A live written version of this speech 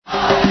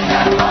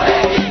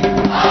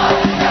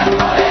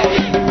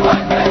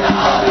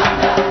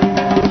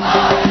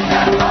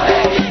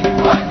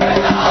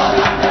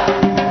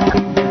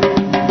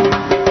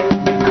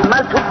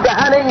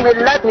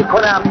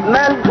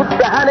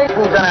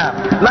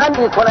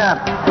من میکنم،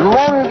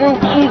 مونگ این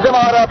چیز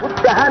ما را تو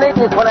دهنت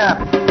میکنم.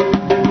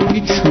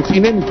 هیچ شوخی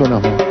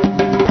نمیکنم.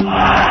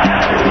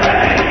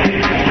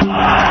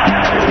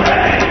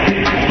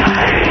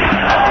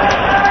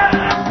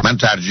 من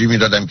ترجیح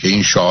میدادم که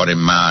این شعار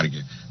مرگ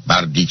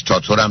بر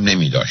دیکتاتورم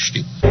نمی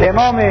داشتیم.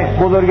 امام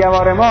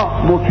بزرگوار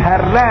ما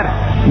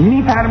مکرر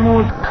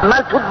میفرمود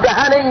من تو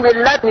دهن این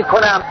ملت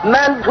میکنم،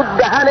 من تو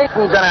دهنت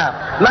میزنم،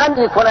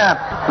 من میکنم،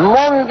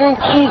 مونگ این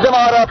چیز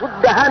ما را تو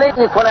دهنت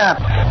میکنم.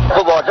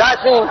 خب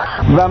واضحشیم.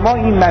 و ما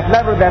این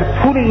مطلب رو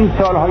در طول این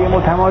سالهای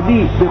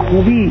متمادی به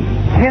خوبی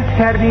حس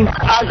کردیم.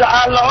 از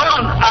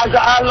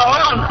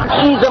الان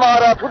چیز ما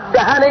را تو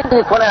دهنت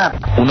میکنم.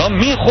 اونا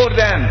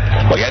میخوردن،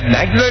 باید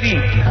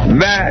نگذاریم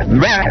و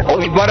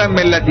امیدوارم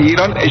ملت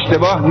ایران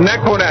اشتباه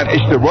نکنن.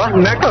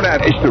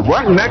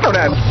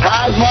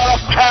 از ما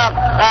را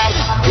کرد، از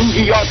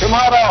اینجیات ما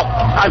را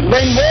از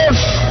بین برد،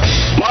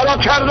 ما را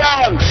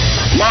کردن.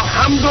 ما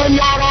هم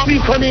دنیا را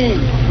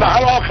میکنیم و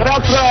هم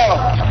آخرت را.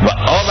 و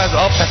آب از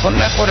آب تکان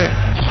نخوره،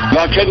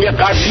 لکن یه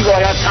قدری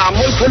باید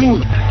تحمل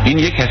کنیم. این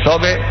یک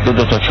حساب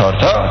 2 تا 4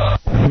 تا.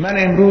 من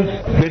امروز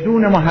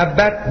بدون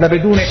محبت و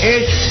بدون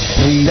عشق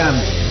ریدم،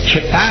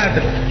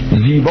 چقدر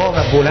زیبا و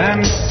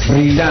بلند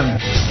ریدم.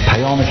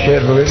 پیام شعر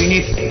رو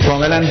ببینید،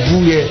 کاملا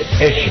بوی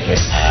عشقه.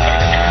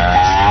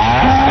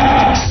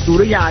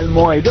 سوره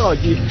المائده آیه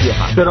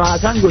 37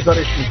 صراحتاً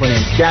گزارش می‌کنه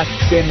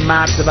دست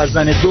مرد و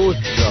زن دوست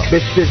را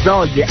به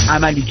سزای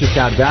عملی که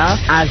کرده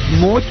است از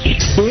مچ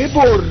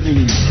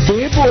ببریم.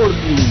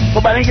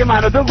 خب برای اینکه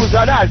من و تو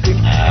گزاره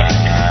هستیم.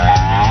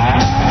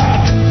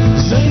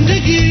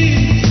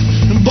 زندگی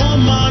با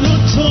من و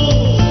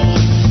تو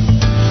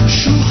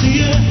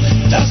شوخی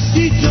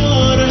دستی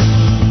داره،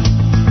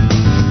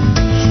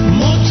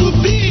 ما تو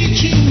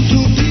بیچیم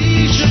تو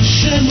بیچ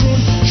شمرون،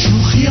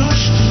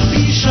 شوخیاش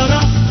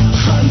بیشرف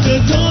خنده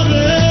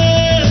داره.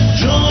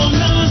 جام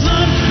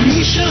نزن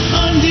میشه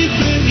خندید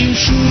به این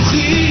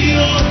شوخی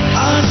ها،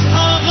 از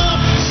عقب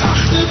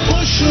سخت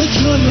پاش و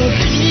جلو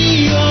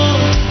بیا.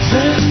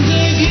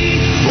 زندگی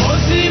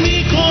بازی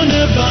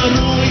میکنه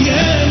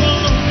برای ما،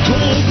 تو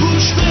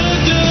گوش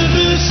بده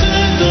به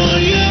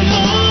صدای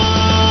ما.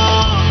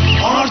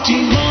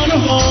 آرتیمان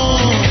ها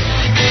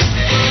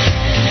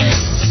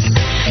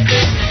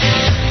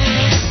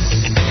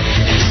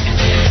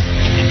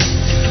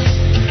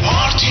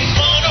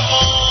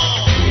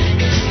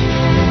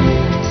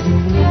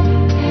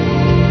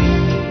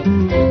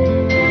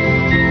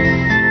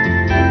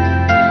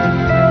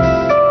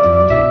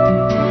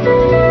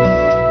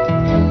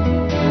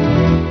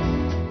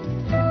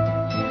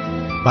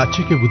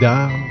بچه که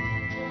بودم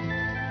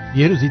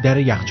یه روزی در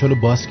یخچالو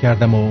باز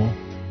کردم و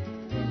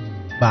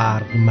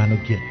برق منو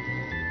گرفت.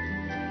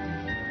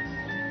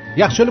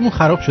 یخچالمون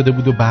خراب شده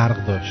بود و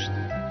برق داشت.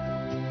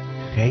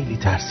 خیلی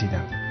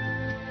ترسیدم.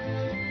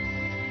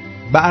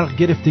 برق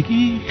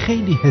گرفتگی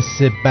خیلی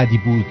حس بدی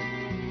بود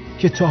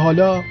که تا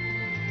حالا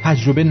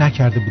تجربه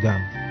نکرده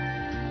بودم.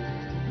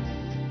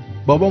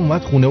 بابام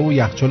اومد خونه و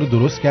یخچالو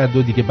درست کرد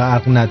و دیگه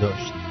برق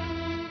نداشت.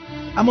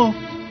 اما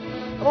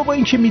با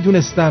این که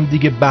میدونستم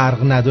دیگه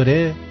برق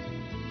نداره،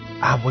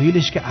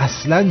 اوایلش که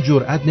اصلاً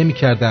جرئت نمی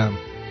کردم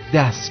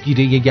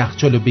دستگیره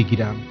یخچالو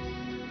بگیرم.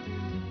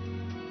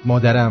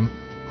 مادرم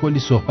کلی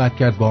صحبت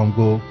کرد با هم،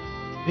 گفت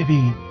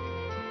ببین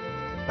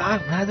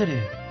برق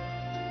نداره،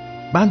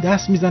 من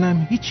دست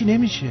میزنم هیچی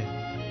نمیشه،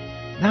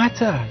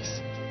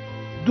 نترس،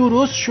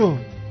 درست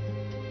شد،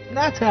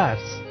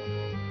 نترس.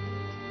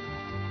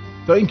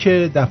 تا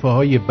اینکه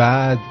دفعه‌های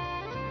بعد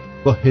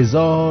با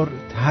 1000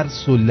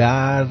 ترس و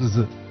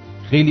لرز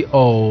خیلی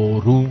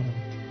آروم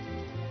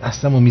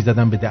دستمو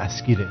میزدم به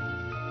دستگیره.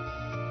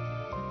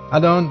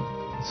 الان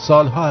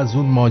سالها از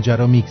اون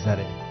ماجرا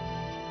میگذره.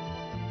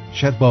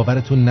 شاید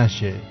باورتون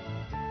نشه،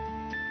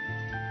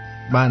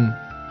 من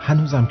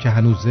هنوزم که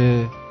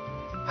هنوزه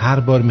هر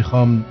بار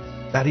میخوام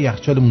در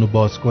یخچالمون رو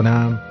باز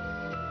کنم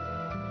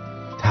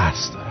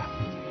ترس دارم.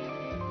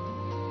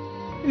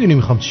 میدونی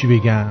میخوام چی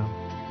بگم؟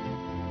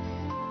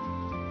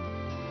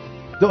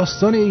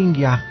 داستان این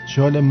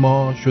یخچال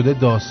ما شده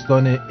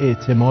داستان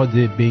اعتماد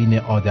بین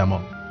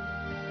آدما.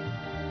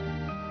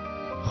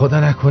 خدا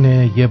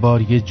نکنه یه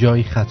بار یه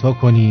جایی خطا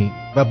کنی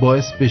و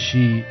باعث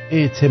بشی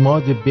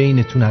اعتماد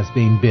بینتون از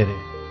بین بره.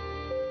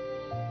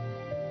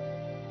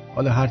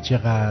 حالا هر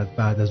چقدر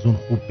بعد از اون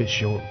خوب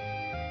بشه و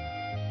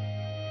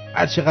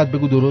هر چقدر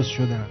بگو درست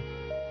شدم،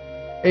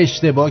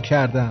 اشتباه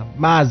کردم،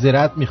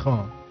 معذرت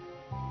میخوام،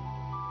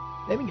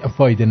 نمیگم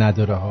فایده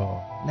نداره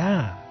ها،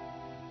 نه،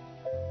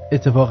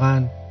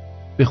 اتفاقاً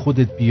به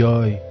خودت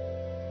بیای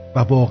و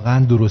واقعاً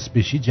درست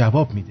بشی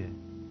جواب میده.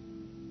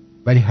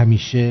 ولی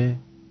همیشه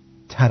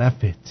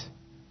طرفت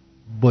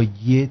با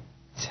یه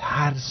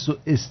ترس و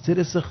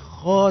استرس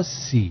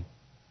خاصی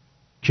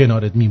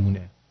کنارت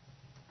میمونه،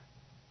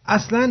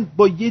 اصلاً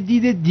با یه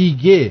دید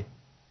دیگه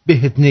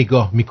بهت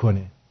نگاه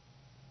میکنه.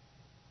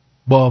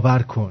 باور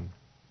کن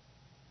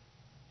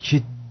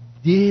که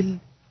دل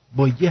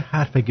با یه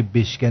حرف اگه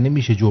بشکنه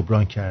میشه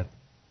جبران کرد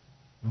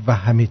و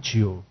همه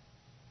چیو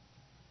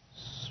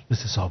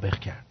مثل سابق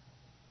کرد.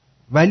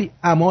 ولی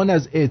امان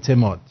از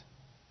اعتماد.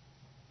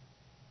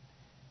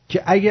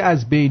 که اگه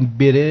از بین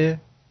بره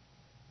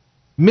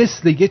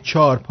مثل یه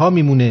چارپا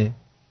میمونه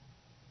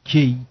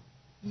که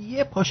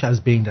یه پاش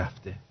از بین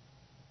رفته.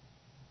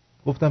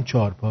 گفتم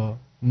چارپا؟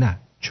 نه،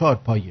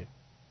 چارپایه.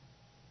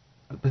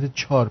 البته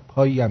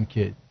چارپایی هم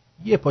که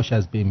یه پاش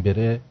از بین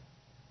بره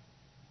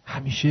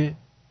همیشه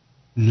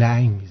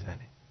لنگ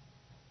میزنه.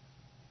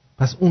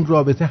 پس اون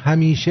رابطه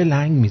همیشه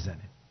لنگ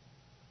میزنه.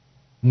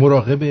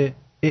 مراقب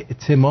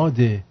اعتماد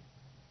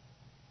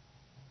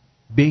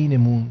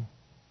بینمون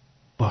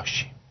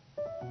باشیم.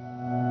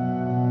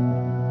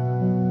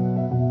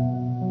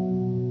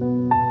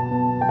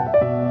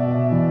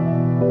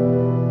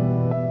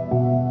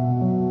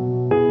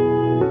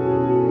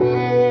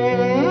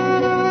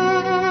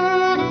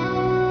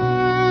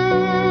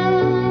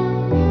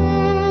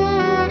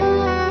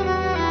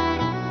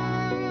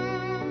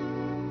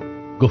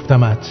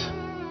 گفتمت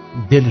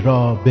دل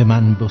را به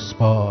من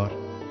بسپار،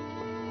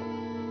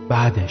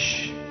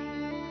 بعدش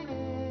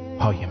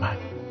پای من.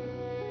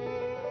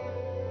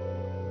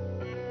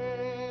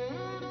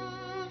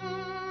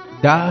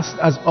 دست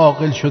از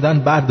عاقل شدن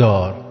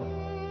بردار،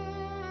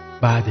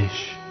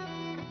 بعدش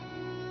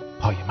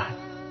پای من.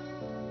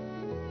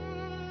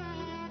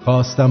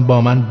 خواستم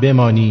با من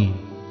بمانی،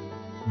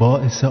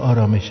 باعث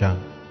آرامشم.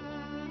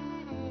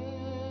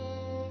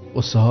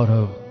 قصه ها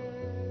را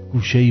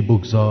گوشه‌ای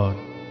بگذار،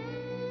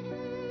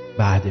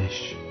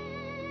 بعدش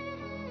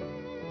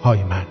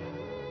پای من.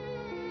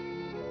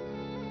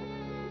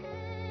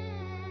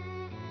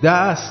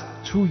 دست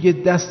توی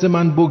دست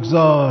من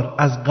بگذار،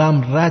 از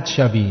غم رد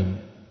شویم.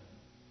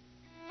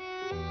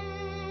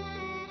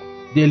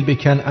 دل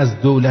بکن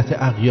از دولت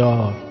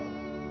اغیار،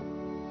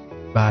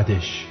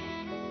 بعدش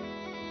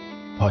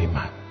پای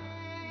من.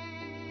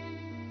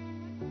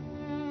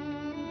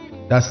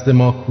 دست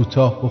ما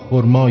کوتاه و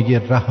خرمای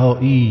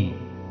رهایی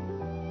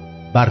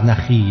بر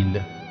نخیل.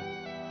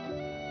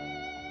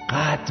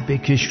 قد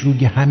بکش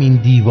روی همین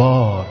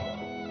دیوار،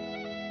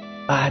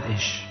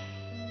 بعدش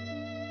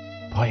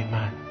پای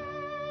من.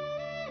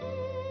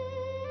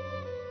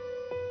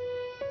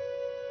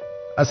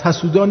 از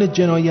حسودان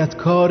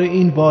جنایتکار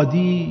این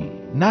وادی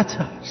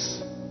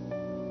نترس،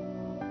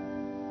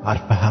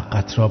 حرف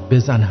حقت را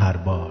بزن هر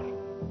بار،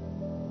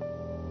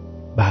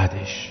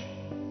 بعدش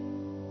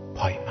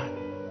پای من.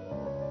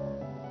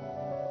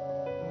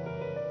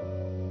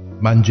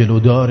 من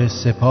جلودار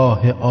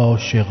سپاه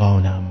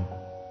عاشقانم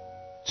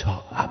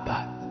تا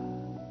ابد.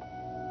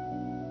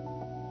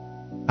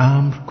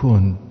 امر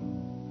کن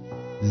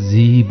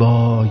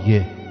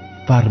زیبای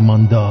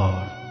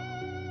فرماندار،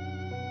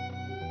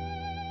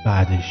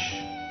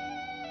 بعدش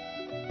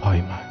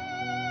پای من.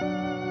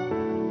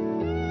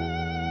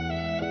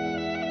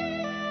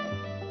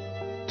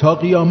 تا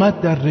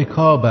قیامت در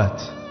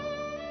رکابت،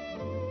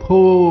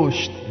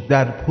 پشت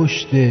در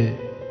پشت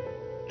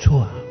تو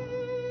هم.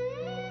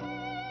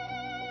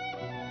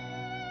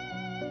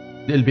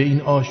 دل به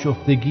این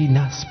آشفتگی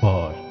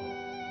نسپار،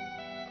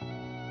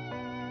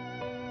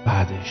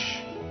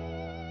 بعدش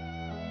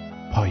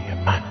پای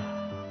من.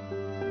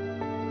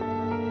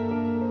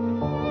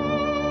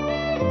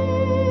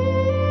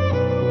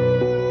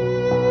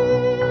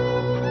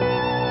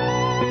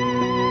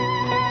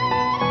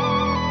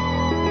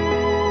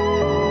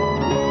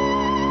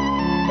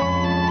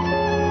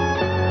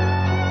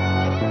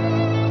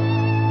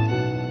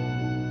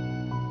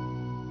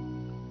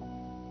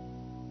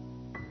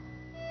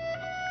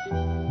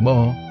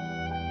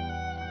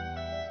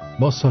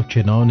 ما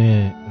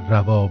ساکنان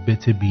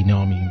روابط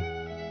بینامیم.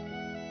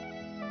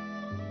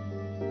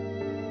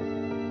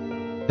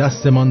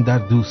 دستمان در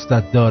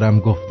دوستت دارم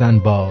گفتن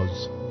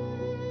باز،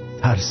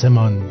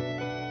 ترسمان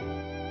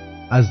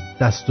از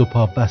دست و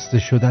پا بسته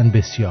شدن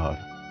بسیار.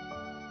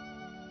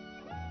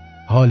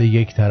 حال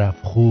یک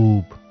طرف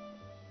خوب،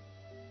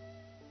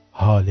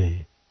 حال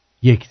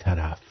یک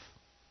طرف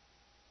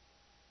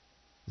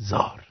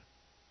زار.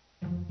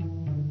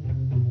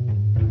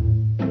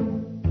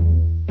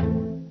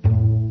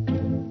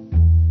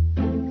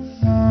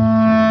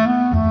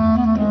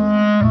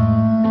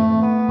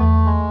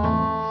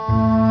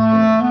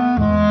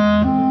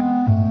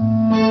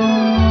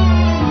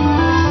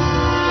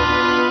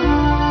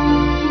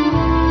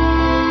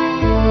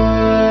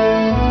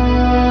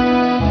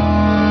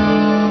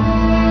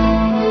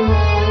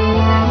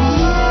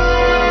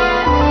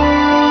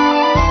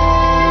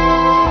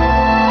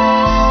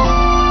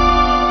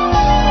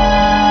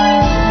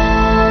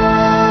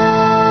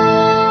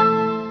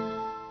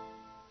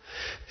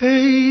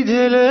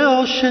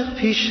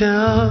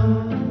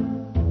 پیشم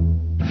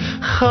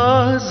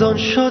خزان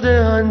شده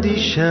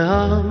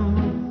اندیشم،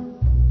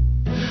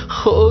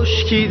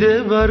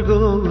 خشکیده برگ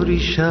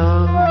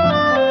ریشم.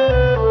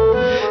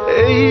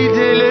 ای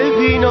دل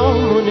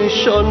بینام و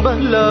نشان، بر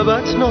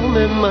لبت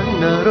نام من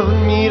نران.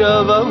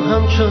 میروم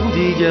همچون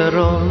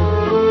دیگران.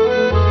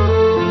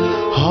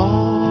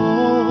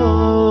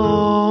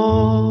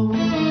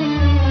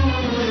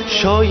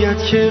 شاید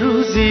که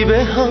روزی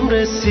به هم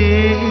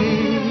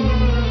رسید،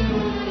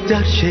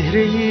 در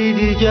چهره‌ای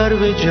دیگر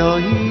به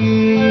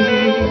جایی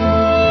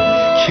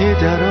که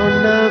در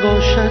آن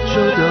نباشد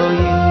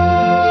جدایی.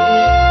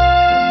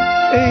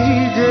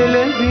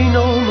 بی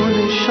نام و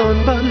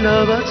نشان بر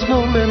لبت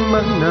نام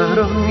من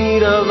نران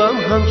میروم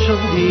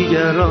همچون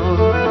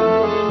دیگران.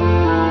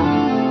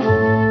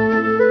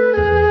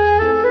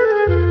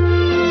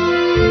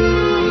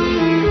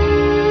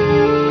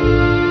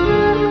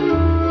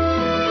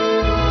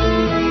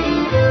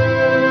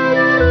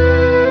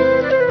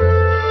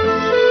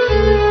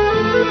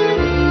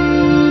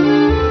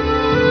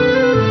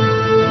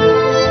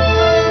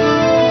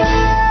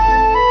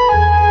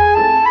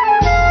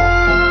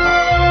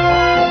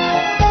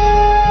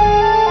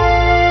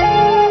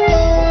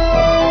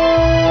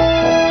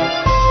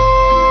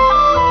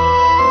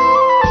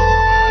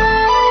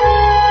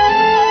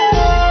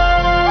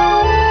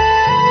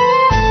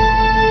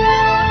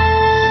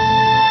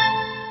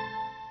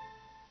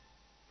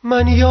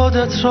 من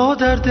یادت را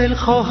در دل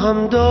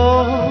خواهم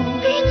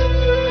داشت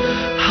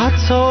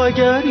حتی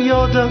اگر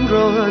یادم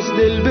را از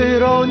دل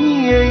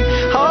برانی، ای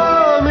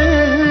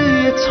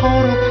همه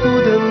تار و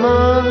پود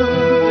من.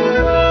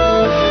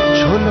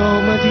 چون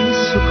آمدی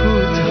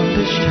سکوتم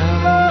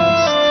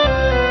بشکست،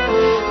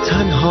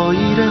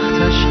 تنهایی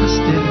رختش از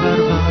دل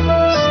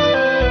بربست،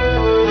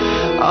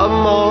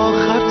 اما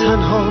آخر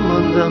تنها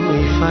ماندم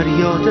ای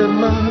فریاد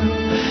من.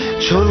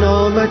 چون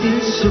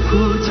آمدی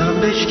سکوتم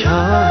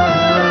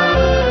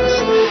بشکست،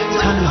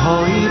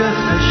 تنهایی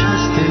رفتش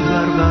از دل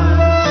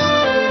بربست.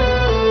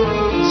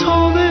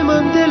 تا به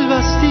من دل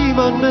بستی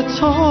من به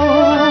تو،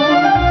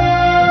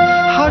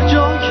 هر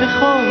جا که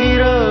خواهی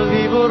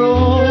روی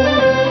برو،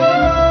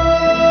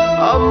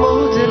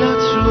 اما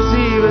دلت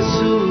روزی به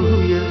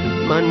سوی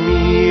من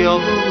می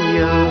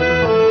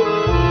آید.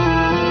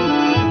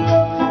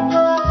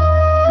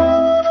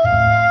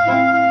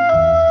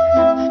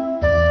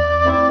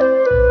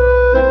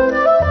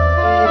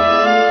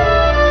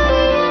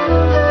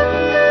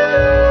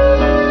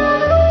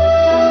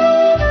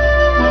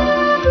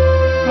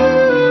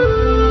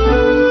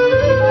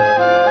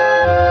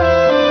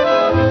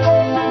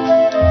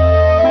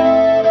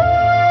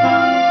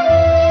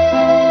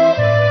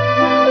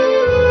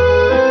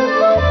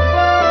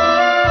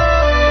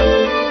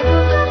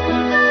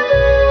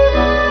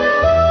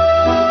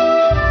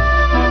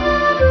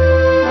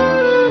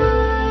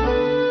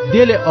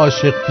 دل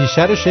عاشق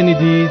پیشه رو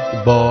شنیدید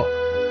با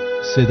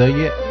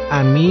صدای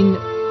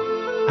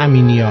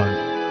امینیان.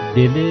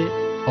 دل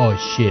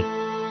عاشق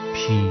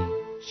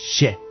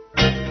پیشه.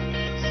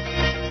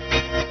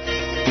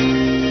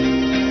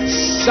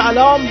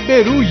 سلام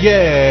به روی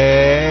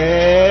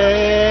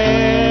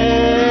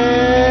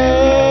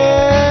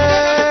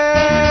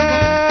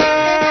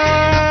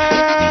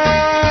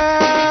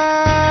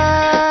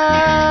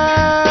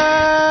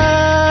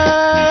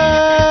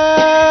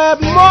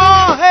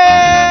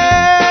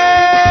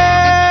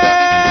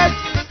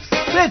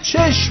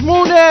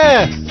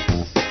چشمونه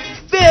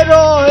به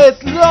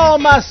راهت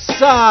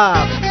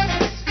لامصب.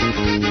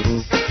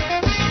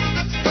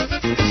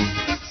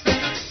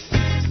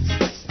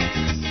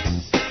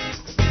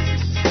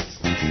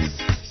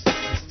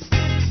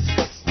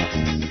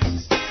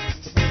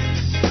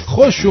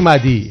 خوش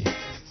اومدی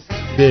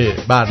به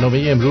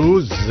برنامه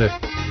امروز.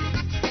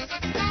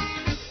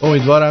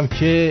 امیدوارم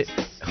که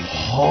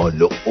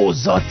حال و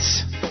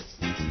اوضاعت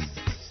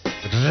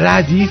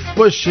ردیف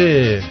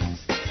باشه.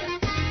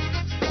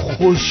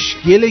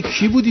 خوشگل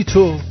کی بودی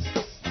تو؟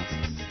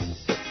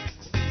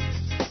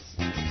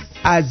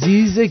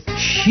 عزیز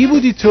کی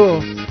بودی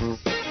تو؟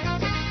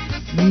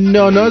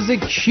 ناناز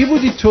کی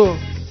بودی تو؟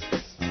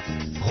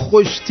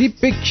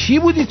 خوشتیپ کی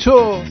بودی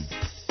تو؟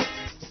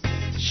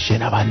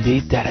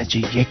 شنونده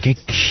درجه یک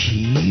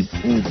کی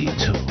بودی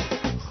تو؟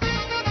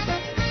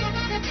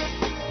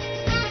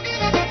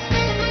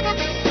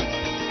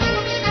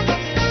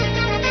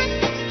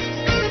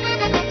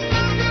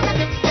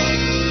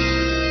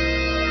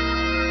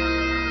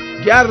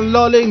 گر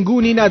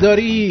لالنگونی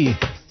نداری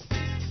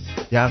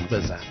یق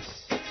بزن،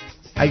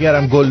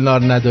 اگرم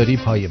گلنار نداری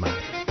پای من.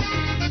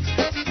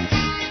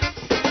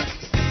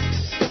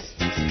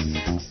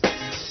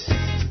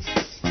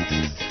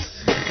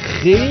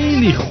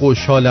 خیلی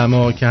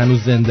خوشحالم که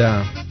هنوز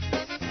زنده‌ام.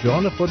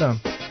 جان خودم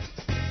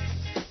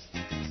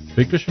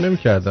فکرشو نمی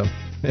کردم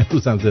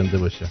امروزم زنده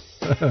باشم.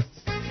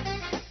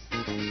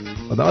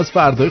 آدم از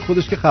فردای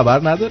خودش که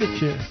خبر نداره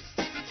که.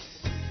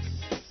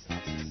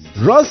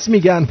 راست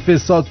میگن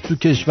فساد تو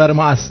کشور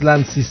ما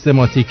اصلا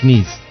سیستماتیک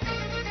نیست،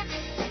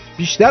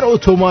 بیشتر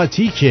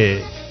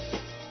اتوماتیکه.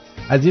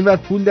 از این ور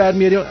پول در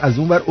میاریم، از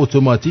اون ور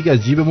اتوماتیک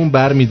از جیبمون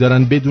بر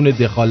میدارن بدون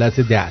دخالت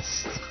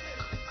دست.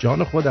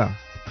 جان خودم.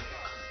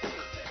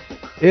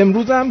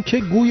 امروزم که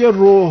گوی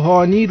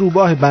روحانی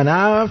روباه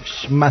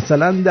بنفش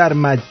مثلا در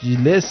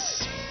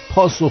مجلس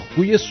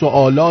پاسخگوی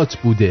سوالات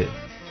بوده.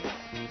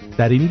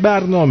 در این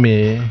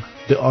برنامه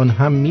به آن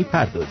هم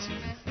میپردازیم.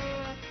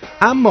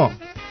 اما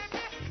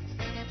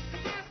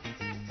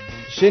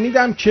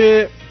شنیدم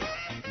که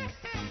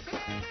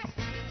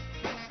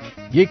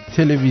یک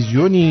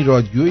تلویزیونی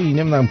رادیویی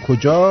نمیدونم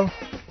کجا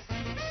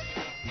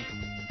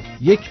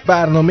یک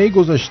برنامه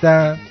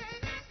گذاشتن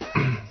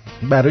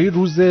برای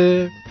روز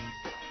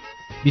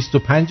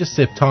 25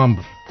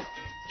 سپتامبر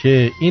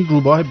که این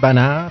روباه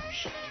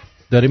بنفش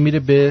داره میره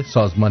به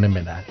سازمان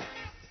ملل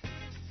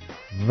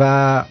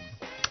و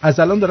از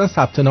الان دارن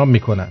ثبت نام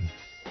میکنن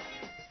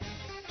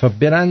تا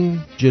برن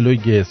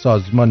جلوی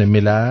سازمان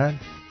ملل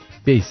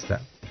بیستن.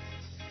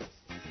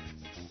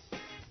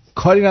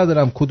 کاری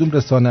ندارم کدوم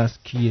رسانه است،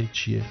 کیه،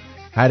 چیه.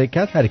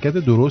 حرکت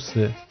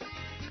درسته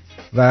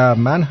و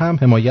من هم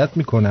حمایت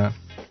میکنم.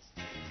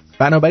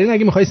 بنابراین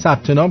اگه میخوای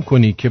ثبت نام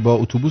کنی که با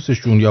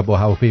اتوبوسشون یا با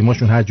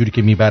هواپیماشون هر جوری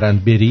که میبرن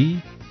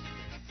بری،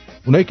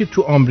 اونایی که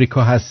تو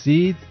آمریکا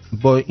هستید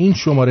با این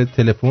شماره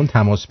تلفن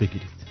تماس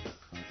بگیرید،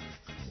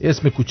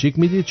 اسم کوچیک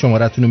میدید،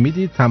 شماره‌تون رو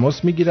میدید،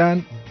 تماس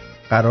میگیرن،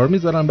 قرار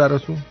میذارن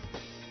براتون.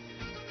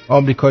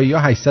 آمریکایی‌ها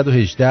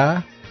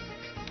 818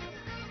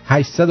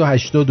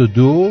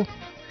 882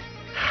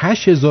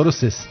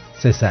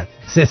 8300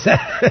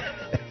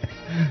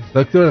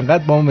 دکتر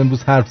انقدر با ما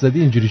امروز حرف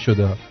زدی اینجوری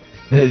شده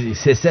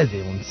 300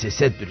 اون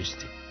 300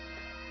 درستی.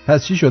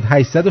 پس چی شد؟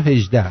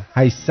 818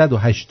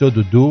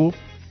 882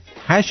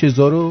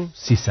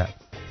 8300.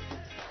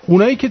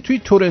 اونایی که توی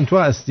تورنتو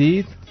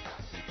هستید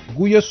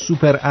گویا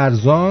سوپر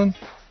ارزان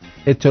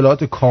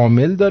اطلاعات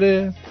کامل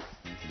داره،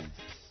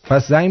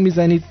 پس زنگ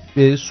میزنید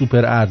به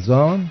سوپر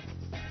ارزان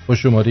با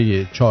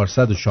شماره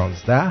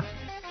 416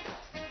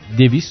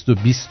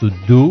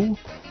 222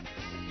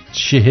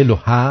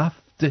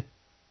 47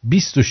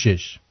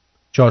 26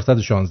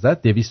 416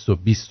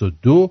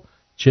 222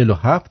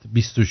 47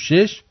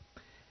 26.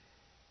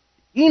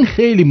 این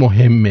خیلی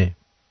مهمه.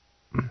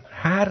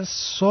 هر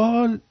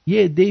سال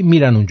یه عده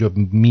میرن اونجا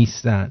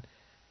میستن،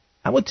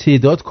 اما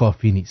تعداد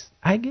کافی نیست.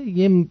 اگه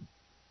یه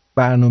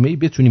برنامه‌ای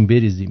بتونیم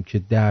بریزیم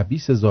که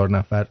 10-20 هزار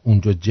نفر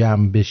اونجا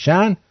جمع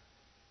بشن،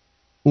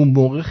 اون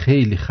موقع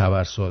خیلی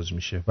خبرساز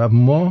میشه و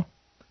ما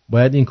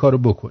باید این کارو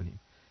بکنیم.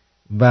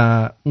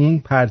 و اون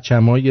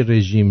پرچمای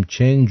رژیم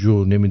چنج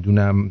و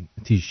نمیدونم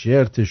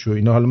تیشرتش و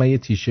اینا، حالا من یه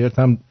تیشرت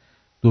هم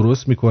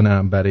درست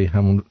میکنم برای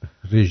همون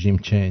رژیم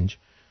چنج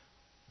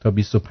تا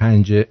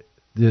 25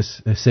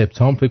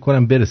 سپتامبر فکر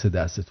کنم برسه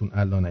دستتون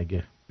الان،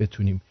 اگه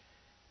بتونیم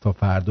تا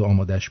فردا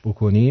آمادش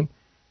بکنیم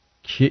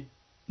که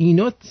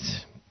اینا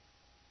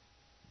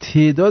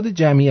تعداد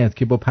جمعیت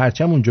که با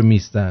پرچم اونجا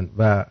میستن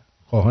و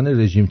خواهان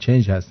رژیم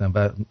چنج هستن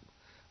و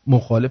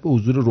مخالف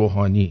حضور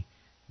روحانی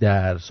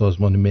در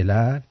سازمان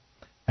ملل،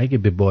 اگه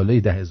به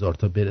بالای 10,000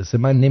 تا برسه،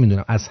 من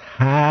نمیدونم از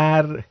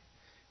هر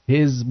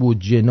حزب و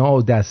جنا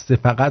و دسته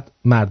فقط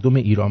مردم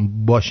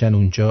ایران باشن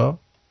اونجا،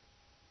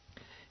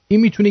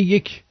 این میتونه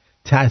یک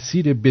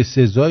تأثیر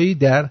بسزایی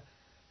در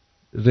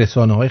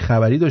رسانه‌های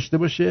خبری داشته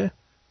باشه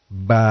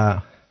و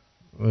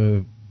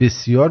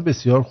بسیار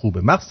بسیار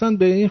خوبه. مخصوصا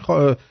به این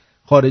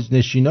خارج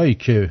نشینایی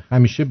که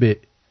همیشه به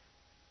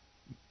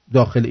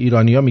داخل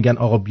ایرانی‌ها میگن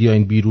آقا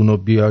بیاین بیرون و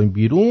بیاین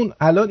بیرون،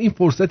 الان این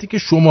فرصتی که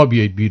شما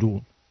بیاید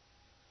بیرون،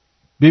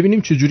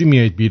 ببینیم چجوری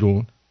میایید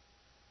بیرون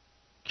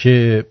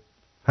که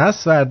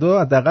پس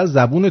فردا حداقل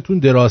زبونتون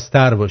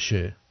درازتر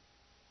باشه.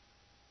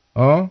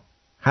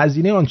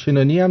 هزینه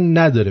آنچنانی هم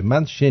نداره.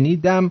 من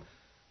شنیدم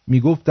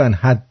میگفتن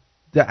حد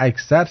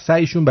اکثر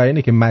سعیشون برای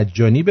اینه که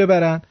مجانی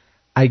ببرن،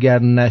 اگر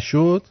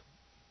نشد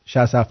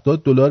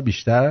 60-70 دلار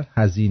بیشتر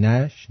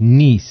هزینهش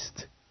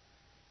نیست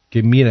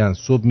که میرن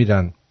صبح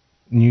میرن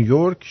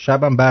نیویورک،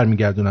 شبم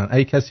برمیگردونن.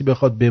 اگه کسی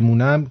بخواد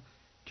بمونم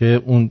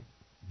که اون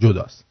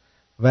جداست،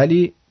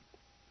 ولی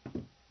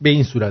به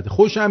این صورت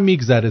خوشم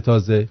میگذره.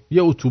 تازه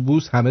یه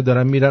اتوبوس همه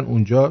دارن میرن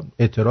اونجا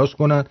اعتراض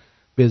کنن،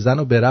 بزن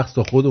و برقص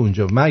تا خود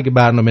اونجا. من اگه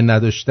برنامه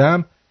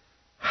نداشتم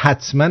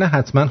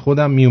حتما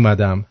خودم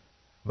میومدم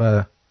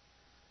و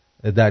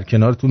در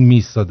کنارتون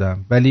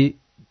میستادم، ولی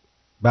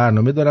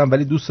برنامه دارم،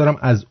 ولی دوست دارم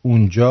از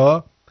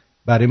اونجا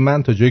برای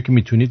من تا جایی که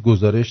میتونید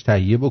گزارش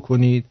تهیه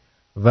بکنید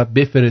و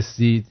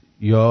بفرستید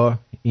یا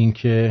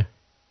اینکه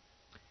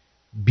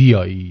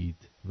بیایید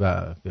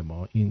و به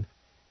ما این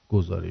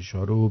گزارش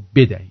ها رو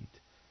بدهید،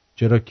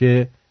 چرا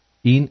که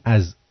این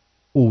از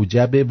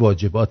اوجب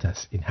واجبات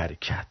است. این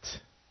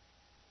حرکت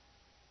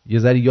یه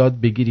ذره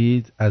یاد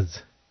بگیرید از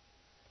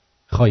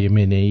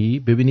خایمنه‌ای،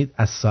 ببینید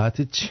از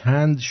ساعت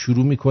چند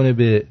شروع میکنه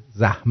به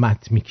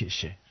زحمت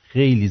میکشه،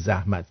 خیلی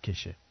زحمت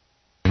کشه.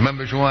 من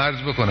به شما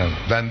عرض بکنم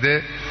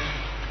بنده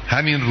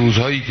همین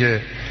روزهایی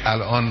که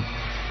الان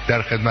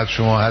در خدمت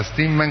شما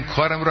هستیم، من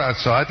کارم رو از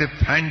ساعت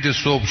 5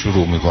 صبح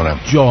شروع میکنم.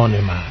 جان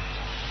من،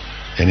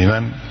 یعنی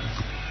من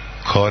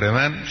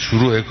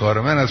شروع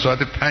کار من از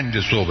ساعت 5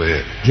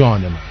 صبحه.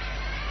 جان من.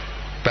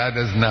 بعد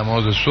از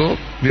نماز صبح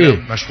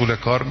میرم مشغول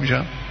کار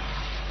میشم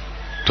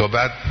تا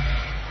بعد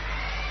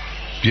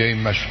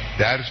بیاییم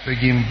درس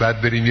بگیم،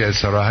 بعد بریم یه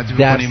استراحتی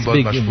بکنیم، باز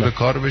مشغول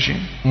کار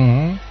بشیم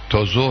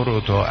تا ظهر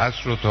و تا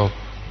عصر و تا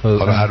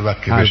حالا هر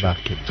وقت که بشه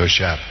تا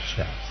شب.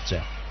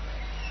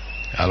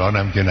 الان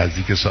هم که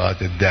نزدیک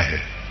ساعت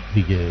 10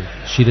 دیگه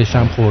شیرش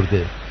هم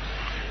خورده.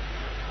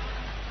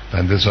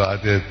 بنده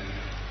ساعت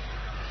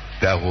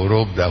 10 و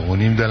ربع 10 و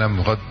نیم دلم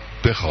میخواد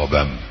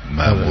بخوابم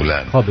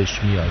معمولا.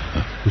 خوابش میاد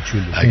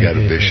کوچولو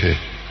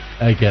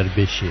اگر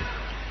بشه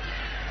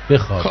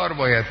بخواب. کار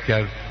باید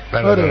کرد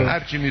برادر. هر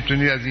چی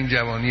میتونی از این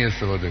جوانی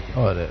استفاده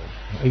کن. آره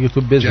اگه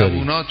تو بذاری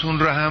جواناتون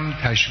رو هم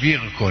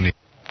تشویق کنی.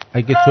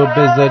 اگه تو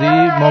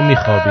بذاری ما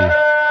میخوابیم.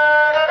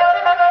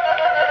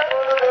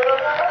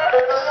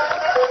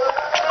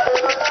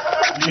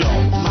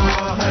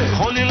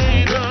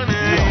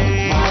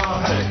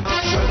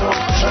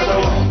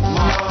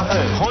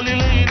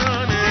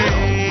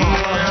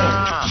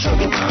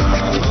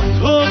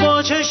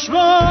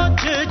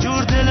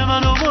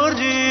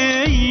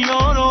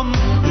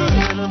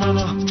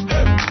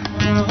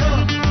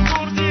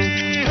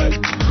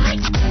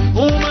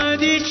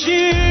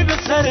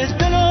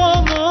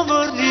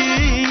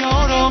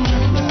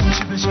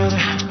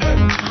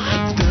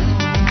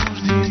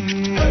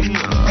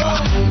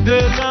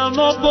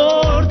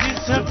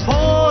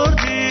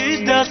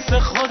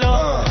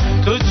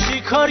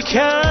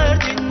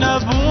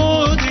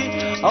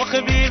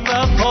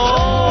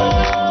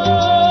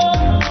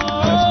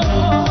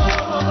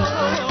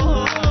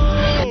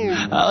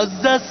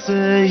 از دست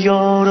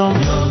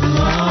یارم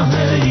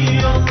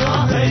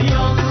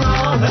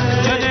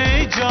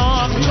جانی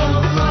جان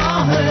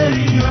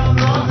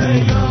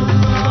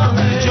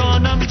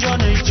جانم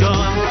جانی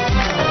جان.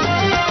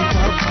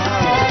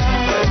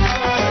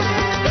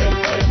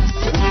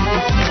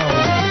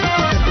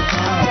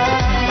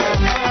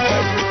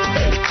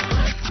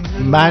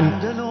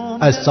 من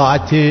از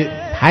ساعت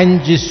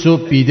 5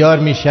 صبح بیدار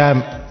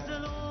میشم،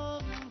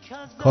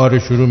 کار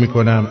شروع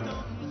میکنم،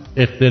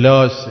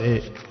 اختلاس،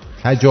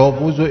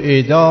 تجاوز و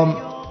اعدام،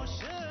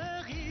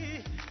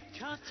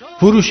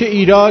 فروش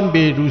ایران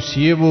به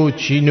روسیه و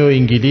چین و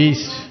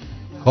انگلیس.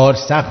 کار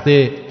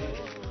سخته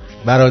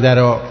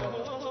برادرها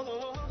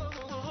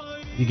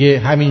دیگه،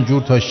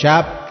 همینجور تا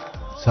شب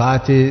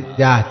ساعت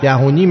 10:30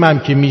 هم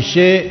که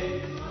میشه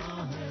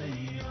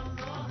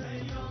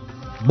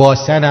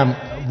باسنم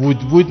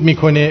وود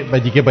میکنه و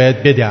دیگه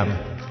باید بدم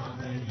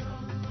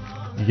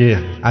دیگه.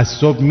 از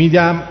صبح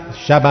میدم،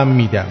 شبم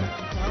میدم.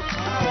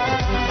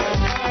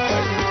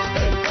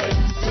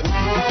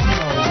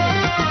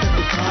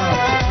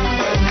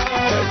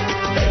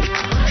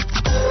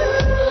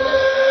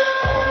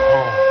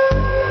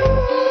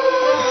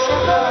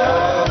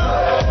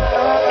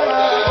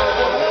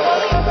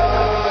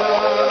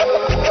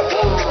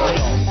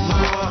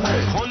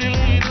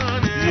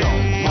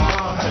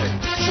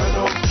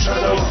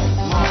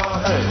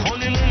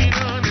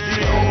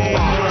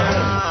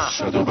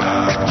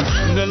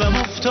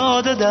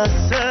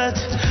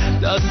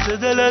 دست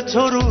دل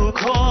تو رو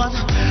کن،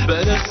 به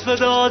نصف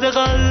داد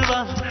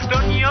قلبم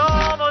دنیا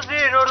با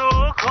زیر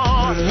رو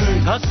کن،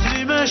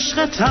 تسلیم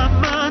عشقتم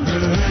من،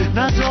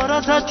 نذار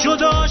ازت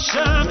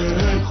جداشم،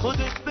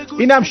 خودت بگو.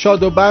 اینم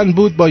شاد و بند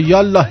بود با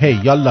یالا هی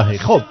یالا هی.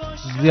 خب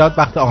زیاد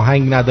وقت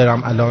آهنگ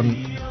ندارم الان،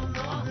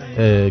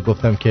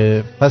 گفتم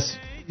که پس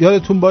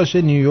یادتون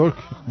باشه نیویورک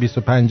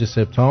 25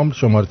 سپتامبر.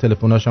 شماره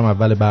تلفناشم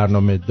اول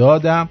برنامه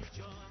دادم،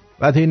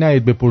 بعد هی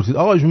نهید بپرسید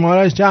آقا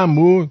شمارهش چند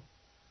بود.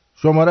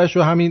 شمارهش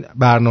رو همین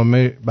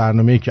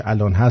برنامه‌ای که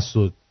الان هست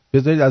رو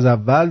بذارید از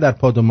اول در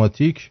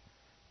پادوماتیک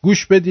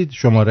گوش بدید،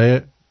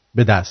 شماره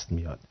به دست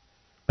میاد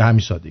به همین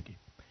سادگی.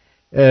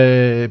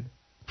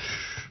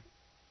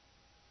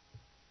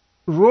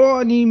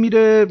 روحانی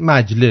میره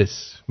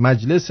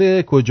مجلس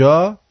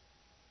کجا؟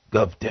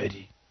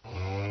 گاوداری.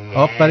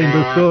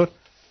 آفرین دکتر.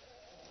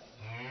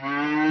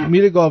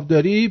 میره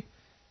گاوداری،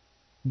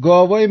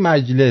 گاوای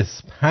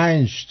مجلس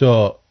 5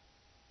 تا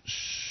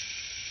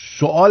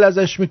سوال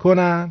ازش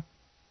میکنن،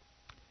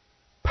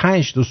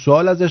 5 تا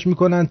سوال ازش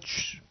میکنن،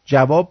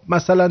 جواب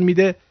مثلا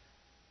میده،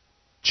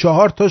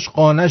 4 تاش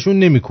قانعشون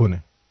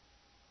نمیکنه.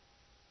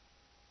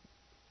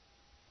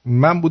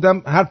 من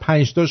بودم هر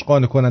 5 تاش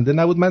قانع کننده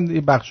نبود، من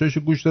یه بخشایشو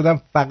گوش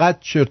دادم فقط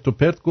چرت و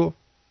پرت گفت.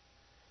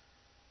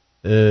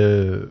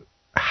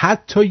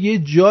 حتی یه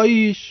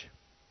جاییش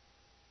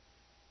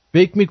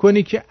فکر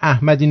میکنی که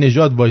احمدی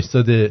نژاد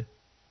وایستاده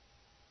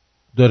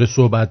داره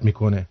صحبت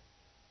میکنه.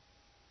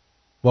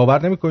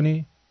 باور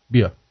نمیکنی؟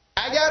 بیا.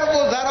 اگر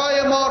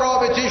وزرای ما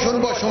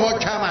رابطهشون با شما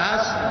کم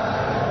هست،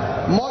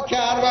 ما که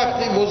هر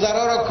وقت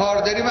وزرا را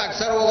کار داریم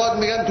اکثر اوقات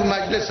میگن تو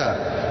مجلس هست،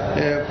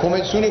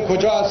 کمیسیون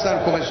کجا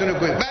هستن، کمیسیون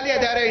کجا، ولی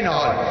در این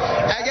حال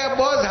اگر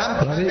باز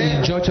هم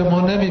اینجا که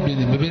ما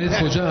نمیبینیم، ببینید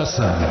کجا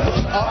هستن.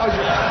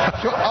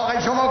 آقا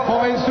شما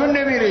کمیسیون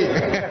نمیرید.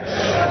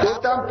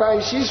 گفتم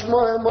 5-6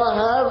 ماه ما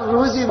هر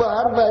روزی با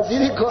هر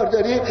وزیری کار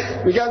داریم،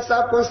 میگن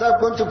صبر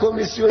کن تو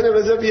کمیسیونه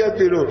بذار بیاد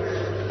بیرون.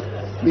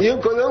 میگم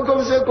کدوم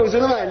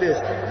کمیسیون مجلس.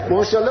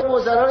 ماشاءالله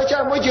وزرا رو که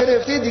ما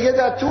گرفتید دیگه،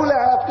 در طول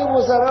هفته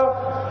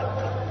وزرا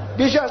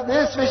بیش از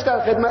نصفش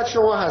در خدمت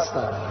شما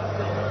هستن.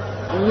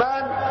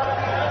 من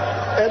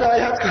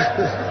عنایت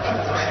کنم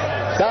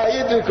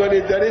تایید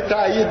میکنید، دارید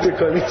تایید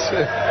میکنید.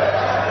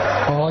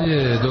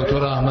 آقای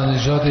دکتر احمد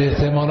نژاد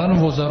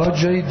احتمالاً وزرا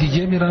جای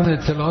دیگه میرن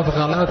اطلاعات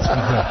غلط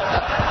میدن.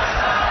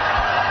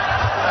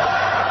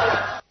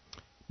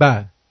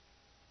 بله،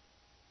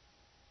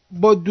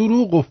 با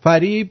دروغ و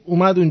فریب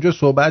اومد اونجا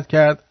صحبت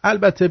کرد.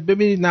 البته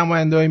ببینید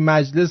نماینده های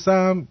مجلس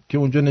هم که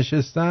اونجا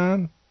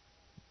نشستن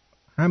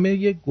همه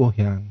یه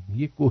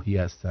گوهی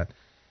هستن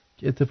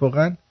که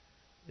اتفاقا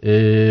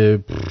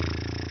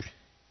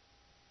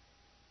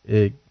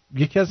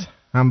یکی از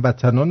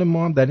هموطنان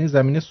ما هم در این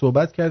زمینه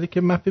صحبت کرده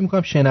که من فکر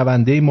می‌کنم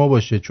شنونده ما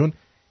باشه، چون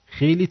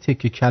خیلی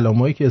تکه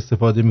کلامایی که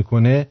استفاده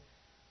میکنه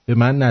به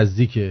من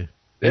نزدیکه.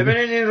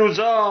 ببینید این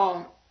روزا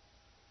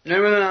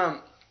نمیدونم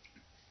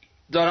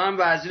دارم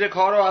وزیر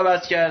کار رو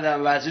عوض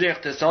کردم، وزیر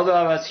اقتصاد رو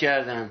عوض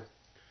کردم.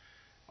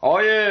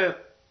 آقای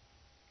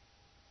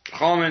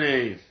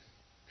خامنه‌ای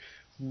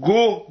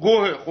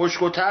گوه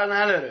خشک‌تر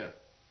نداره.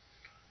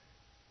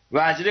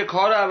 وزیر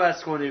کار رو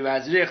عوض کنی،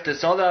 وزیر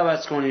اقتصاد رو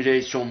عوض کنی،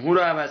 رئیس جمهور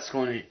رو عوض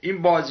کنی،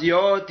 این بازی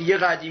ها دیگه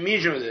قدیمی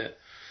شده.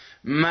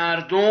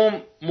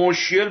 مردم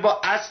مشکل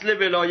با اصل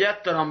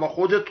ولایت دارن، با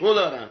خود تو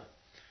دارن.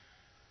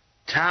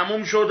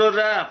 تموم شد و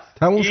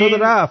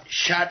رفت.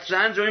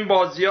 شطرنج و این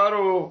بازی ها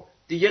رو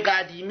دیگه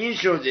قدیمی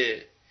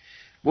شده.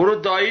 برو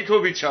دایی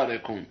تو بیچاره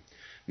کن.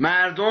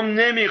 مردم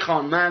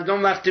نمیخوان.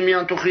 مردم وقتی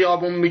میان تو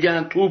خیابون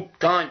میگن توپ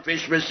تایم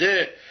فش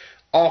بشه،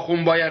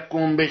 آخون باید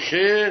گم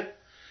بشه،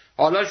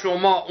 حالا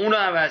شما اونو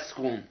عوض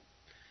کن،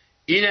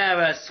 این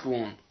عوض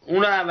کن،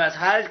 اونو عوض،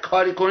 هر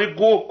کاری کنی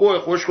گوه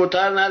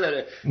خوشگوتر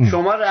نداره.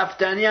 شما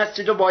رفتنی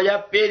هستید و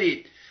باید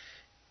برید.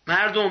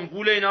 مردم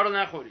گول اینا رو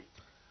نخورید.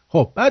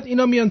 خب بعد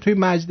اینا میان توی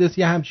مجلس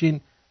یه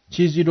همچین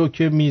چیزی رو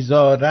که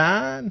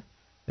میذارن،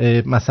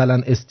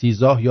 مثلا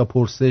استیضاح یا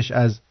پرسش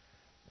از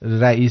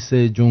رئیس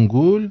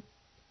جمهور،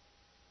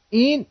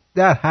 این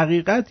در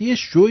حقیقت یه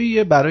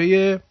شویه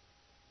برای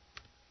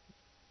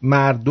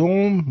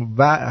مردم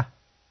و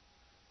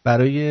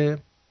برای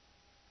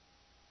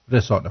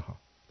رسانه ها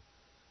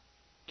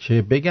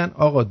که بگن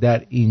آقا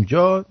در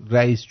اینجا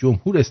رئیس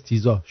جمهور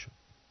استیضاح شد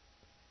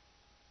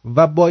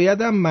و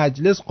بایدم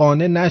مجلس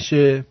قانع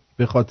نشه،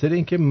 به خاطر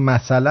اینکه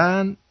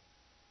مثلا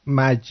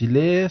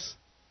مجلس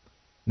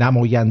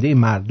نماینده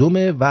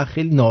مردمه و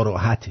خیلی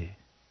ناراحته.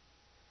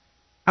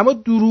 اما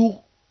دروغ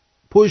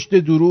پشت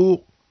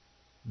دروغ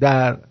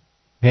در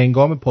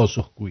هنگام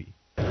پاسخگویی.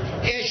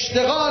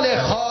 اشتغال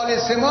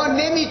خالص ما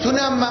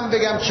نمیتونم من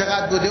بگم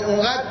چقدر بوده،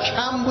 اونقدر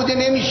کم بوده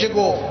نمیشه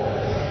گفت.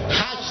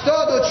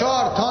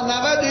 84 تا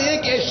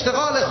 91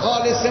 اشتغال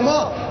خالص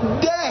ما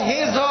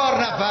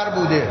 10,000 نفر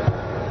بوده.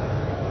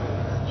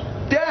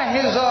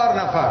 10,000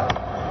 نفر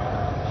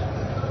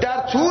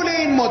در طول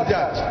این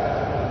مدت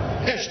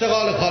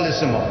اشتغال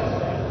خالص ما.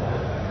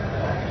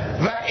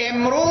 و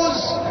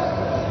امروز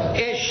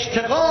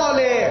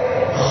اشتغال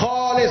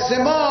خالص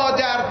ما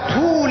در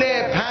طول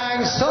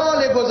 5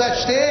 سال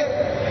گذشته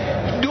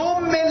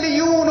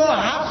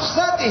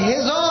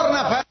 2,700,000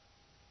 نفر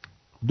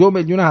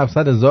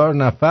 2,700,000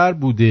 نفر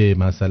بوده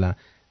مثلا،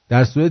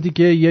 در صورتی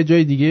که یه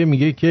جای دیگه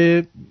میگه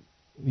که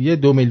یه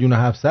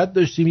 2,700,000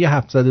 داشتیم، یه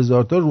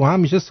 700,000 تا رو هم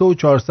میشه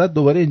 3,400،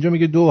 دوباره اینجا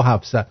میگه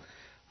 2,700.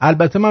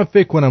 البته من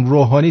فکر کنم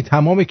روحانی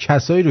تمام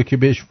کسایی رو که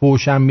بهش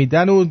فوشم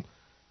میدن و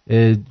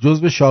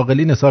جزو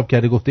شاغلین حساب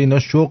کرده، گفته اینا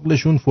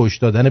شغلشون فوش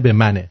دادن به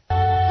منه.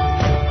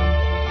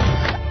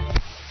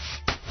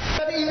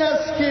 این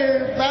است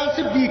که بحث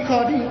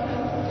بیکاری.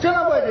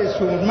 جناب آقای رئیس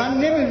جمهور، من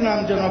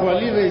نمیدونم جناب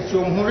عالی رئیس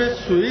جمهور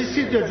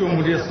سوئیسید یا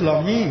جمهوری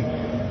اسلامی،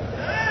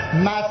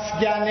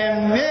 مسکن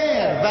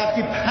مهر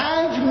وقتی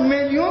 5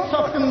 میلیون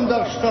ساختمون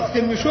داشت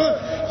ساخته میشد،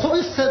 خب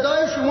این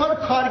صدای شما رو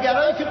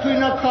کارگرایی که تو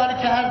اینا کار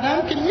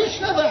کردن که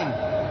میشنون،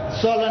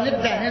 سالانه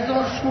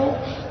 10,000 شد.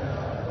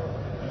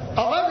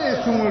 آقا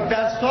رئیس جمهور،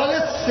 در سال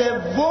 3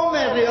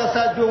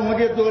 ریاست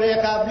جمهوری دوره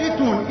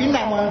قبلیتون این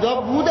نماینده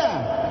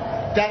بودن،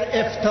 در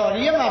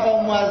افطاری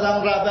مقام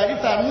معظم رهبری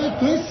فرمودید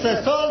تو این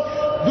 3 سال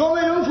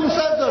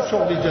 2,500,000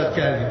 شغل ایجاد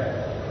کردیم.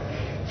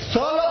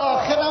 سال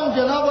آخر هم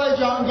جناب آقای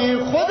جهانگیر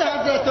خود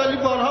حضرت علی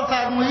بارها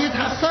فرمودید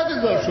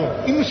 700,000 شد،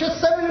 این میشه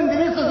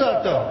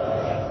 3,200,000 تا.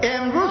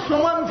 امروز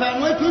شما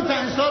میفرمایید توی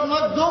 5 سال ما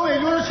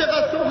 2,000,000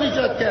 چقدر شغل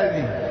ایجاد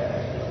کردیم.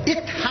 این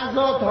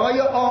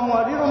تضادهای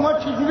آماری رو ما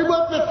چجوری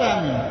باید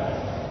بفهمیم؟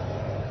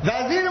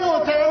 وزیر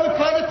محترم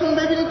کارتون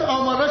ببینید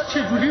آماراش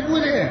چجوری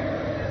بوده.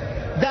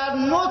 در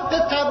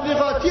نطق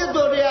تبلیغاتی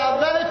دوره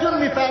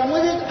اولتون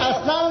میفرمودید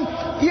اصلا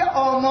این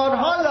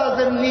آمارها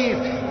لازم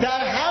نیست،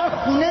 در هر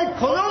خونه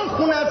کدوم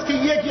خونه است که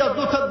 1 یا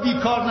 2 تا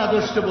بیکار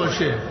نداشته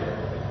باشه.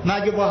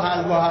 مگه با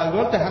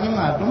حلوا دهن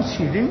مردم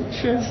سیرین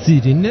میشه؟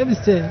 سیرین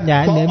نمیشه،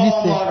 نه نمیشه. با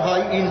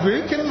آمارهای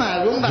اینجوری که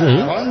مردم به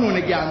هر حال نون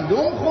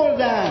گندم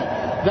خوردن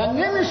و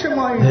نمیشه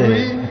ما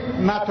اینجوری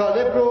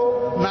مطالب رو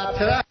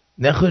مطرح.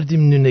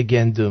 نخوردیم نون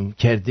گندم،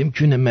 کردیم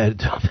کونه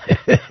مردم.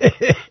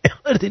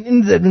 خوردین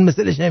این زبون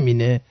مسئلهش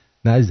همینه.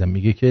 نه عزیزم،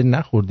 میگه که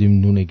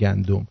نخوردیم نون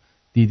گندم،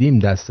 دیدیم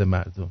دست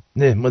مردم.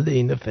 نه مال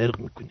اینا فرق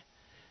میکنه.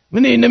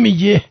 من اینا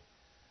میگه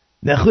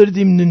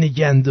نخوردیم نون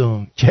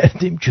گندم،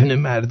 کردیم کونه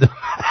مردم.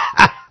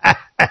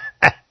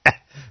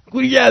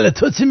 گوریه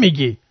تو چی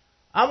میگی؟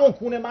 اما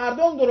کونه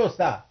مردم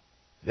درسته.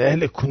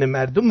 ولی کونه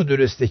مردم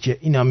درسته که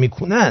اینا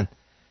میکنن،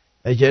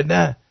 اگر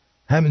نه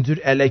همینطور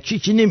الکی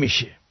که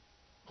نمیشه.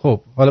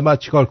 خب حالا باید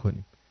چیکار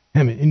کنیم؟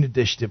 همین اینو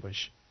داشته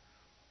باش.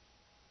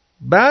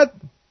 بعد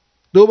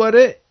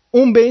دوباره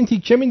اون به این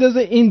تیکه میندازه،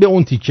 این به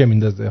اون تیکه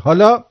میندازه.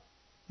 حالا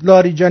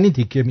لاریجانی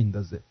تیکه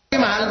میندازه.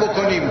 حل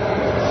بکنیم.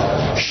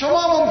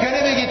 شما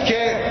ممکنه بگید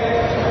که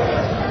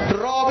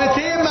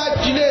رابطه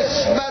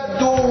مجلس و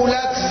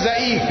دولت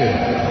ضعیفه.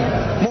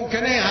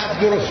 ممکنه این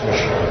حرف درست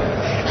باشه.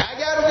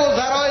 اگر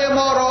وزرای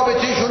ما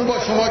رابطهشون با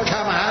شما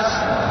کم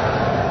هست،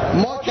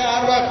 ما که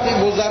هر وقت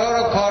وزرا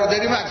رو کار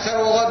داریم اکثر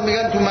اوقات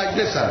میگن تو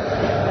مجلس هم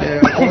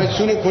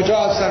کمیسیون کجا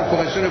هستن،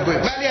 کمیسیون کجا،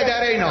 ولی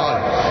در این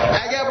حال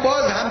اگر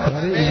باز هم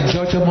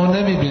اینجا که ما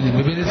نمیبینیم،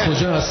 میبینید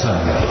کجا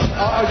هستن.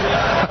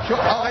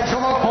 آقا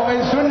شما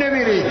کمیسیون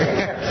نمیرید.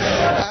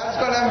 عرض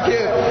کنم که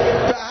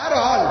به هر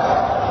حال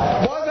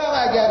بازم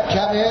اگر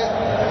کمه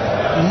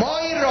ما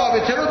این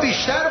رابطه رو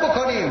بیشتر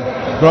بکنیم،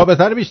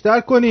 رابطه رو بیشتر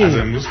کنیم. از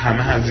امروز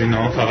همه هزینه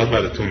ها فقط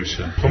برای تو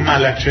میشه. تو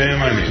ملکه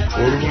منی،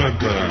 قربونت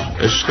برم،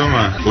 عشق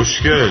من،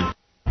 خوشگل.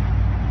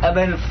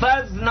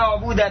 ابوالفضل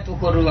نابودت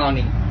و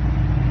روحانی،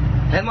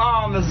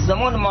 امام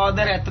الزمان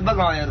مادرت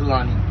بگای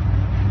روحانی،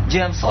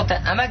 جنسات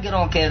همه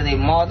گران کرده،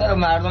 مادر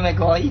مردم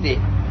گاهیده.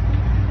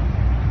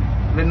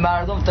 به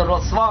مردم تو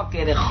رسوا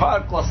کرده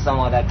خاک و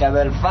سماده که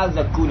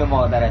بالفضل کول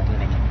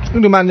مادرتونه.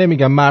 اینو من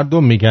نمیگم،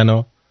 مردم میگن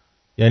ها.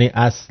 یعنی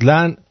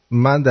اصلا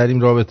من در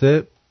این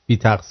رابطه بی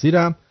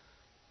تقصیرم.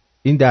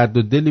 این درد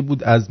و دلی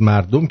بود از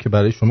مردم که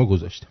برای شما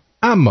گذاشتم.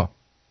 اما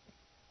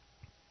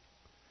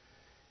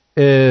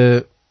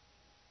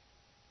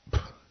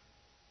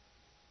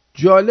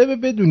جالبه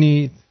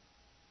بدونید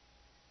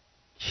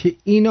که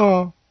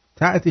اینا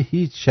تحت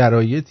هیچ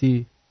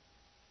شرایطی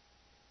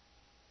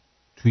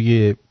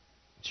توی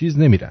چیز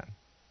نمیرن،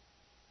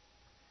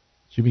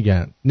 چی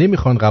میگن،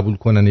 نمیخوان قبول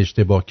کنن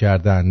اشتباه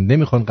کردن،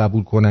 نمیخوان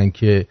قبول کنن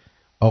که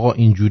آقا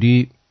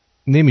اینجوری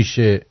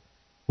نمیشه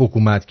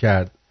حکومت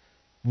کرد.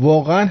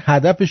 واقعا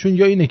هدفشون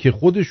یا اینه که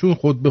خودشون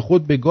خود به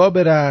خود به گا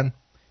برن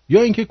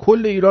یا اینکه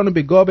کل ایرانو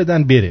به گا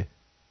بدن بره.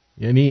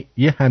 یعنی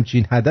یه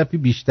همچین هدفی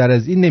بیشتر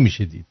از این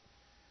نمیشه دید.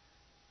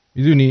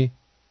 میدونی؟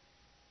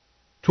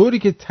 طوری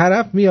که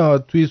طرف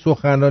میاد توی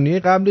سخنرانی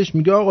قبلش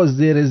میگه آقا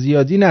زر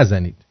زیادی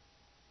نزنید.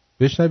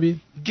 بشنوید؟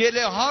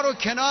 گله ها رو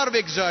کنار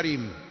بگذاریم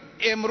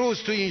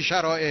امروز توی این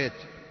شرایط.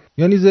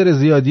 یعنی زر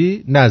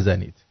زیادی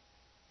نزنید.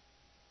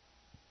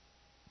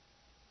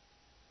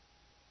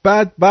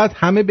 بعد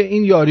همه به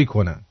این یاری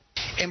کنن.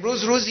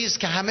 امروز روزی است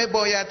که همه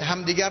باید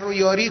همدیگر رو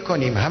یاری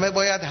کنیم، همه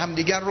باید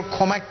همدیگر رو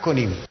کمک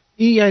کنیم.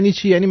 این یعنی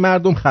چی؟ یعنی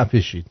مردم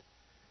خفه شید.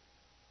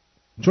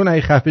 چون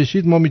اگه خفه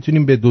شید ما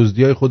میتونیم به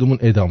دزدی‌های خودمون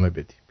ادامه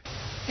بدیم.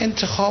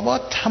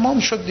 انتخابات تمام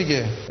شد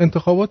دیگه.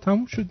 انتخابات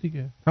تمام شد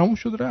دیگه. تمام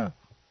شد رفت.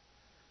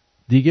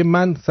 دیگه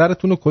من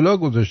سرتون رو کلاه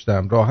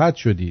گذاشتم، راحت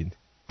شدید.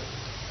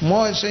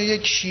 ما اصلا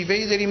یک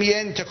شیوهی داریم یه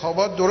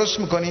انتخابات درست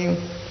میکنیم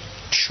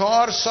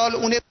 4 سال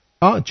اونه.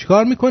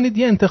 چیکار میکنید؟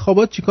 یه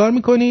انتخابات چیکار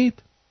میکنید؟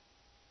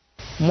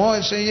 ما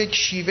اصلا یک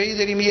شیوهی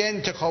داریم یه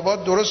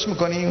انتخابات درست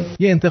میکنیم.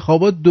 یه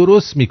انتخابات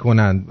درست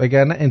میکنن،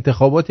 وگرنه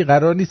انتخاباتی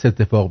قرار نیست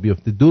اتفاق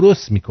بیفته.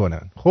 درست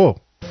میکنن. خب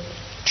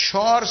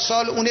 4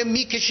 سال اونه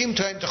میکشیم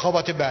تا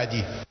انتخابات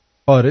بعدی.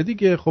 آره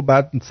دیگه. خب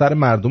بعد سر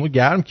مردم رو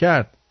گرم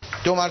کرد.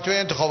 2 مرتبه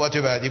انتخابات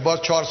بعدی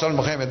باز 4 سال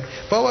میخوایم.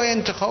 بابا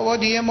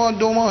انتخابات 1 ماه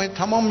 2 ماه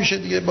تمام میشه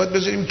دیگه، باید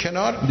بذاریم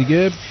کنار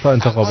دیگه تا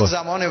انتخابات.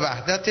 زمان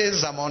وحدت،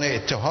 زمان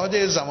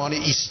اتحاد، زمان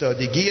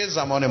ایستادگی،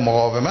 زمان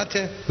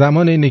مقاومت،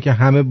 زمان اینه که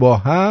همه با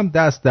هم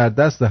دست در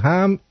دست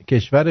هم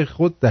کشور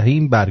خود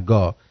دهیم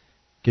برگا،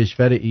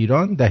 کشور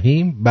ایران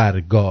دهیم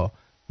برگا.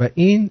 و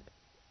این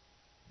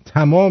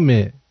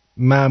تمام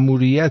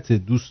مأموریت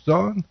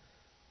دوستان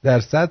در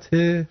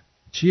سطح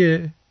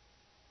چیه؟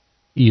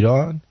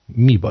 ایران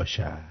می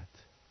باشد.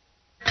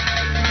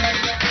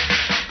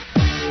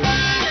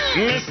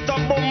 Mr.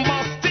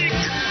 Bombastic,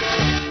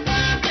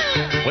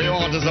 we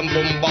order some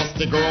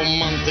bombastic,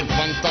 romantic,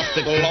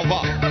 fantastic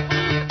lover.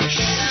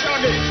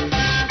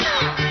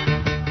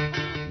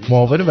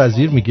 معاون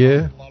وزیر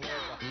میگه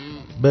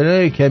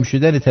برای کم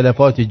شدن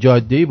تلفات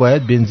جاده‌ای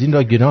باید بنزین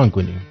را گران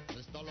کنیم.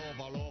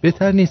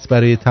 بهتر نیست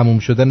برای تموم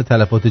شدن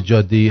تلفات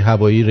جاده‌ای،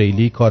 هوایی،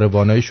 ریلی،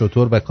 کاروان‌های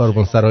شتر و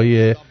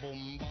کاروانسرای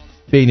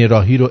بین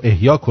راهی رو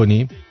احیا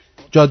کنیم؟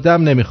 جاده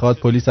هم نمیخواد،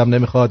 پلیس هم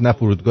نمیخواد، نه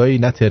فرودگاهی،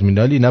 نه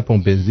ترمینالی، نه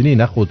پمپ بنزینی،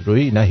 نه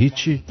خودرویی، نه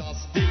هیچی.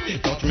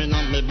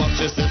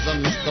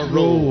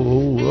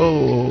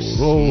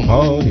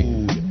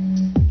 روحانی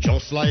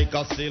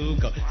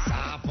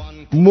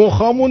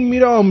مخامون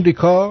میره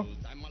آمریکا،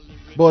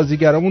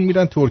 بازیگرامون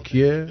میرن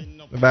ترکیه،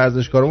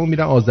 ورزشکارامون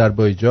میرن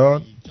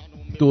آذربایجان،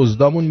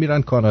 دزدامون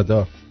میرن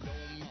کانادا.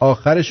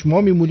 آخرش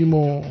ما میمونیم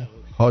و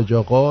حاج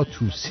آقا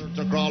توسی.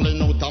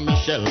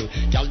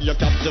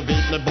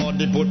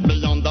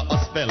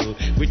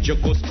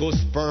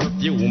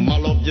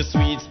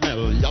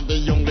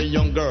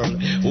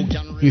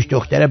 دوش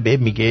دخترم به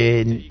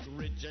میگه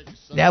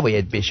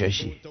نباید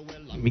بشاشی،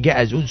 میگه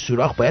از اون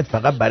سوراخ باید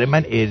فقط برای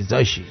من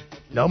ارضاشی.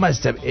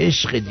 لامستم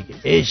عشق دیگه،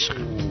 عشق.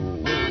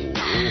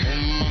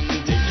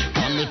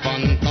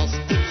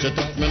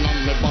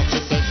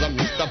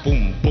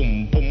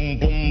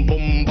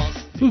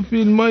 تو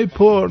فیلمای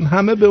پورن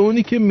همه به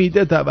اونی که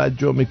میده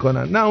توجه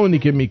میکنن، نه اونی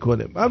که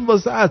میکنه. من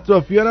واسه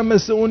اطرافیانم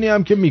مثل اونی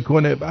هم که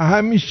میکنه و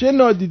همیشه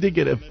نادیده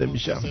گرفته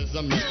میشم.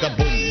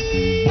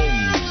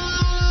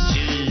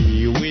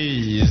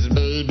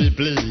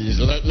 Please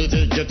let me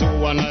take you to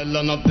an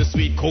island of the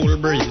sweet cool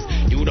breeze.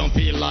 You don't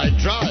feel like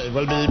drive?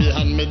 Well baby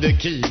hand me the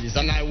keys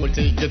and I will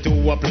take you to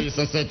a place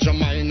and set your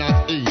mind at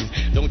ease.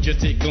 Don't you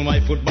tickle my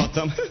foot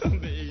bottom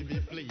baby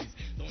please.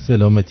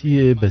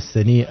 سلامتی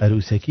بستنی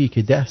عروسکی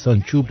که 10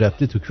 سان چوب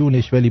رفته تو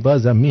کونش ولی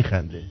بازم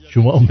میخنده.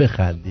 شما هم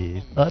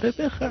بخندید. آره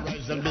بخند.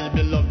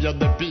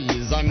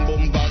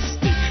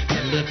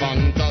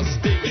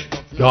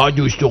 یا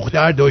دوست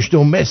دختر داشتم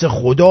مثل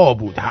خدا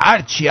بود،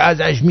 هرچی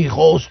ازش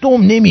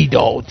میخواستم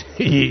نمیداد.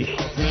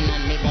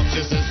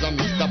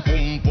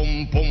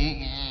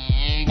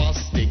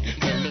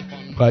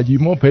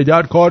 قدیما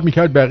پدر کار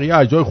میکرد بقیه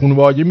اعضای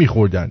خانواده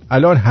میخوردن،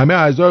 الان همه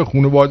اعضای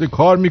خانواده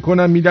کار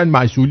میکنن میدن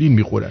مسئولین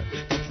میخورن.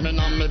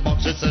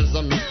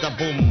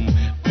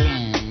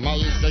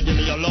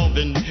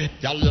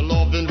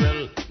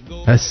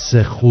 حس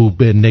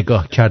خوب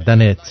نگاه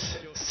کردنت،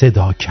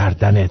 صدا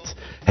کردنت،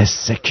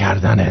 حس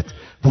کردنت،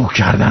 بو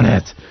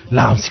کردنت،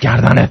 لمس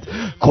کردنت،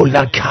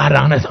 کلا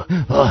کردنت.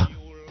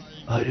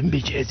 آرم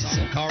بیچه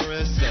عزیزم.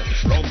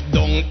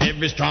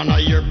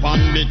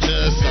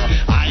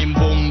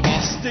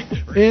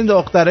 این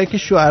دختره که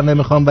شوهر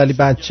نمیخوان ولی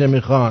بچه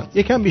میخوان،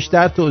 یکم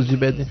بیشتر توضیح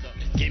بده.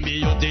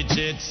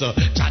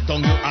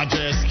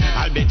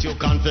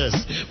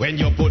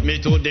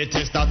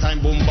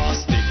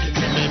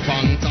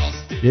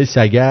 یه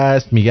سگه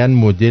است میگن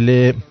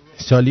مدل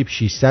سالی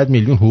 600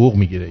 میلیون حقوق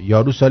میگیره.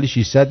 یارو سالی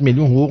 600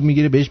 میلیون حقوق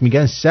میگیره، بهش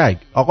میگن سگ.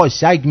 آقا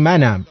سگ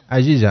منم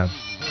عزیزم.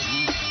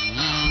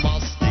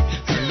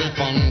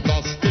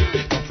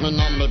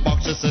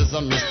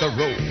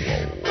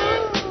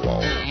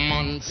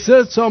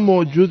 3 تا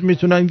موجود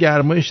میتونن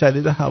گرمای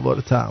شدید هوا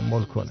رو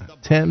تحمل کنن: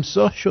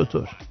 تمساح،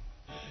 شتر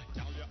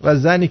و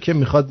زنی که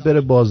میخواد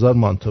بره بازار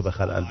مانتو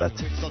بخره.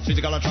 البته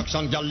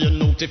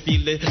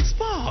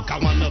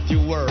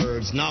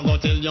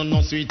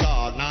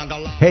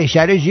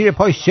پیشره زیر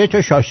پاش 3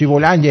 تا شاسی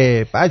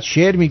بلنده، بعد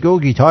شعر میگه و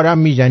گیتارم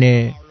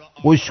میزنه.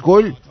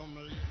 اسکل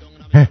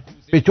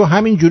به تو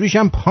همین جوریش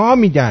هم پا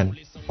میدن.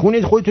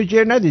 کونت خودتو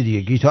جر نده دیگه،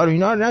 گیتار و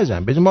اینا رو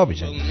نزن، بذار ما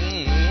بزنیم.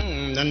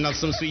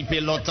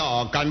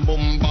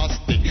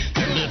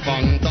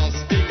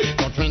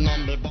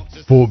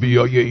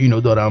 فوبیای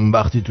اینو دارم،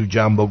 وقتی تو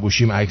جمع با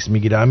گوشیم عکس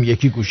میگیرم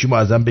یکی گوشیمو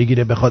ازم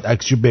بگیره بخواد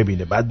عکسشو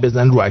ببینه، بعد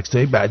بزن رو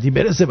عکسای بعدی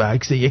برسه به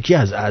عکس یکی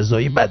از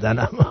اعضای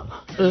بدنم.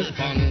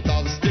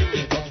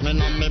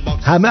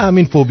 همه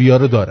همین فوبیا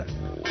رو دارن.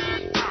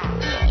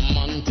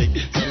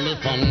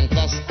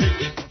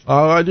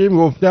 آقاییم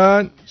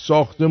گفتن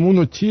ساختمون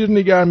رو تیر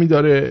نگه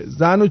میداره،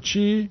 زن و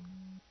چی؟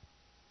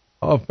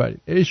 آفرین،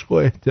 عشق و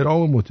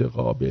احترام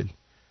متقابل.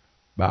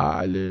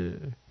 بله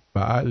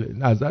بله،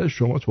 نظر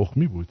شما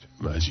تخمی بود.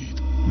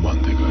 مجید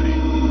ماندگاری.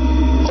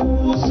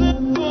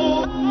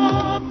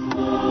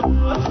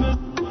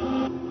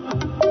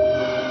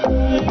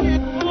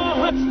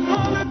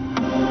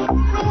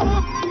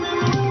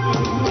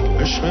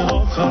 عشق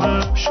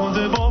آخرم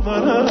شده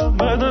باورم،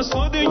 بعد از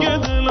تو دیگه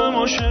دلم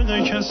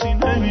عاشق کسی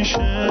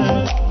نمیشه.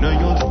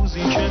 نیاد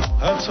روزی که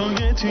حتی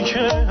یه تیکه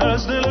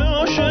از دل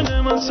عاشق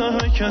من سهم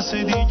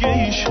کسی دیگه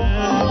ایشه.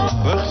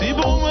 وقتی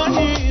با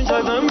منی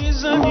قدم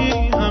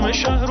میزنی همه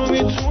شهر رو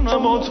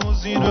میتونم با تو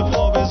زیر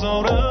پا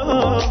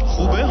بذارم.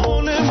 خوبه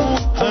حالمون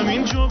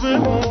همین جا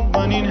بمون،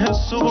 من این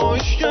حس رو با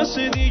هیچ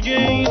کسی دیگه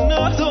این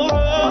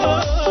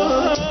ندارم.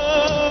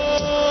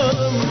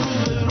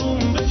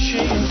 روم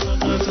بشین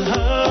فقط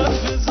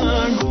حرف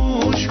بزن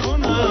گوش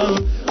کنم،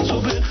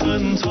 تو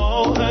بخند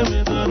تا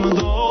همه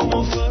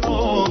دردامو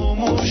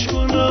فراموش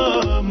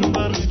کنم.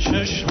 بر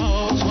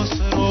چشمات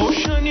واسه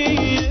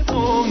روشنی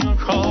دنیا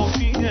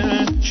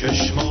کافیه،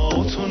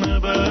 چشماتو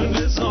نبر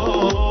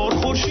بذار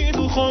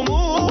خورشیدو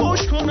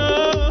خاموش کنم.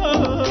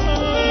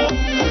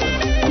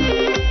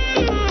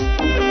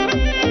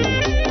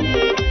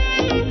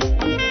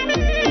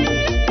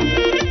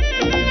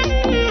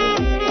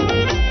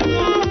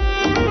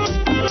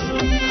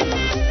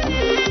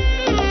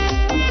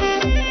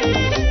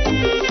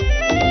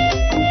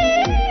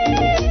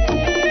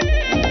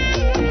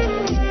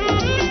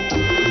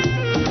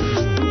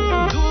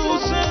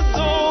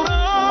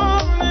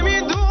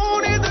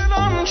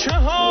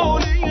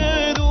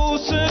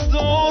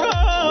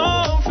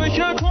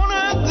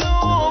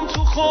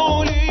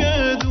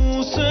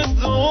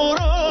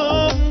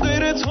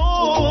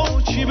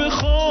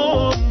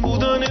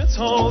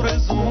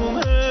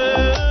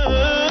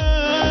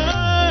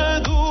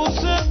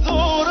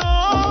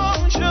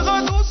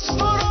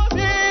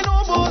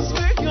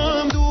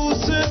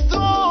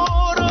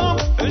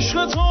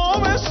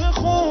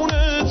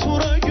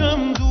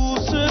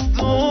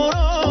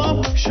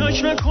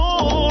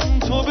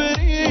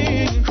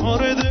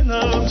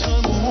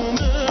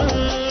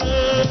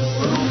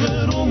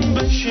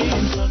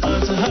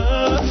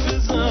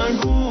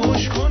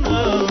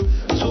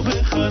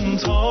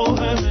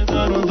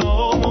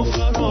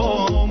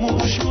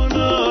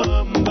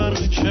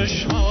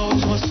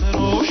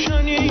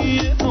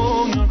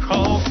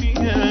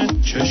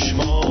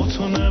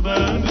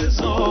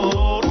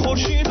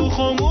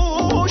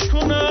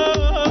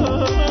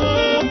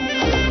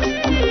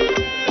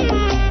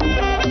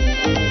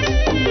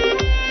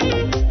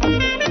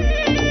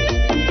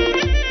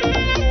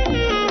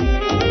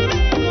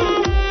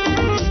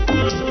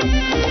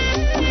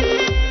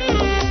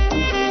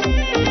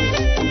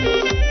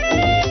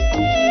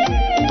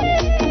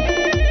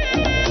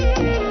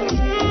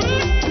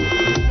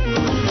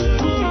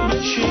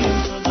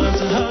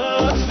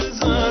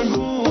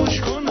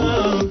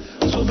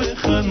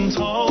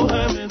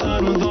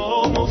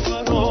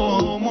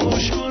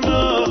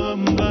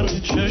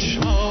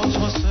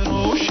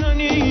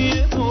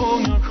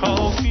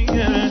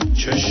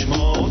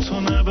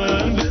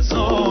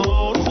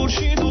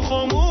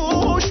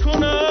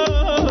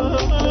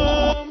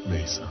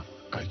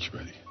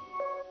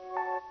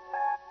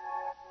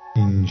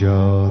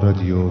 اینجا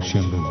رادیو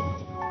شمرون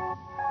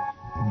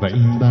و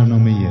این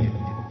برنامه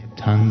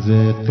طنز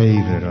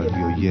غیر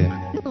رادیویی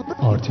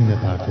آرتین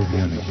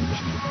پرتویانه که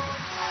میشنید.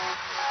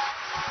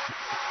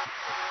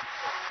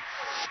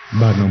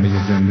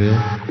 برنامه زنده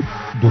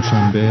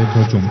دوشنبه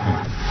تا جمعه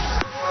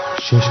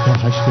 6 تا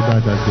 8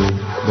 بعد از ظهر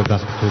به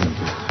وقت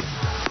تورنتو.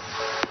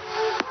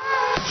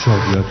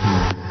 شادیاتون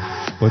رو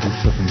با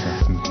دوستاتون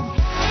تقسیم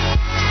کنید.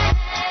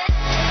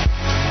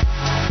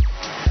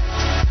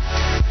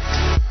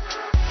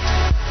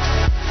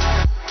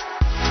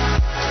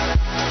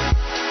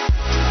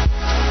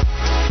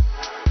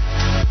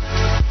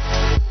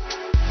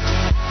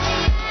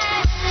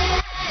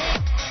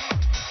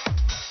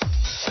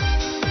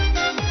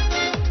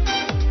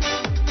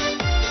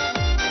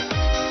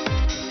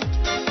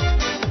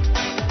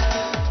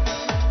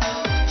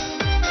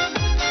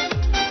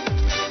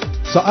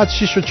 ساعت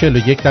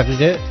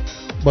 6:41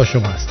 با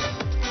شما هستم.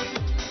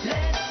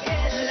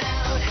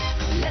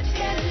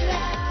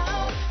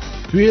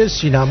 توی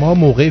سینما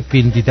موقع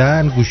فیلم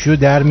دیدن گوشی رو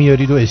در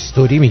میارید و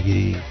استوری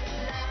میگیرید.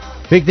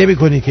 فکر نمی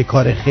کنید که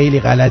کار خیلی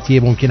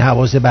غلطیه، ممکن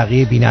حواس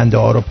بقیه بیننده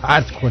ها رو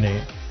پرت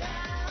کنه.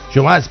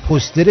 شما از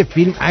پوستر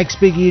فیلم عکس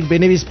بگیر،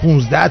 بنویس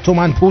 15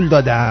 تومن پول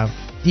دادم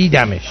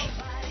دیدمش.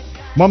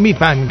 ما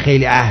میفهمیم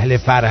خیلی اهل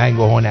فرهنگ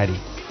و هنری.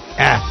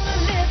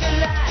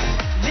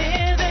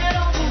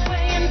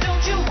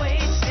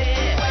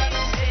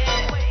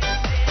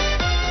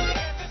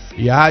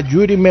 یه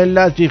جوری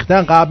ملت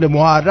ریختن قبل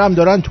محرم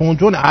دارن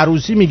تونتون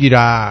عروسی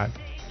میگیرن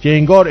که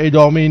انگار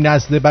ادامه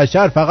نسل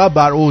بشر فقط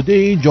بر عهده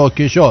این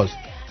جاکشاست.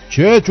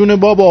 چتونه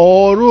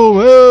بابا،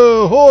 آروم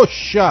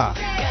هوشا.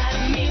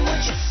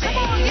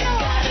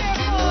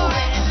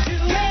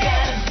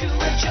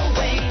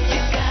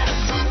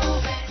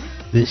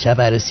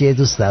 شب عروسی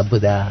دوستم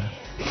بودم،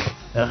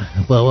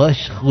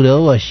 باباش خونه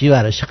و ماشین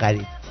براش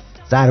خرید،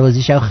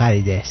 سربازیشم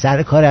خریده،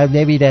 سر کارم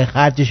نمیره،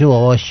 خرجشو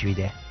باباش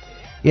میده.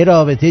 یه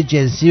رابطه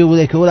جنسی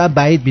بوده که اونم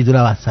بعید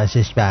میدونم از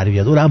سرش بر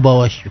بیاد، اونم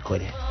باباش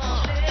میکنه.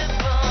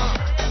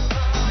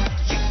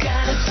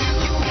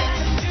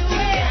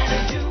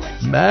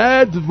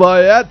 مرد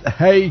باید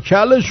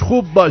هیکلش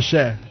خوب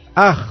باشه،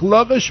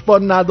 اخلاقش با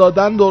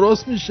ندادن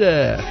درست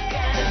میشه.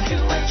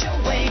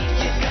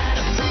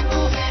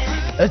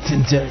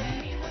 اتنجان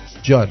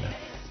جانم،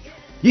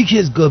 یکی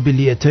از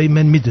قابلیت‌های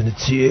من میدونه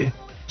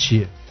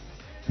چیه؟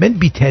 من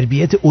بی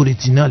تربیت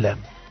اوریجینالم.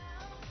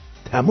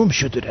 تموم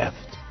شد و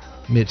رفت.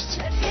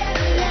 مرسی.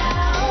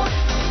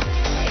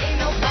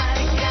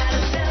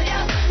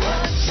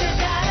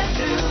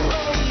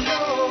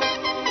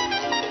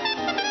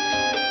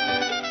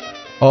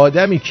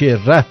 آدمی که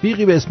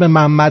رفیقی به اسم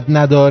محمد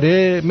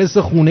نداره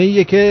مثل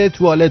خونه‌ایه که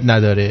توالت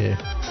نداره.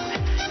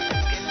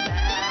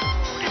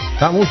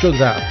 تموم شد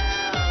رفت.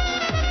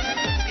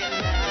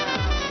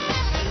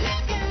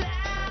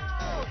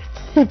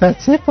 به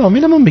بچه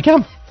فامیلمون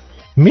میگم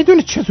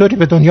میدونی چطوری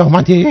به دنیا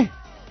آمدی؟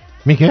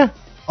 میگه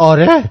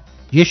آره،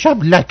 یه شب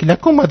لک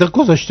لک اومده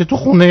گذاشته تو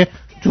خونه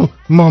تو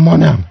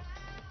مامانم.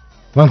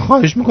 من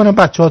خواهش میکنم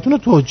بچه هاتون رو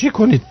توجیه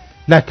کنید،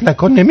 لک لک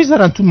ها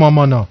نمیذارن تو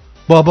مامانا،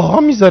 بابا ها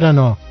میذارن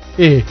ها.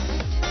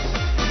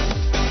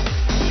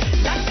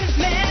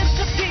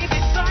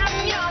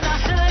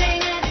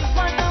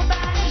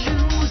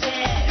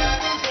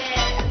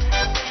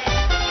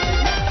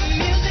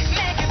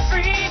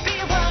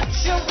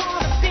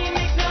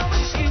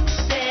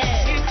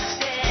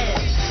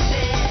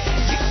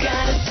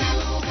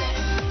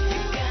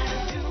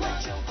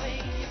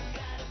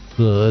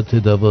 ساعت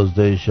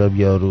 12 شب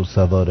یارو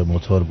سوار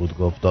موتور بود،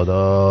 گفت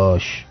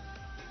داداش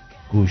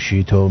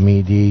گوشی تو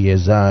میدی یه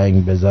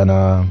زنگ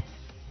بزنم؟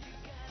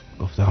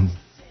 گفتم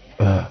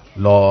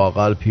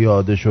لااقل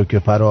پیاده شو که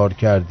فرار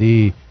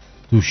کردی،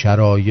 تو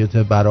شرایط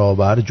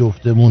برابر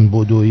جفتمون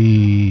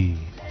بدویی.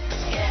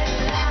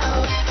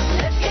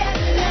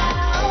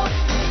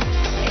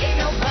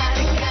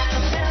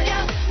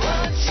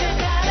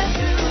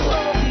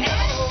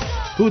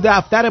 تو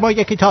دفتر ما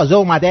یکی تازه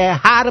اومده،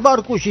 هر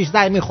بار گوشیش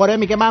زنگ میخوره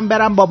میگه من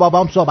برم با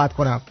بابام صحبت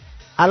کنم.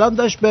 الان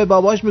داشت به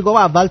باباش میگم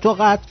اول تو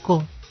قطع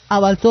کن.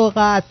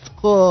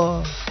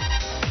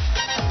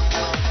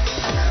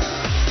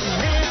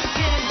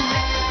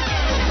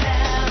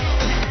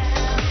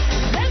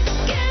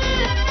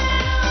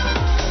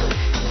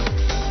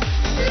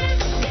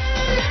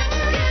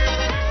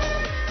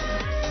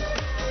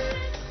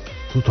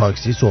 تو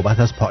تاکسی صحبت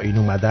از پایین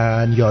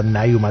اومدن یا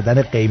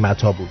نیومدن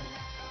قیمت ها بود.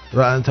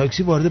 راننده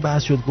تاکسی وارد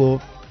بحث شد،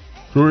 گفت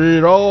تو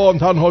ایران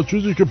تنها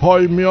چیزی که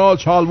پایین میاد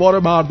شلوار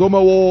مردمه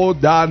و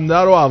دنده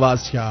رو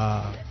عوض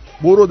کرد.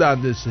 برو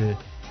دنده سه.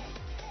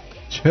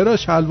 چرا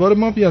شلوار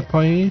ما بیاد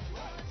پایین؟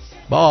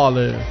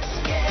 بله.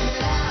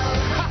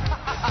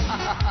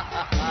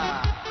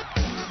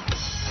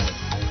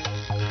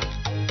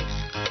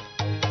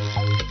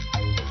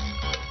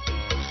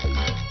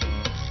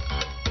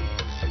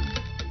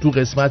 تو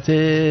قسمت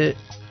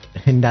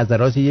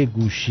نظرات یه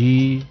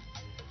گوشی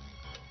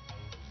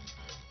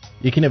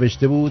یکی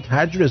نوشته بود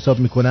هر جور حساب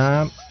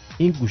میکنم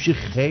این گوشی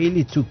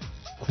خیلی تو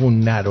کون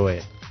نروه.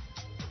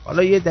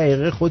 حالا یه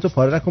دقیقه خودتو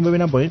پاره نکن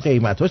ببینم با این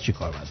قیمت ها چی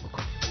کار باید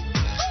بکن.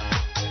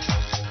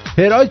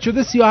 پراید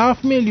شده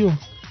 37 میلیون.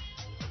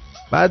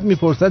 بعد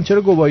میپرسن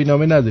چرا گواهی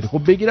نامه نداری؟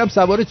 خب بگیرم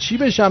سوار چی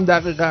بشم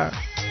دقیقا؟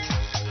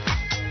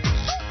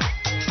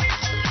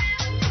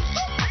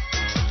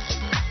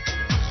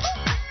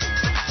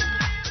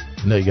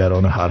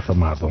 نگران حرف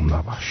مردم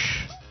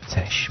نباش.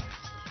 چشم.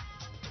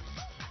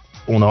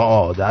 اونا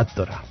عادت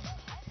دارن.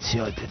 چی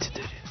عادتی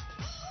داری؟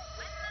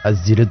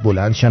 از زیرت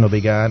بلند شن و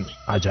بگن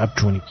عجب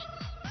کنی.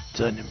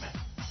 جانمه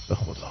به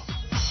خدا.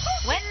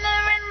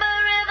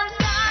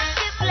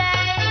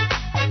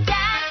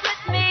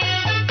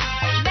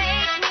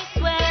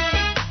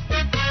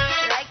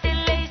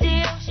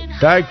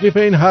 تکلیف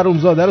این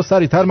حرومزاده رو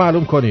سریعتر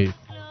معلوم کنید.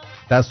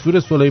 دستور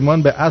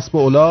سلیمان به اسب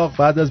و الاغ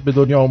بعد از به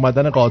دنیا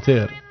اومدن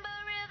قاطر.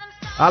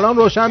 الان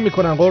روشن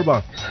میکنن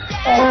قربان.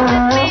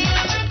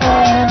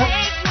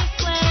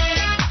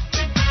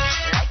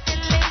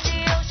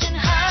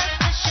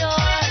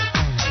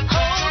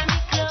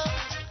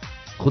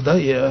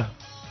 خدایا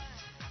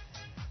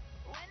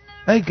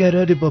اگر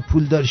قراره با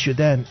پولدار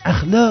شدن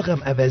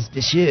اخلاقم عوض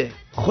بشه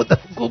خودم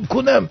گم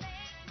کنم،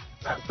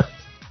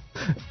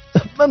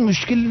 من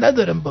مشکلی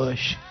ندارم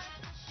باش.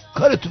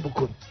 کارتو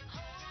بکن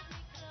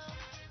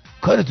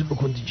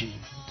دیگه.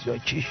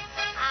 جاکی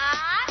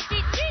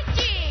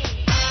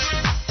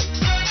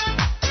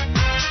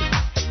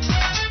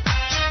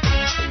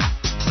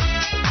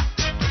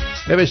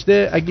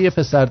نوشته اگه یه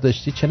پسر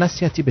داشتی چه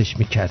نصیحتی بهش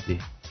میکردی؟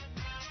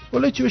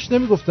 ولی چی بهش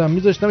نمیگفتم،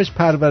 میذاشتمش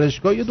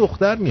پرورشگاه یه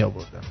دختر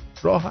میآوردم.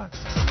 راحت.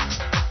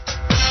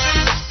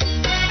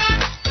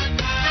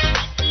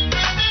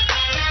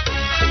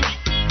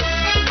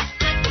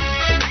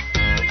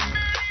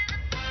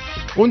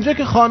 اونجا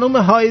که خانم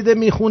هایده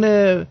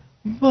میخونه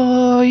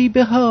وای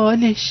به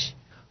حالش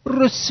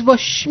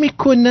رسواش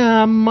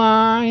میکنم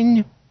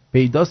من،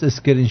 پیداست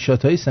اسکرین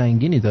شات های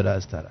سنگینی داره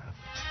از طرف.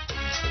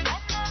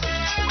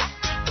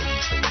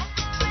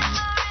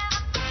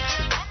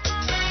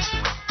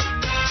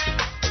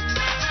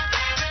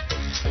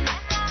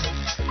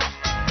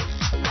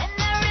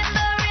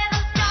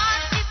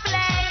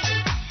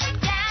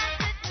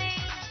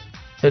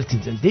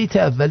 ارتیدن دیت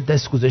اول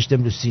دست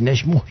گذاشتم رو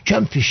سینش،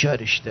 محکم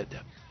فشارش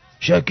دادم.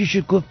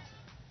 شاکیشو گفت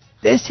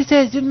دستت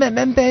از اون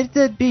ممن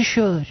برداد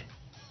بشار.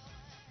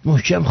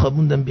 محکم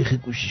خوابوندم بیخی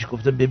گوشش،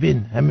 گفتم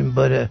ببین همین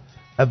بار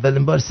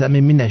اولین بار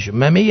صمیمی نشو.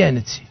 ممه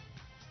یعنی چی؟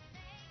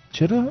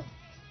 چرا؟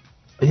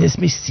 این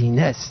اسمش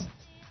سینه است.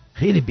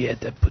 خیلی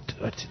بیادب بود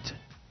ارتیدن.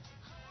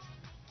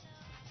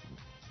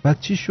 بعد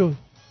چی شد؟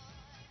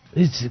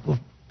 هیچی،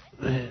 گفت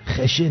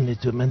خشنه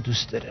تو من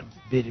دوست دارم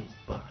بریم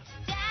با هم.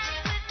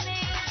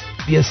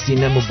 بیا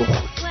سینمو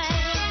بخور.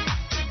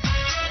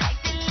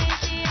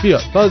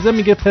 بیا تازه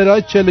میگه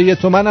پراید 41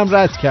 تومنم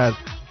رد کرد.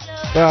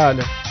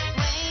 بله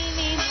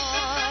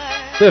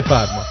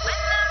بفرما.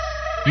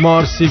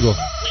 مارسی گفت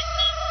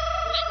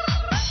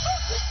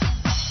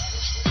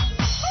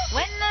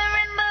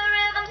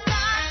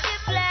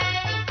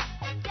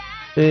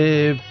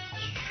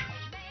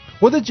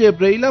خود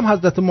جبرئیل هم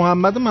حضرت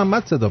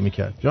محمد صدا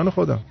میکرد. جان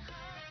خودم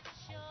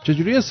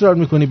چجوری اصرار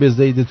میکنی به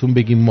زیدتون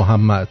بگیم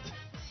محمد؟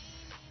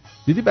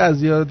 دیدی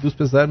بعضیا دوست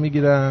پسر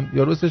میگیرن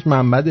یا روسش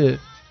محمده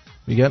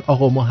میگن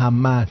آقا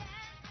محمد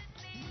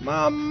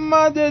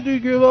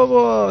دیگه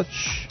بابا.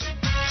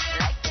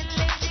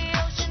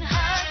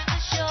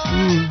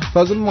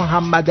 تازه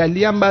محمد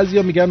علی هم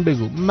بعضیا میگن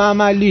بگو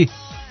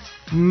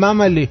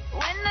مملی.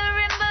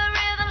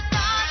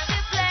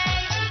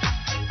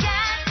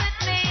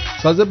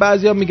 تازه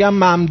بعضیا میگن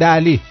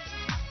ممدلی.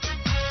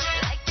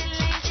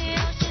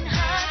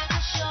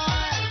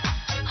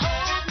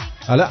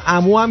 حالا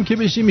عمو هم که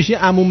بشی میشی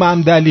عمو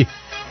ممدلی.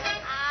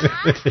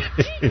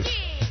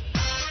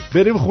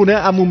 بریم خونه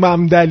عمو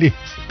ممدلی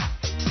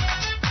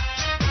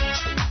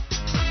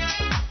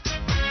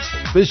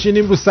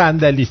بشینیم رو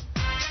صندلی.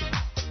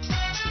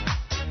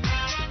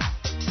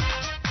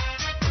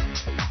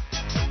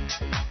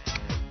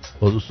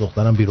 با دوست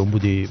دخترم بیرون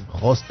بودیم،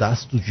 خواست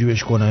دست تو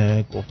جیبش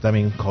کنه، گفتم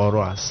این کار رو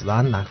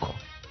اصلا نکن.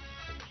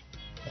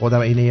 خودم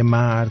اینه یه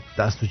مرد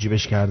دست تو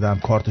جیبش کردم،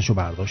 کارتشو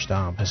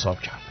برداشتم،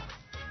 حساب کردم،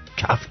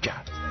 کف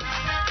کرد.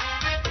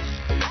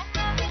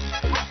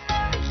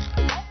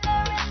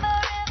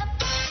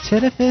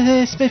 چرا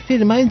اسم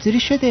فیلم ها اینجوری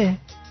شده؟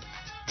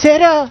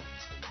 چرا؟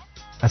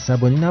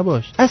 عصبانی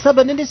نباش.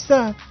 عصبانی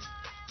نیستم.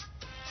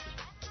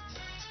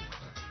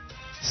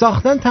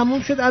 ساختن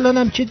تموم شد،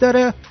 الانم چی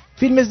داره؟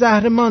 فیلم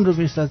زهرمان رو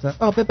میسازن.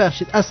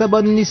 ببخشید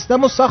عصبانی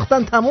نیستم و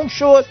ساختن تموم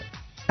شد،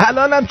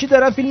 الانم چی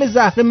دارن؟ فیلم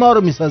زهرمان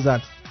رو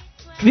میسازن.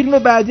 فیلم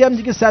بعدی هم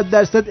دیگه 100%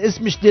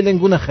 اسمش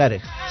دلنگون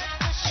خره.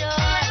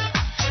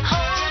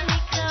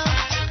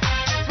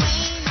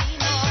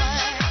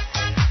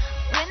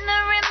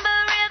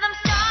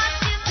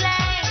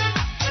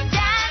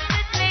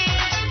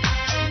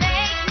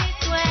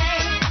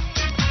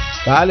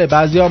 بله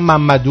بعضی ها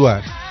محمدو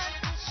هست.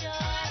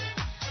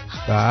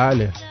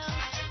 بله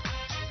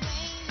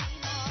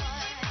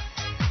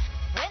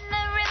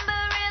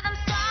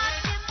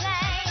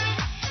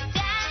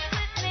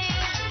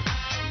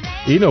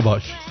اینو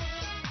باش.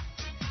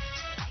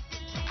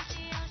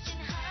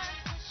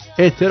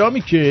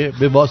 احترامی که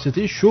به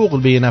واسطه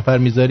شغل به یه نفر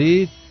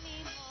میذارید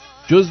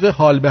جزو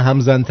حال به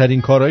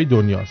همزن‌ترین کارهای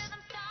دنیاست.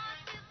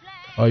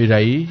 آی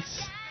رئیس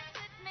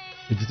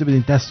اجازه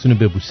بدین دستتونو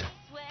ببوسم.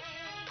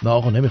 نه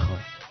آقا نمیخوام.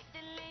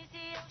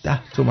 10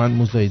 تومن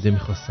مزایده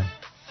میخواستن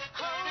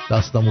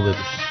داستامو ببوش.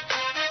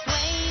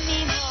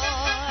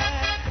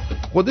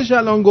 خودش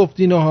الان گفت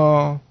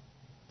اینها.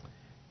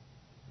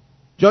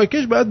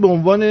 جاکش باید به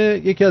عنوان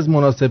یکی از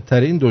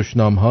مناسبترین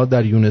دشنام‌ها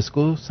در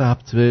یونسکو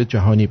ثبت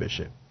جهانی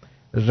بشه.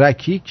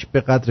 رکیک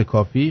به قدر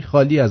کافی،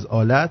 خالی از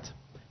آلت،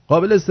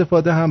 قابل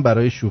استفاده هم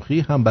برای شوخی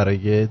هم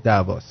برای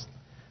دعواست.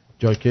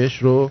 جاکش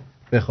رو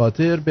به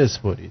خاطر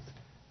بسپرید.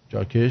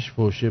 جاکش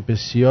فوش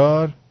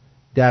بسیار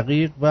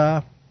دقیق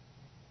و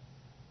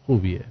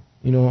خوبیه.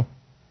 اینو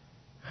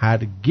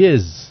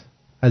هرگز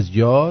از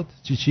یاد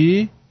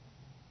چی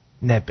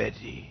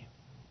نبری.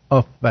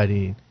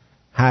 آفرین.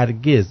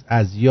 هرگز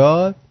از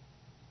یاد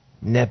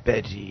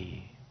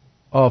نبری.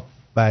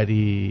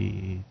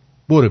 آفرین.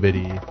 برو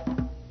بری.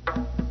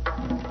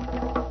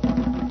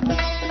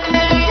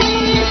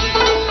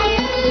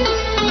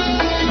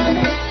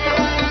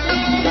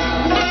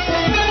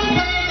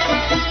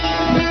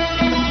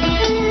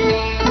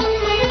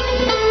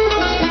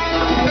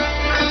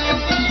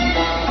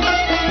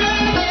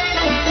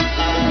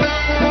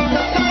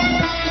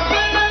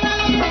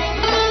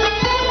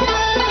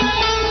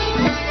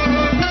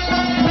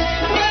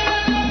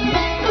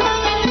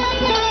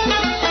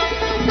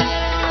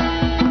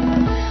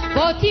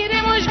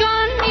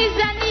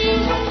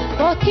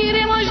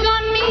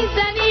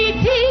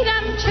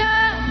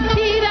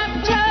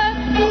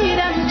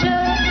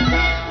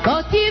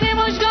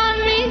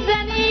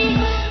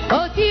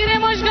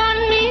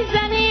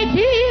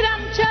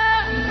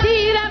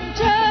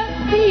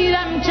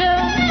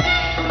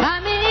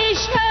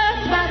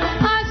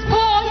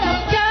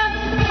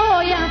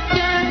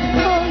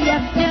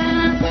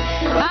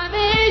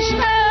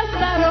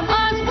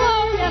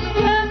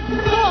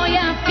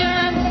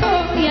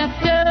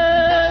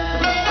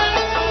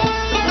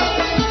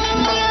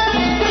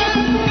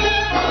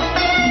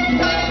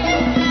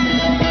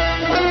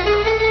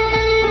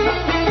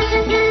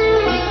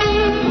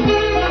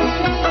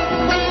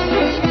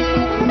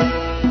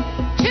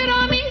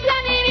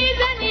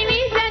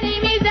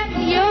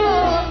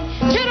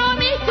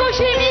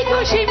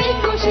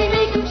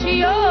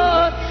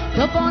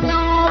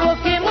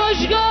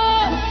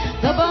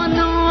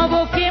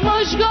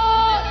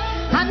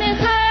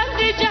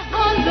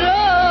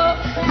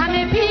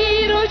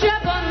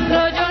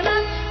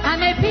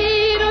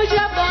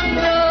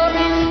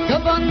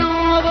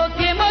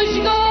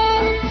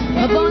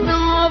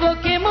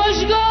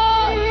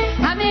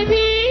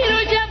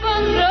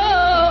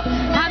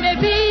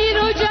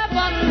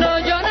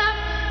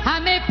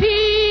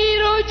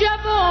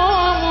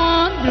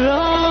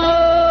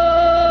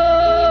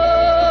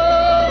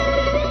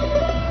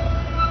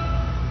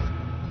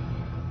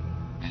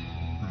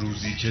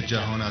 که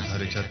جهان از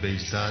حرکت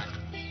بایستد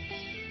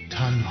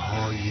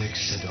تنها یک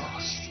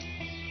صداست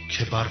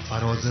که بر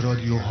فراز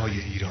رادیوهای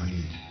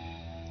ایرانی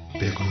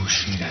به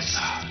گوش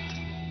میرسد.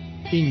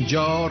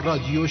 اینجا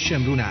رادیو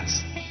شمرون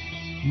است.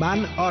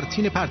 من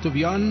آرتین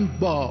پرتویان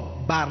با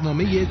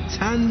برنامه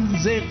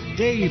طنز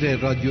غیر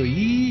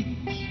رادیویی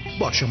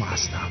با شما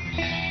هستم.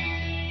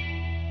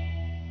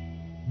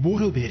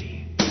 برو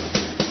بریم.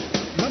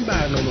 من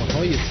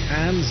برنامه‌های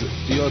طنز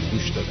زیاد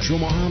گوش دادم.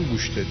 شما هم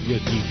گوش دادید یا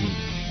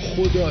دیدید؟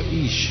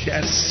 خداییش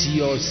در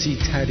سیاسی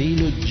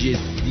ترین و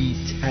جدی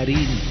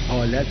ترین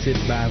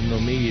حالت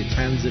برنامه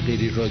طنز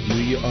غیر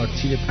رادیویی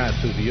آرتین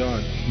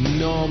پرتویان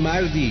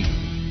نامردی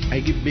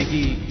اگه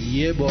بگی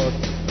یه بار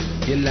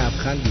یه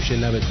لبخند گوشه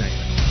لبت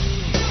نگیر.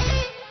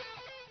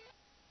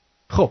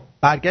 خب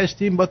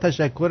برگشتیم با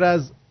تشکر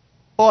از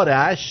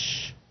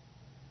آرش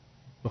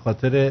به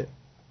خاطر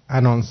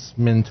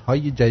انانسمنت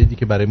های جدیدی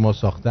که برای ما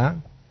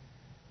ساختن.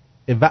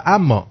 و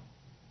اما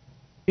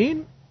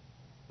این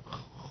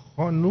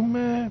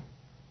خانوم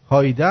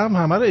هایده هم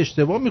همه رو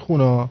اشتباه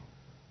میخونه.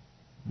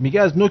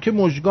 میگه از نوک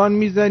مژگان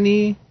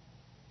میزنی،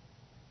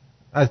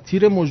 از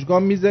تیر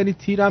مژگان میزنی،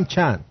 تیرم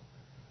چند.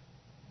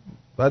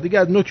 بعد دیگه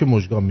از نوک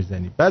مژگان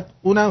میزنی. بعد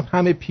اونم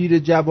همه پیر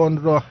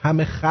جوان را،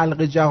 همه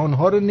خلق جهان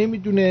ها رو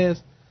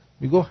نمیدونست.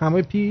 میگه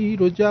همه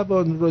پیر و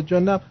جوان را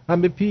جانم،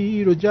 همه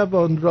پیر و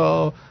جوان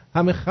را،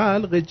 همه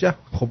خلق جهان.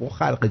 خب اون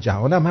خلق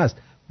جهان هم هست.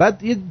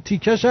 بعد یه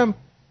تیکش هم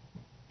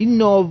این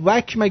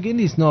ناوک مگه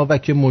نیست؟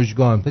 ناوک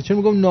مژگان. پس چرا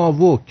میگم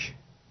ناوک؟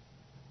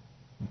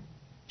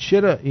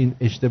 چرا این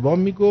اشتباه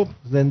میگفت؟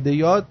 زنده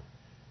یاد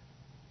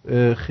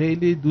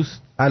خیلی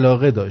دوست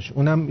علاقه داشت.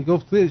 اونم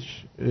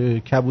میگفتش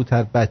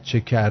کبوتر بچه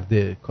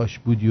کرده، کاش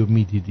بودی و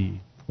میدیدی.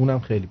 اونم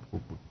خیلی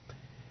خوب بود.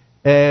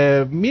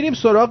 میریم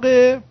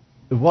سراغ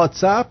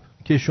واتساپ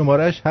که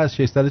شمارش هست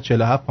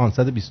 647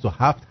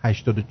 527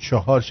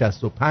 84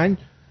 65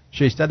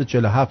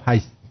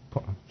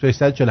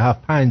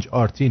 647 5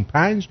 آرتین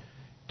 5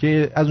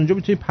 که از اونجا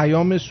میتونید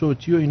پیام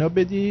صوتی و اینا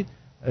بدید.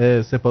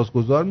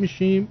 سپاسگزار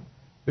میشیم.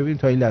 ببین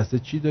تا این لحظه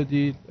چی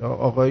دادید.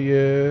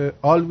 آقای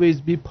always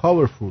be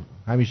powerful،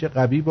 همیشه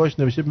قوی باش،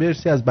 نوشته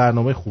مرسی از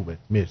برنامه خوبه.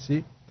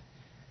 مرسی.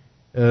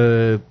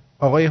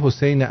 آقای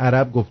حسین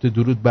عرب گفته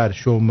درود بر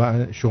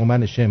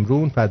شومن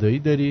شمرون، فدایی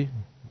داری.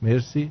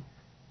 مرسی.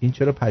 این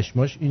چرا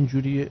پشماش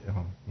اینجوریه؟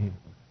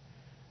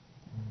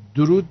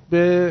 درود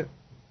به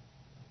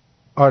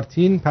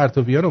آرتین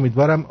پرتویان،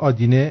 امیدوارم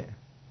آدینه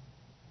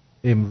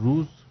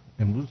امروز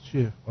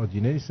چیه؟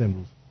 آدینه نیست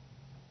امروز.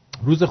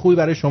 روز خوبی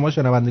برای شما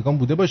شنوندگان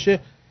بوده باشه.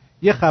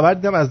 یه خبر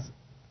دیدم از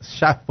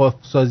شفاف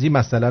سازی،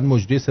 مثلا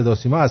مجری صدا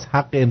سیما از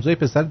حق امضای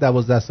پسر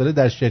 12 ساله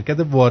در شرکت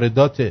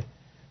واردات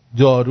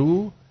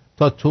دارو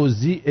تا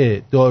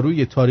توزیع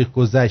داروی تاریخ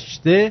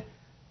گذشته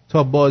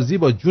تا بازی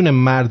با جون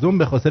مردم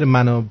به خاطر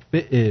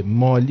منابع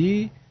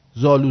مالی،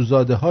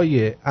 زالوزاده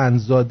های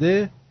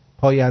انزاده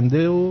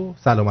پاینده و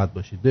سلامت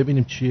باشید.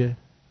 ببینیم چیه.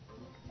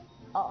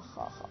 آخ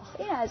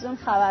این از اون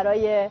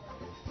خبرای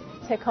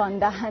تکان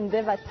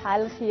دهنده و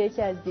تلخیه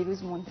که از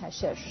دیروز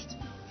منتشر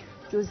شد.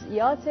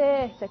 جزئیات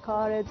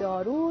احتکار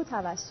دارو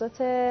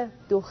توسط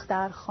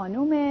دختر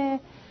خانم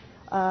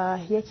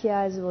یکی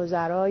از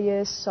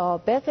وزرای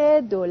سابق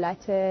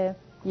دولت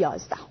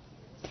 11.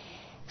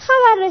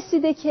 خبر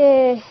رسیده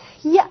که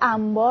یه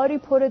انباری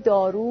پر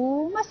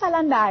دارو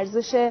مثلا به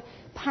ارزش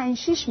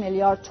 5-6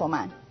 میلیارد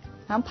تومان،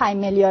 هم 5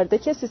 میلیارده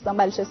که سیستان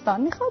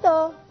بلوچستان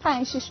میخواد،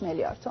 5-6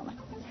 میلیارد تومان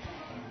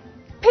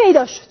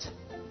پیدا شد.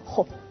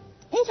 خب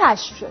این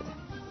کشف شده.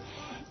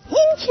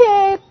 این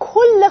که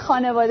کل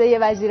خانواده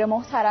وزیر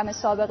محترم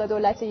سابق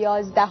دولت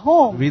 11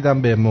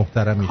 ریدم به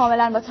محترمیش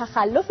کاملا با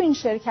تخلف این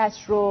شرکت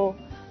رو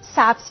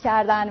ثبت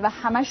کردن و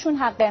همشون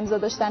حق امضا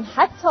داشتن،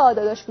 حتی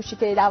داداش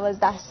کوچیکه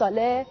 12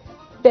 ساله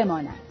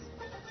بماند.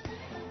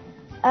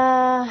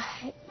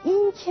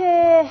 این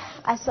که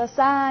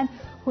اساساً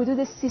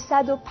حدود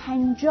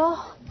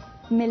 350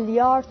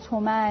 میلیارد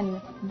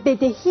تومان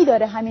بدهی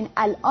داره همین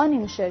الان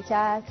این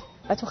شرکت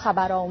و تو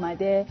خبرها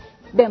اومده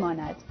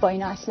بماند. با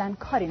اینا اصلا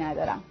کاری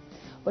ندارم.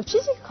 با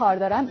چیزی که کار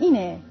دارم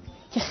اینه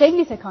که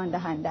خیلی تکان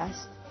دهنده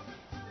است.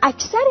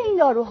 اکثر این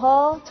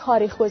داروها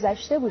تاریخ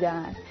گذشته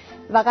بودن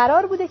و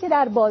قرار بوده که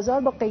در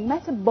بازار با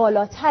قیمت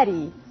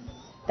بالاتری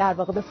در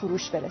واقع به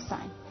فروش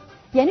برسن.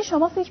 یعنی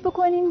شما فکر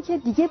بکنین که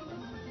دیگه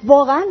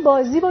واقعا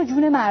بازی با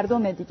جون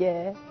مردمه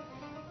دیگه.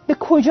 به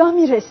کجا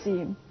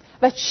میرسیم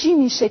و چی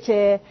میشه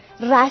که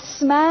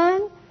رسما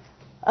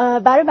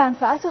برای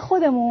منفعت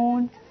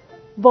خودمون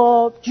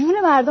با جون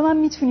مردم هم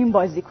میتونیم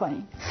بازی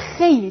کنیم.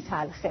 خیلی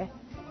تلخه.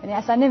 یعنی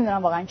اصلا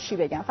نمیدونم واقعا چی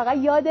بگم. فقط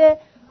یاد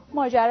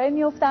ماجرایی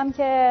میافتم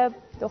که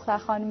دختر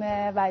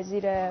خانم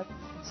وزیر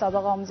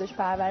سابق آموزش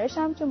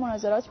پرورشم تو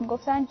مناظرات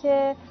میگفتن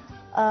که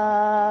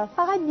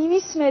فقط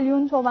 200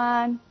 میلیون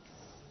تومان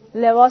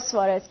لباس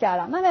وارد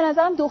کردن. من به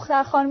نظرم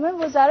دختر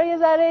خانم وزرا یه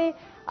ذره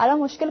الان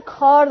مشکل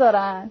کار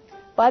دارن.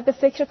 باید به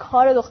فکر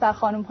کار دختر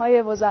خانم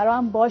های وزرا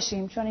هم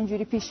باشیم، چون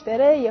اینجوری پیش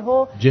بره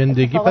یهو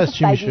زندگی پس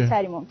چی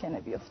میشه؟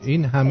 ممکنه بیفته.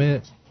 این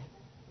همه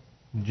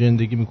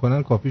زندگی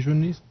میکنن کافیشون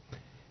نیست.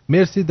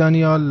 مرسی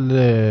دانیال.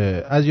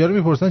 از یارو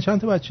میپرسن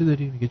چند تا بچه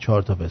داری؟ میگه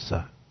 4 تا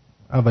پسر.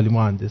 اولی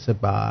مهندس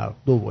برق،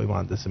 دومی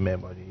مهندس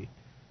معماری،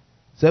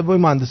 سومی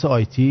مهندس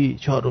آیتی،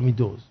 چهارمی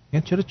دوز.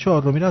 یعنی چرا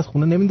چهارمی رو از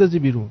خونه نمیندازی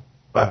بیرون؟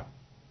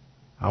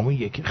 همون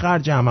یکی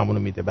خرج هممونو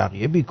میده،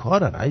 بقیه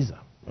بیکارن عزیزم،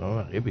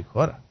 بقیه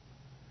بیکارن.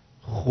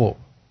 خب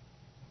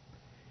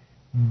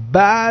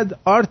بعد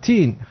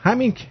آرتین،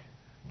 همین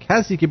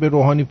کسی که به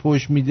روحانی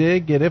پشت میده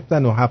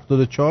گرفتن و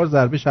 74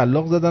 ضربه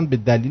شلاق زدن به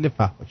دلیل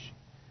فحاشی.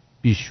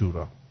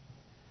 بیشورا.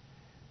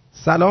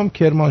 سلام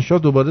کرمانشاه،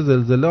 دوباره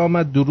زلزله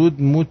آمد.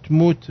 درود موت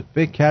موت.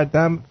 فکر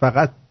کردم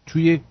فقط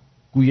توی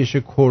گویش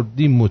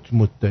کردی موت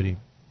موت داریم.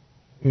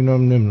 اینا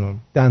نمیدونم.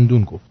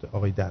 دندون گفته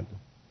آقای دندون.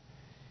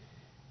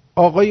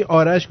 آقای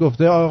آرش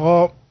گفته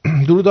آقا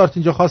درود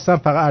آرتین جا، خواستم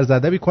فقط عرض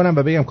ادبی کنم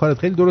و بگم کارت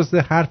خیلی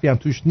درسته، حرفی هم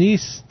توش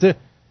نیست،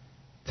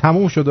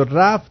 تموم شد و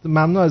رفت.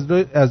 ممنون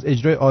از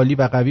اجرای عالی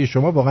و قوی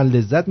شما، واقعا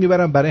لذت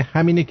میبرم. برای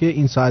همینه که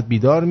این ساعت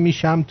بیدار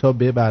میشم تا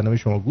به برنامه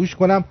شما گوش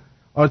کنم.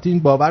 آرتین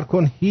باور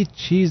کن هیچ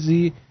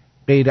چیزی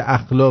غیر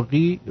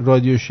اخلاقی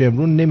رادیو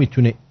شمرون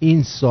نمیتونه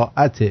این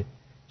ساعت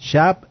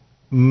شب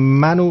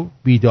منو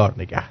بیدار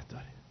نگه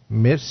داره.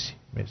 مرسی.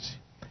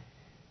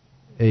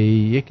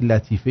 یک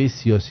لطیفه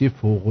سیاسی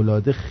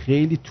فوق‌العاده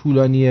خیلی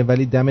طولانیه،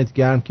 ولی دمت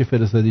گرم که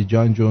فرستادی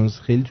جان جونز.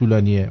 خیلی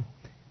طولانیه،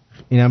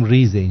 اینم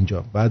ریزه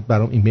اینجا، بعد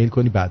برام ایمیل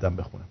کنی بعدم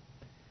بخونم.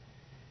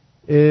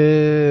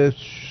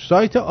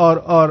 سایت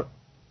RRM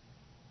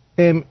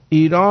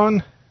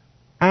ایران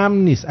امن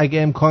نیست.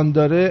 اگه امکان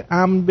داره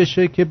امن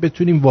بشه که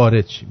بتونیم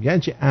وارد شیم. یعنی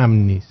چی امن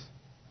نیست؟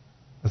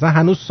 مثلا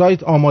هنوز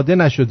سایت آماده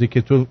نشده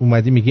که تو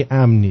اومدی میگی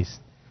امن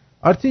نیست.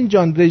 آرتین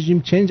جان،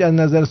 رژیم چنج از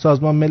نظر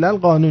سازمان ملل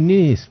قانونی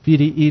نیست.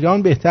 فری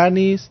ایران بهتر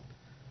نیست؟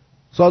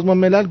 سازمان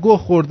ملل گوه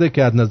خورده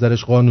که از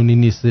نظرش قانونی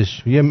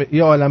نیستش.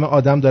 یه عالمه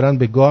آدم دارن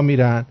به گاه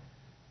میرن.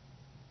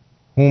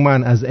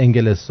 هومن از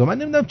انگلستان. من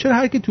نمیدونم چرا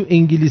هر کی تو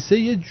انگلیسه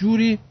یه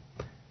جوری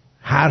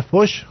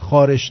حرفاش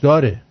خارش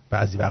داره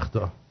بعضی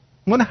وقتا.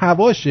 اون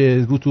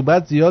هواشه،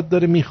 رطوبت زیاد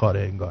داره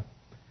میخاره انگار.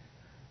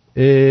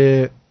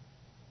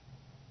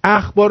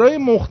 اخبارای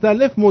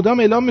مختلف مدام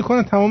اعلام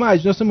میکنن تمام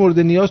اجناس مورد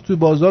نیاز توی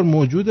بازار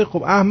موجوده.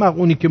 خب احمق،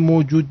 اونی که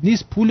موجود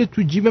نیست پول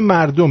تو جیب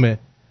مردمه.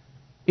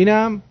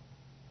 اینم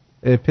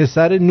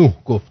پسر نوح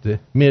گفته.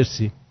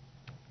 مرسی.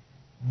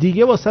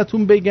 دیگه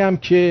واسهتون بگم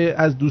که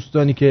از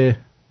دوستانی که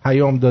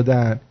پیام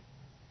دادن،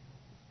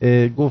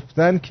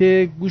 گفتن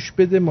که گوش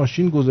بده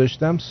ماشین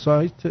گذاشتم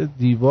سایت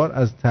دیوار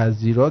از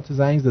تعزیرات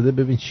زنگ زده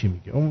ببین چی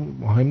میگه. اون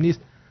مهم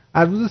نیست.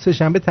 از روز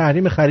سه‌شنبه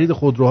تحریم خرید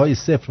خودروهای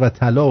صفر و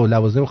طلا و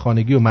لوازم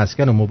خانگی و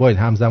مسکن و موبایل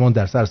همزمان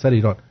در سراسر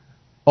ایران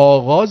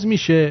آغاز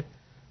میشه.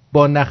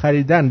 با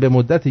نخریدن به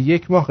مدت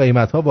 1 ماه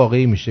قیمت‌ها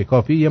واقعی میشه.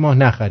 کافی 1 ماه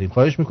نخریم.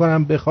 خواهش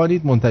میکنم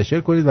بخوانید،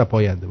 منتشر کنید و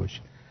پاینده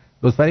باشید.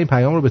 لطفاً این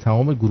پیام رو به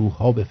تمام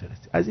گروه‌ها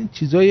بفرستید. از این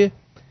چیزای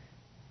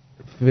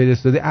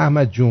فرستاده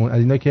احمد جون، از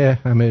اینا که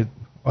همه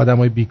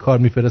آدمای بیکار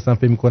میفرستن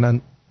فکر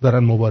میکنن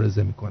دارن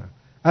مبارزه میکنن.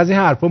 از این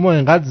حرفا ما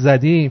اینقدر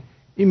زدیم،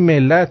 این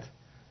ملت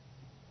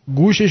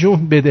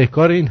گوششون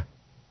بدهکار این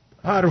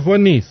حرفا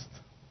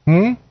نیست.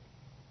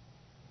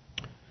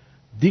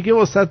 دیگه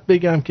واسط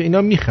بگم که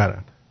اینا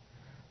میخرن.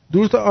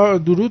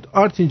 درود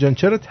آرتین جان،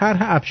 چرا طرح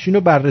افشین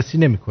رو بررسی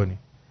نمی‌کنی؟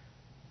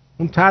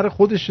 اون طرح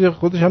خودش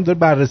هم داره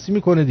بررسی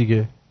میکنه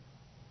دیگه.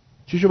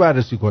 چیشو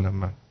بررسی کنم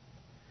من؟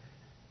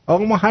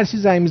 آقا ما هر چی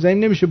زنگ میزنیم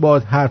نمیشه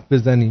باهات حرف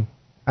بزنیم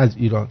از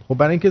ایران. خب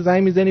برای اینکه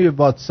زنگ میزنی به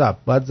واتساپ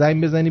باید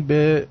زنگ بزنی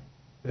به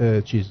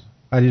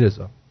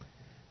علیرضا،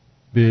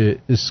 به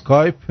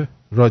اسکایپ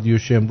رادیو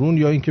شمرون،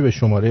 یا اینکه به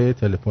شماره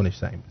تلفنش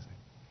زنگ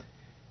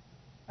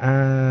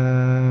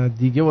بزنی.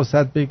 دیگه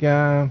واسط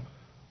بگم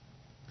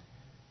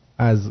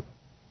از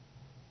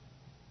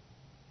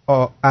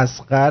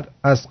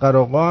اصغر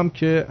آقا هم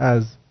که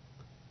از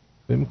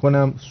فکر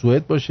می‌کنم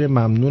سوئد باشه،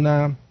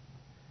 ممنونم.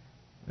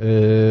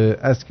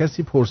 از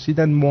کسی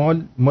پرسیدن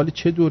مال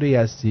چه دوره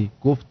هستی؟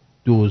 گفت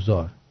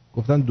 2000.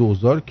 گفتن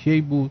 2000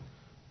 کی بود؟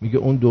 میگه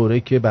اون دوره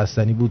که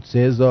بستنی بود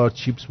 3000،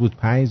 چیپس بود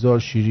 5000،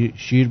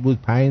 شیر بود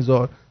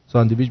 5000،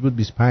 ساندویچ بود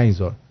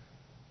 25000.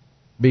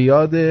 به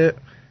یاد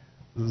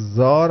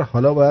زار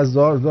حالا باید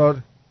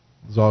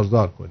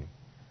زار کنیم.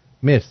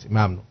 مرسی،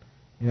 ممنون.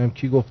 اینم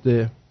کی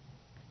گفته؟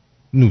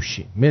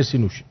 نوشین. مرسی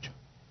نوشین جان.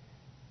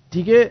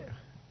 دیگه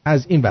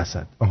از این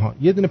وسط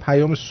یه دونه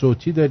پیام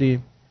صوتی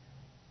داریم.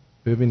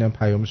 ببینم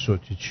پیام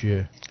صوتی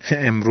چیه.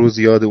 امروز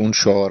یاد اون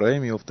شعارهایی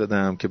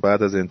میافتادم که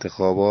بعد از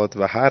انتخابات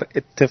و هر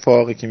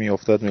اتفاقی که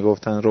میافتاد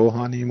میگفتن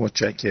روحانی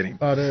متشکریم.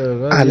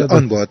 آره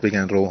الان باید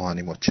بگن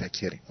روحانی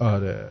متشکریم.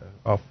 آره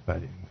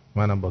آفرین،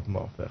 منم باهات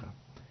موافقم.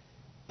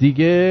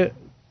 دیگه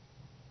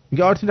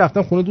آرتی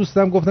رفتم خونه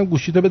دوستم، گفتم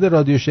گوشیتو بده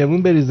رادیو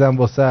شمرون بریزم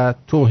واسه،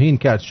 توهین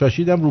کرد،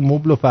 شاشیدم رو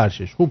مبل و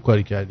فرشش. خوب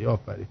کاری کردی،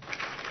 آفرین.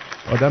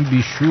 آدم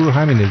بیشور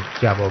همینه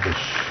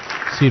جوابش.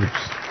 سیروس.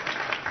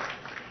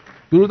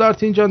 درود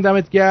آرتین جان،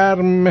 دمت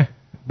گرم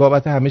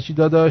بابت همه چی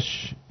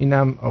داداش.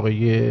 اینم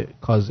آقای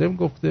کاظم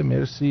گفته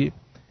مرسی.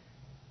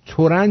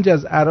 تورنج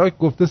از عراق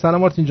گفته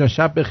سلام آرتین جان،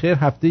 شب بخیر.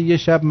 هفته یه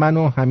شب من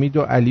و حمید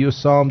و علی و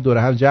سام دور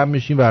هم جمع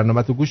میشیم،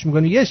 برنامه‌تو گوش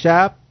میکنیم. یه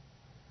شب.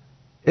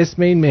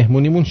 اسم این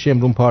مهمونیمون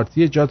شمرون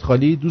پارتی، جات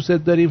خالی.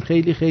 دوستت داریم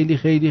خیلی خیلی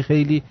خیلی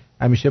خیلی،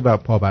 همیشه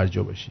پا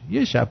برجا باشی.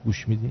 یه شب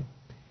گوش میدیم.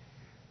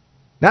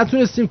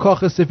 نتونستیم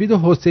کاخ سفید و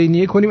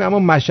حسینیه کنیم، اما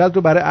مشهد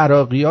رو برای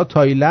عراقی‌ها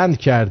تایلند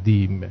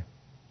کردیم.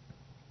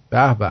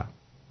 به به.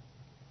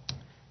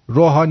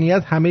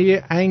 روحانیت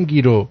همه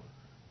انگی رو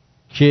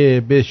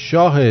که به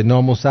شاه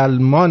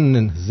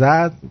نامسلمان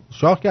زد،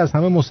 شاه که از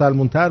همه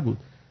مسلمان‌تر بود،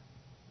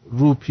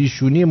 رو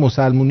پیشونی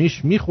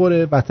مسلمونیش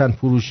میخوره. وطن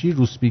فروشی،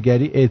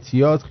 روسپیگری،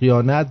 اعتیاد،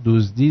 خیانت،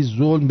 دزدی،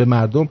 ظلم به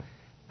مردم،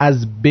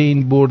 از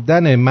بین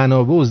بردن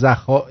منابع و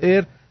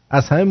ذخایر،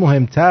 از همه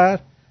مهمتر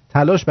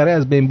تلاش برای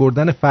از بین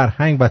بردن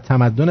فرهنگ و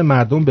تمدن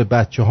مردم. به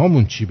بچه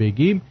هامون چی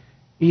بگیم؟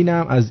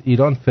 اینم از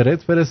ایران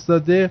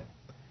فرستاده.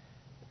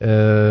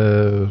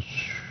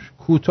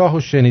 کوتاه و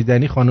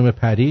شنیدنی خانم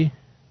پری.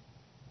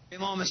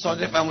 امام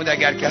صادق فرمود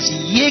اگر کسی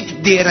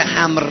 1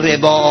 درهم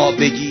ربا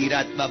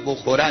بگیرد و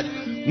بخورد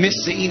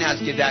مثل این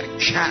است که در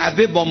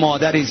کعبه با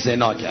مادر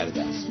زنا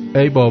کرده است.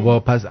 ای بابا،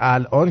 پس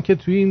الان که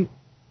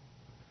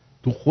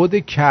تو خود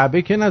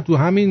کعبه که نه، تو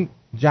همین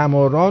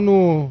جماران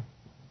و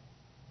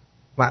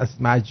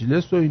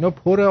مجلس و اینا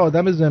پر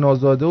آدم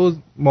زنازاده و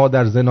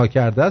مادر زنا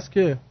کرده است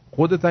که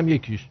خودت هم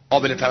یکیش.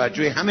 قابل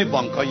توجه همه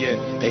بانک‌های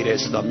غیر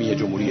اسلامی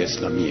جمهوری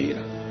اسلامی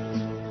ایران.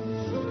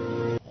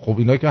 خب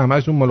اینا که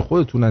همه‌شون مال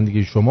خودتونن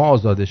دیگه، شما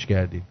آزادش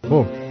کردین.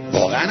 خب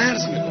واقعا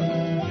عرض میکنم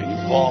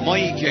یعنی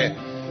وامایی که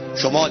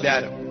شما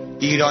در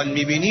ایران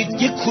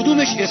میبینید یک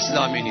کدومش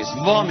اسلامی نیست.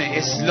 وام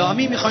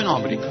اسلامی میخواین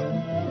آمریکا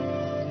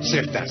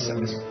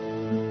 0%.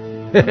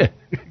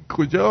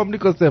 کجا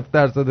آمریکا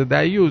 0%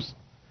 دیوس؟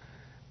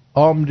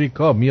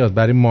 آمریکا میاد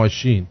برای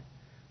ماشین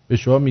به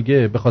شما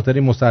میگه به خاطر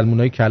این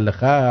مسلمانای کله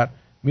خر،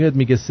 میاد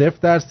میگه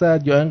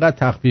 0% یا اینقدر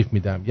تخفیف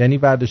میدم. یعنی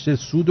برداشته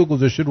سود و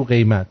گذاشته رو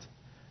قیمت.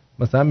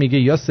 مثلا میگه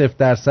یا 0%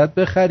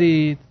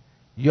 بخرید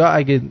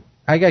یا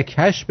اگر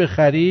کش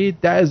بخرید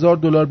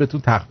 $10,000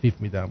 بهتون تخفیف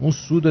میدم. اون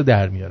سودو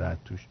در میاره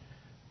توش.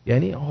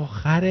 یعنی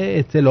آخر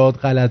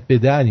اطلاعات غلط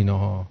بدن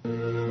اینها.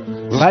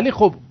 ولی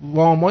خب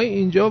وامای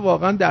اینجا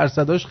واقعا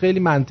درصداش خیلی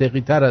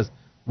منطقی تر از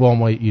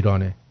وامای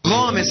ایرانه.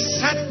 وام 100%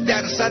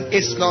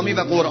 اسلامی و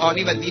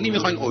قرآنی و دینی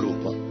میخواین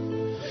اروپا،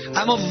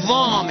 اما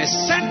وام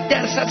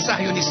 100%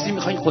 صهیونیستی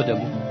میخواین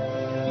خودمون.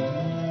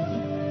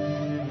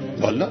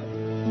 والا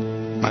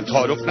من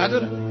تعارف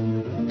ندارم.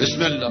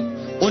 بسم الله.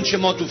 اون چه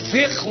ما تو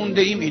فقه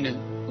خونده ایم اینه.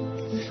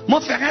 ما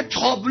فقط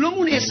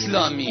تابلومون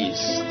اسلامی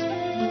است.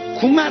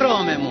 کو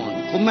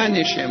مراممون، کو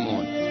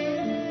منشمون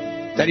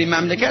در این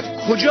مملکت؟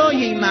 کجای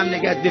این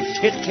مملکت به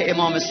فقه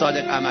امام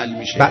صادق عمل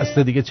میشه؟ بس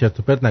دیگه چرت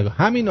و پرت نگو.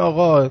 همین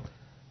آقا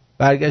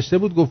برگشته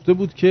بود گفته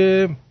بود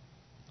که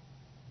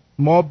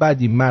ما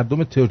بدیم،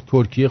 مردم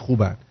ترکیه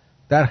خوبن.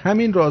 در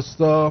همین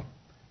راستا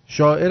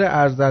شاعر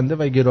ارزنده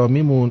و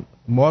گرامیمون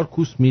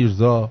مارکوس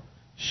میرزا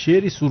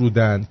شعری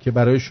سرودند که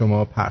برای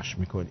شما پخش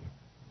میکنیم.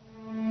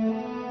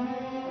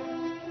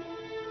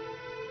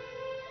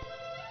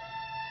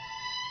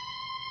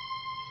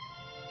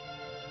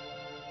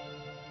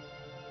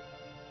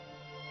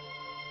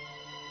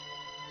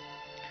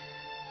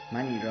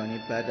 من ایرانی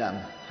بدم،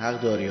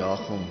 حق داری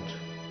آخوند.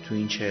 تو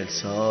این 40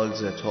 سال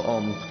ز تو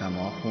آموختم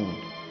آخوند.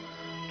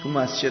 تو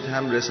مسجد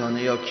هم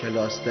رسانه یا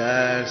کلاس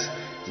درس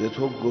ز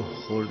تو گه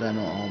خوردن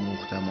و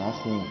آموختم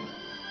آخوند.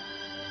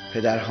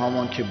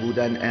 پدرهامان که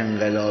بودن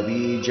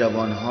انقلابی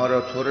جوانها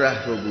را تو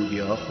ره رو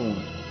بودی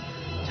آخوند.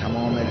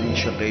 تمام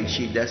ریش و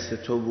قیچی دست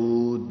تو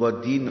بود، با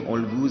دین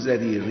الگو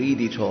زدی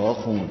ریدی تو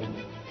آخوند.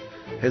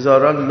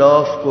 هزاران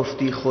لاف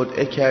گفتی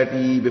خدعه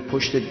کردی، به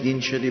پشت دین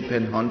شدی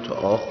پنهان تو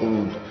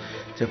آخوند.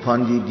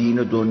 تپاندی دین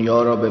و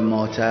دنیا را به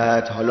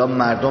ماتت، حالا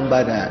مردم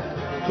بدن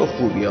تو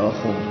خوبی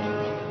آخوند.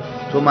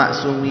 تو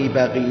معصومی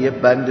بقیه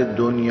بند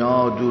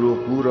دنیا،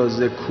 دروغگو را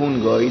ز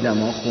کون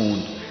گاییدم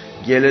آخوند.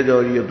 گله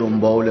داری و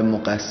دنبال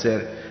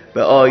مقصر،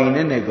 به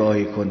آینه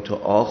نگاهی کن تو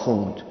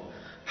آخوند.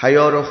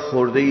 حیا را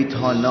خورده ای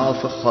تا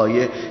ناف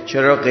خایه،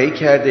 چرا قی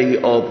کرده ای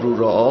آبرو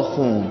را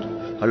آخوند.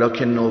 حالا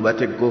که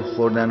نوبت گه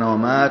خوردن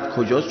آمد،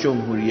 کجاست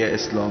جمهوری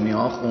اسلامی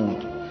آخوند.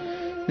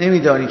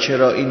 نمیدانی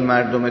چرا این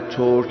مردم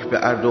ترک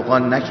به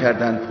اردوغان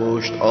نکردن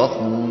پشت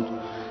آخوند.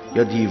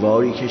 یا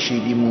دیواری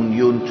کشیدی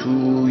موندیون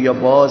تو، یا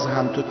باز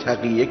هم تو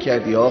تقیه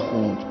کردی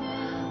آخوند.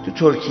 تو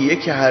ترکیه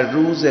که هر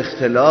روز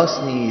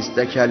اختلاس نیست،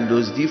 دکل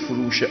دزدی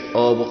فروش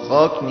آب و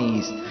خاک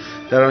نیست.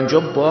 در آنجا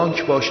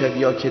بانک باشد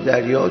یا که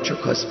دریا، چو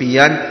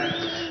کاسپیان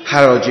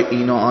حراج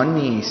این و آن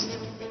نیست.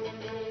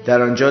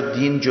 در آنجا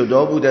دین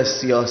جدا بود از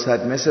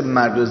سیاست، مثل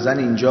مرد و زن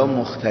اینجا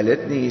مختلط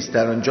نیست.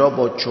 در آنجا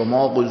با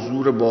چماق و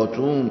زور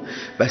باتوم،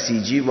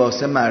 بسیجی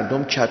واسه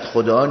مردم کت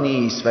خدا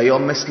نیست. و یا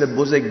مثل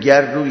بز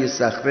گر روی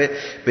صخره،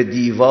 به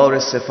دیوار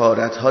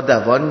سفارتها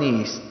دوان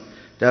نیست.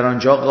 در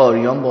آنجا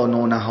قاریان با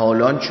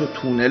نونهالان، چو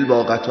تونل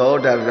با قطار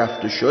در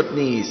رفت و شد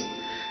نیست.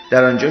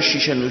 در آنجا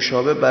شیشه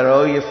نوشابه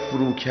برای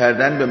فرو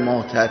کردن به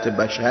ماتحت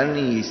بشر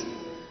نیست.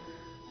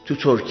 تو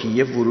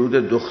ترکیه ورود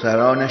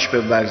دخترانش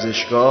به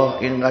ورزشگاه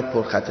اینقدر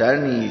پرخطر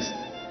نیست.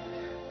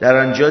 در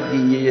آنجا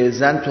دیه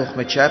زن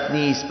تخم چپ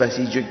نیست،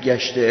 بسیج و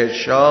گشت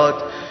ارشاد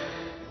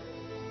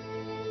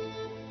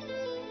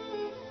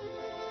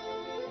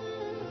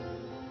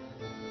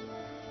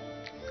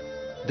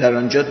در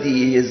آنجا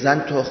دیه زن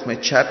تخم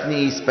چپ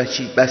نیست،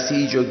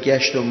 بسیج و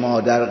گشت و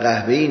مادر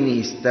قهوه‌ای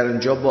نیست. در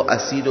آنجا با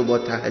اسید و با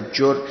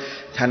تحجر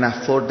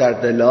تنفر در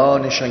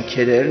دلانشان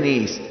کدر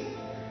نیست.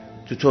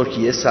 تو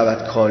ترکیه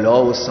سبد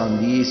کالا و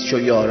ساندیس، چو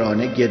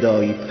یارانه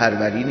گدایی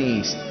پروری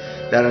نیست.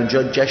 در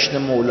آنجا جشن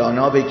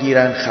مولانا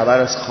بگیرن، خبر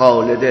از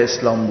خالد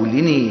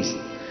اسلامبولی نیست.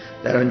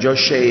 در آنجا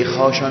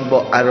شیخ‌هاشان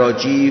با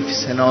اراجیف،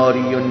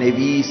 سناریو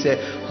نویس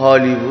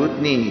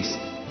هالیوود نیست.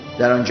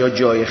 در آنجا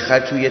جای خر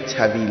توی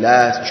طویله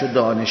است، چو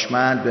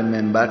دانشمند به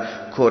منبر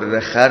کره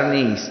خر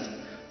نیست.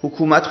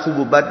 حکومت خوب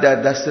و بد در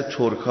دست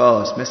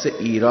ترکاست، مثل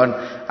ایران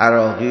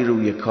عراقی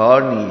روی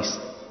کار نیست.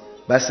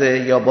 بس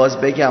یا باز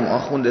بگم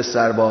آخوند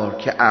سربار،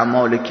 که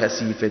اعمال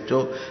کثیف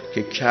تو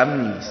که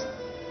کم نیست.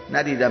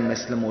 ندیدم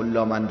مثل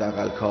ملا من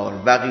دغل کار،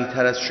 وقی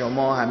تر از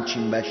شما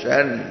همچین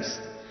بشر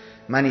نیست.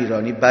 من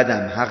ایرانی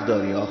بدم، حق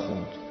داری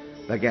آخوند،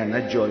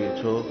 وگرنه جای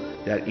تو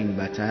در این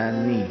وطن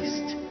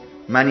نیست.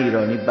 من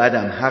ایرانی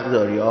بدم، حق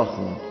داری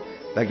آخوند،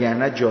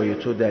 وگرنه جای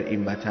تو در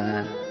این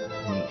وطن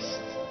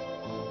نیست.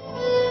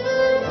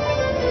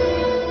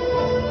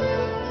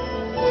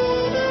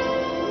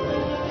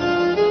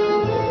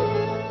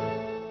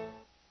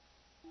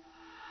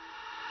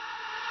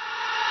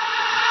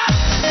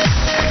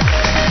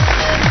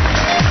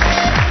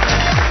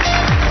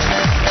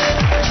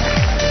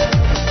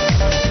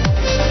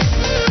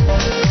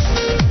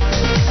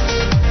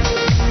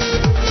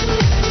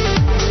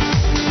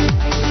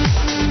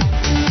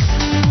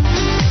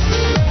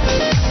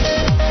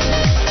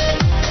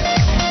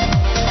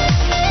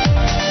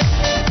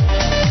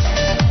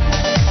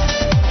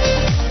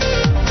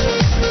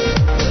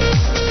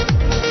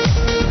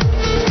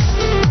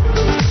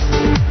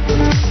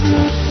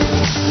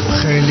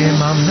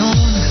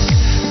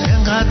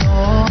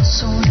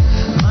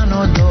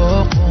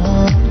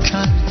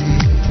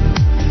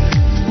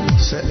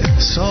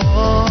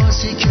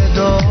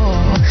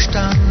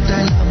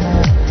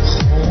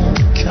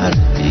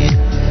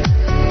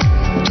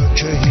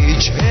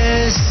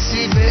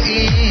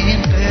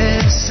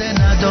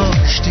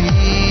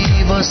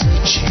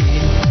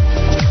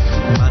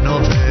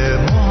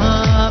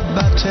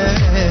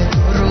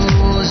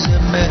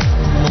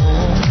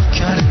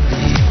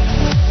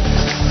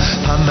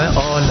 همه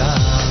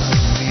عالم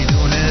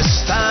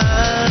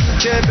میدونستن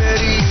که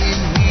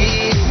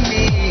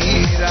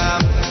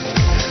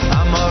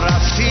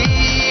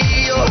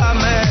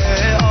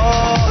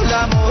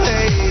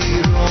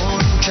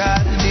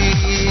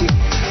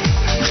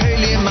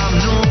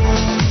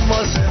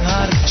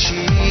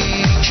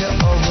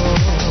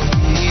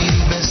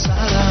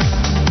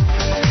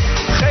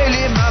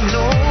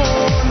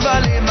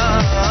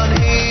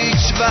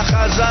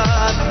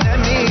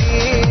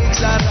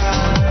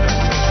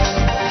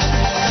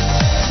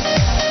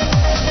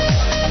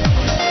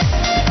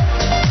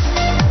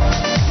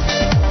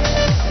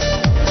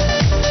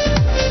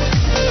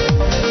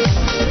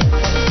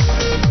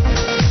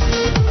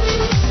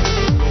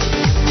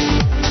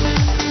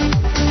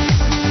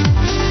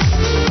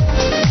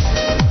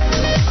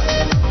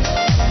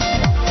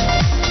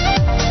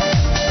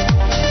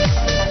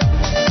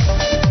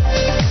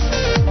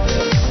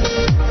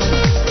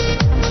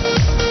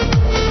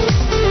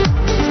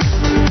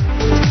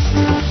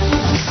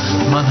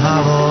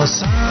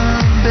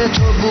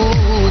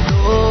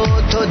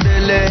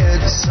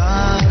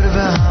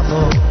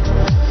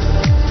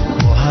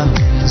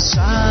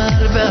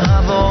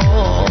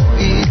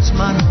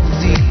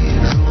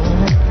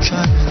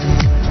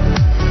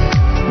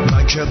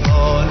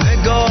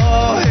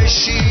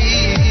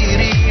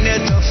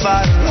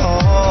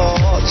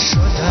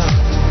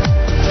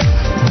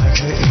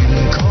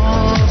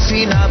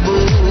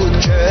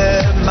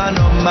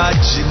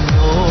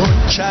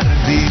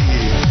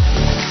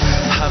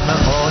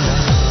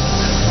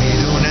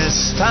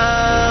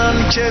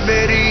که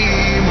بری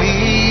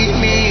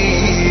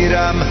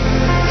میمیرم،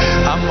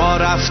 اما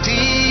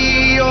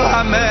رفتی و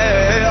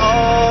همه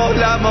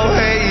عالمو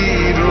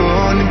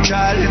حیرون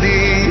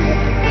کردی.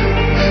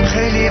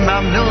 خیلی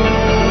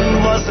ممنون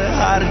واسه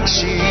هر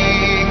چی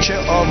که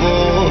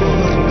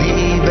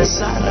آوردی به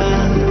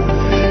سرم،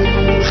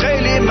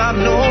 خیلی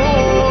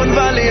ممنون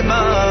ولی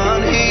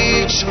من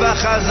هیچ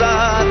وقت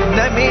ازت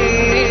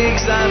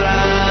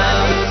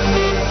نمیگذرم.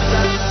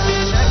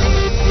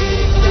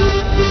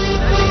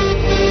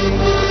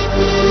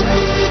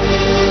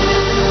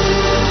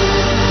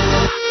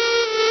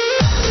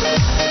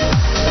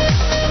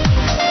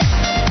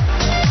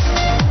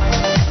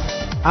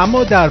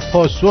 اما در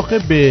پاسخ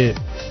به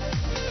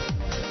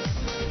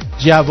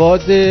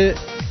جواد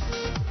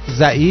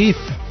ضعیف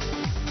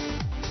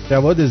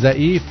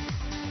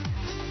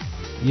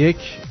یک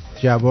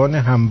جوان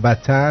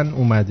هموطن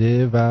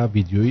اومده و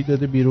ویدیویی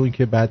داده بیرون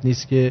که بد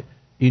نیست که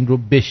این رو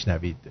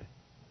بشنوید.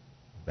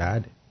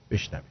 بله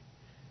بشنوید.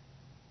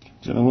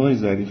 جناب آقای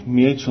ظریف،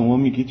 میاد شما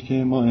میگید که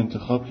ما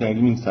انتخاب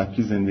کردیم این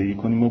سبکی زندگی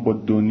کنیم و با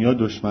دنیا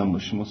دشمن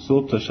باشیم و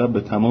صبح تا شب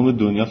به تمام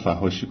دنیا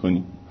فحاشی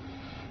کنیم.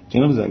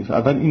 جناب ظریف،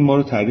 اول این ما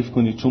رو تعریف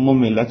کنید، چون ما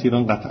ملت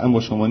ایران قطعا با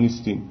شما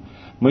نیستیم.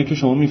 ما که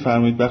شما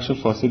میفرمایید بخش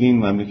فاصل این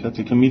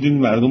مملکته که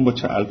میدونید مردم با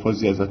چه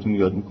الفاظی ازتون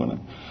یاد میکنن،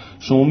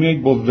 شما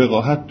میایید با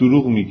وقاحت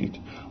دروغ میگید.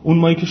 اون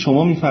مایی که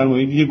شما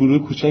میفرمایید یه گروه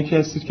کوچکی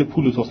هستید که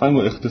پول و تفنگ و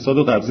اقتصاد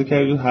رو قبضه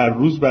کردید، هر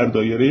روز بر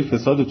دایره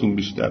فسادتون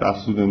بیشتر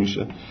افزوده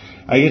میشه.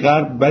 اگه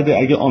غرب بده،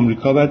 اگه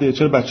آمریکا بده،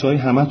 چرا بچهای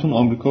همتون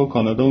آمریکا و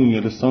کانادا و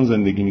انگلستان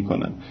زندگی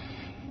میکنن؟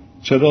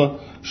 چرا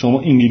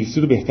شما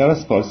انگلیسی رو بهتر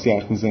از فارسی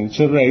حرف میزنید؟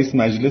 چرا رئیس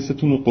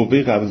مجلستون و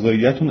قوه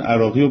قضاییتون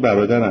عراقی و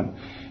برادرن؟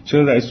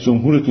 چرا رئیس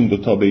جمهورتون دو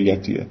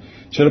تابعیتیه؟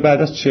 چرا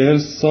بعد از 40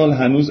 سال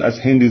هنوز از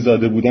هندی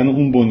زاده بودن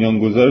اون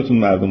بنیانگذارتون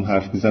مردم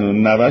حرف میزنن و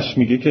نوش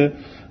میگه که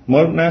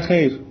ما نه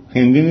خیر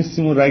هندی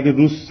نیستیم و رگ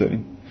روس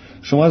داریم؟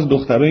 شما از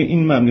دخترای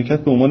این مملکت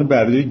به عنوان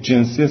برده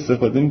جنسی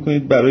استفاده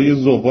میکنید برای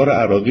زوار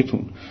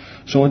عراقیتون.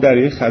 شما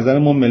دریای خزر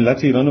ما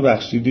ملت ایران رو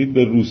بخشیدید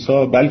به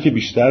روسا، بلکه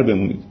بیشتر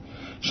بمونید.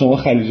 شما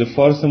خلیج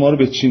فارس ما رو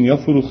به چینیا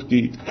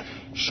فروختید،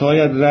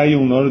 شاید رأی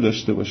اونا رو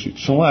داشته باشید.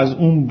 شما از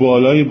اون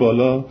بالای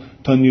بالا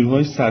تا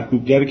نیروهای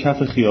سرکوبگر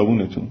کف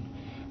خیابونتون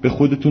به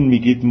خودتون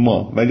میگید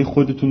ما، ولی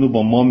خودتون رو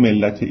با ما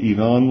ملت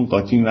ایران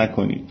قاطی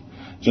نکنید.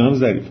 جناب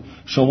ظریف،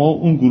 شما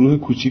اون گروه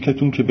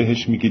کوچیکتون که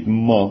بهش میگید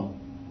ما،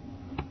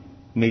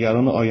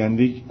 نگران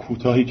آینده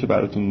کوتاهی که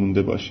براتون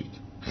مونده باشید،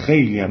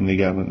 خیلی هم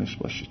نگرانش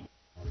باشید.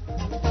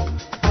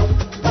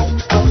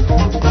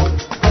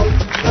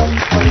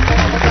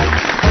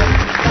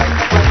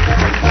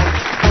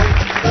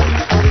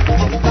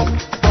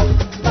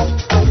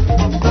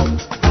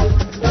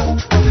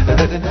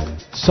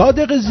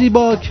 صادق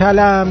زیبا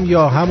کلم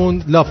یا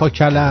همون لاپا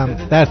کلم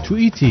در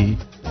توییتی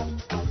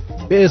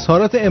به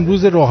اظهارات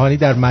امروز روحانی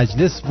در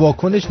مجلس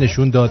واکنش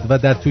نشون داد و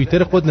در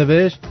توییتر خود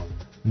نوشت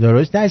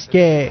درست است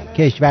که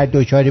کشور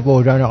دچار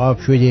بحران آب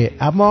شده،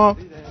 اما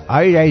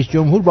آقای رئیس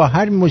جمهور با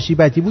هر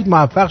مصیبتی بود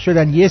موفق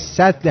شدن یه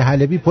سطل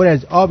حلبی پر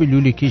از آب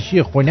لوله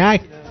کشی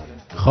خنک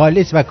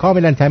خالص و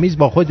کاملا تمیز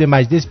با خود به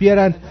مجلس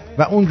بیارن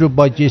و اون رو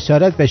با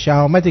جسارت و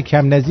شهامت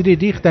کم نظیری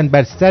ریختن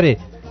بر سر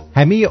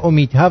همه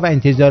امیدها و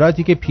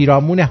انتظاراتی که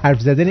پیرامون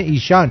حرف زدن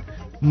ایشان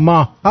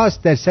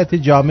ماهاست در سطح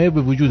جامعه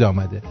به وجود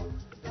آمده.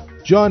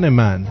 جان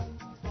من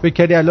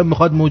فکری الان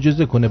میخواد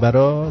معجزه کنه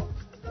برات؟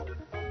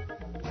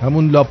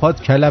 همون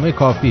لاپات کلمه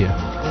کافیه.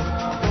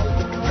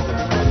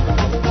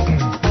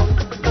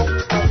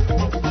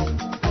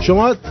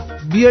 شما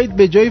بیایید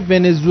به جای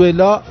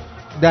ونزوئلا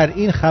در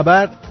این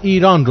خبر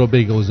ایران رو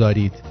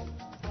بگذارید.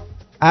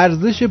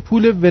 ارزش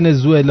پول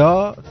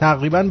ونزوئلا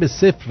تقریباً به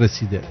 0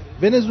 رسیده.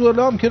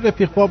 ونزوئلا هم که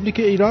رفیق فابریک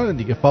ایران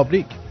دیگه،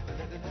 فابریک.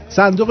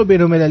 صندوق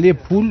بین‌المللی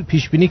پول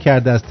پیش بینی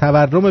کرده است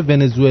تورم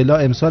ونزوئلا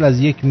امسال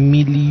از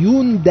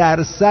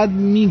 1,000,000%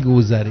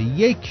 میگذره.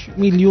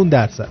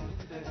 1,000,000%.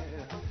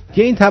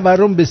 که این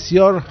تورم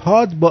بسیار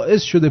حاد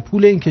باعث شده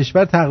پول این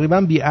کشور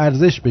تقریباً بی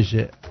ارزش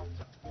بشه.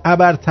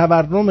 ابر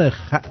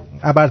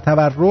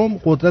تورم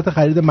قدرت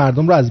خرید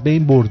مردم رو از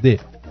بین برده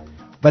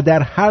و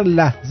در هر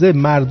لحظه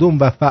مردم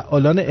و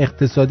فعالان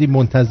اقتصادی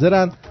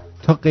منتظرن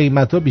تا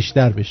قیمت‌ها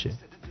بیشتر بشه.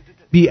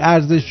 بی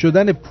ارزش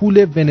شدن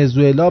پول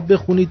ونزوئلا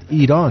بخونید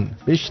ایران،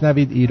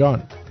 بشنوید ایران.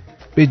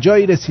 به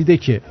جایی رسیده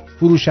که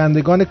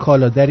فروشندگان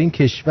کالا در این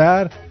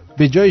کشور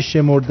به جای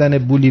شمردن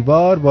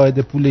بولیوار واحد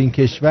پول این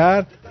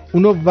کشور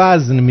اونو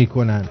وزن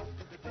میکنن.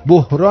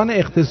 بحران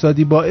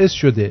اقتصادی باعث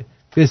شده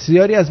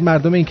بسیاری از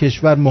مردم این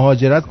کشور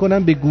مهاجرت کنن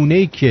به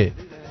گونه‌ای که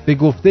به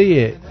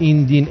گفته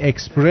ایندین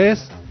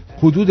اکسپرس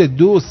حدود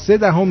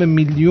 2.3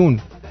 میلیون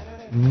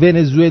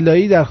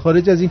ونزوئلایی در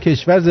خارج از این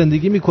کشور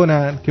زندگی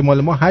میکنن که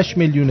مال ما 8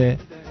 میلیونه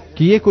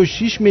که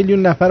 1.6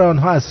 میلیون نفر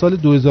آنها از سال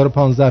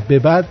 2015 به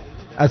بعد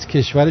از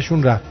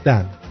کشورشون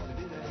رفتن.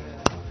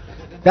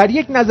 در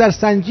یک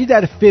نظرسنجی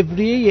در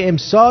فوریه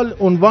امسال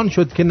عنوان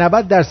شد که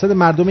 90%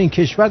 مردم این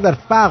کشور در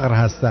فقر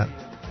هستند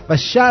و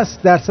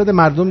 60%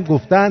 مردم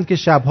گفتند که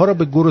شبها را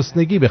به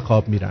گرسنگی به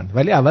خواب میرن،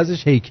 ولی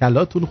عوضش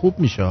هیکلاتون خوب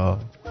میشه.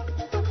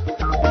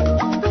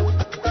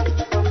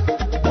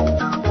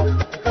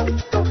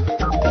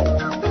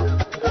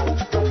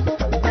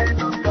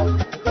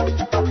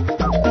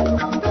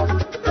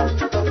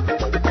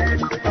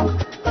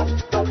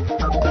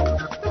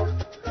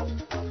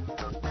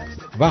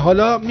 و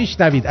حالا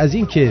میشنوید از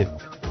این که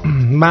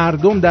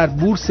مردم در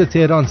بورس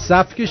تهران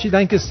صف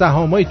کشیدن که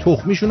سهامای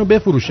تخمیشون رو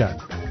بفروشن.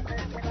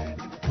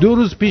 2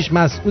 روز پیش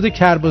مسعود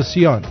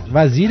کرباسیان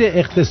وزیر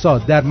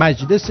اقتصاد در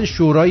مجلس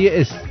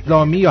شورای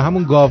اسلامی یا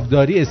همون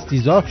گاوداری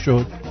استیضاح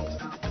شد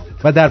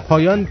و در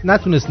پایان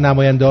نتونست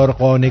نماینده ها رو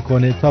قانع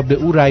کنه تا به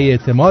او رأی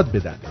اعتماد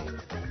بدن.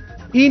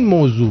 این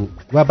موضوع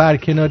و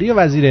برکناری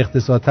وزیر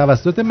اقتصاد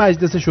توسط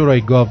مجلس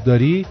شورای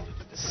گاوداری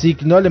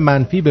سیگنال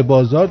منفی به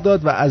بازار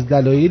داد و از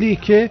دلایلی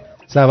که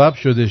سبب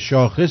شده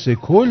شاخص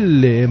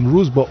کل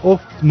امروز با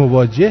افت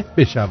مواجه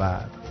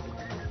بشود.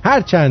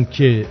 هرچند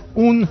که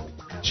اون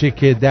چه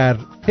که در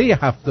طی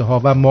هفته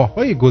ها و ماه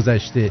های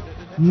گذشته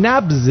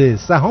نبض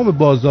سهام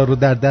بازار رو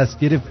در دست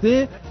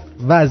گرفته،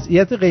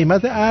 وضعیت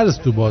قیمت ارز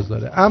تو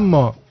بازاره،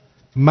 اما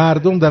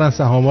مردم دارن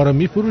سهام ها رو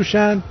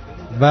میفروشن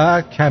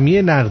و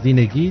کمی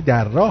نقدینگی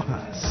در راه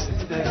است.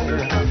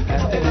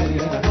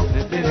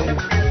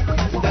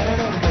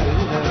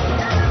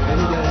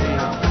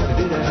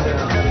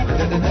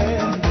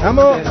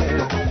 اما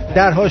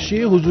در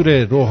حاشیه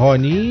حضور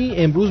روحانی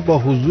امروز با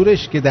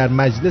حضورش که در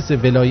مجلس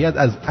ولایت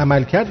از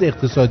عملکرد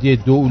اقتصادی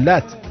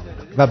دولت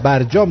و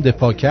برجام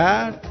دفاع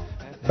کرد،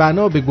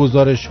 بنا به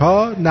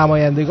گزارش‌ها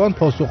نمایندگان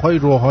پاسخ‌های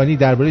روحانی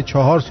درباره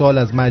 4 سوال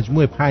از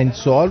مجموع 5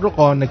 سوال رو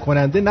قانع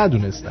کننده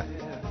ندونستند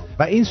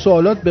و این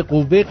سوالات به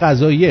قوه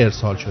قضاییه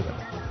ارسال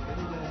شدند.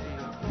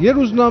 یه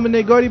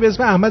روزنامه‌نگاری به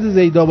اسم احمد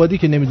زیدآبادی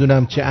که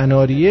نمیدونم چه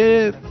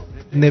اناریه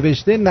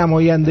نوشته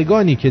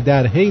نمایندگانی که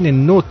در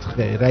حین نطق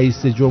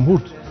رئیس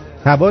جمهور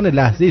توان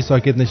لحظه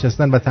ساکت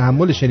نشستن و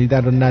تحمل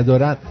شنیدن را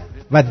ندارند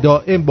و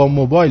دائم با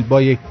موبایل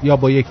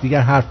با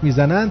یکدیگر حرف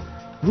میزنند،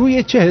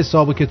 روی چه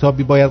حساب و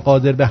کتابی باید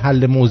قادر به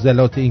حل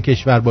معضلات این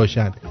کشور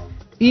باشند؟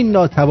 این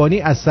ناتوانی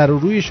از سر و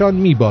رویشان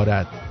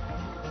میبارد.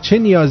 چه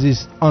نیازی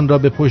است آن را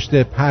به پشت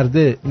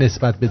پرده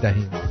نسبت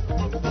بدهیم؟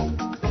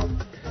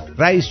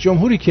 رئیس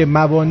جمهوری که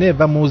موانع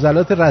و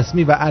معضلات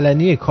رسمی و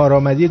علنی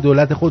کارآمدی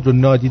دولت خود رو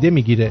نادیده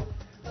میگیره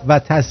و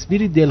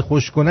تصویری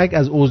دلخوش کنک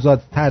از اوضاع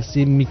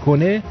ترسیم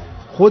میکنه،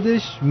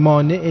 خودش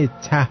مانع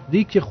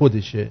تحریک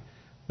خودشه.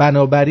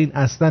 بنابراین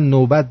اصلا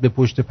نوبت به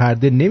پشت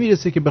پرده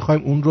نمیرسه که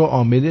بخوایم اون رو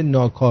عامل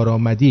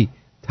ناکارآمدی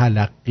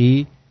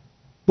تلقی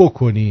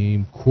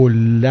بکنیم.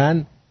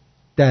 کلن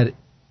در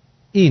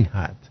این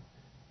حد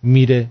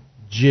میره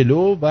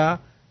جلو و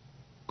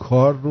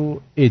کار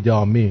رو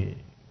ادامه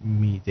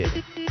میده.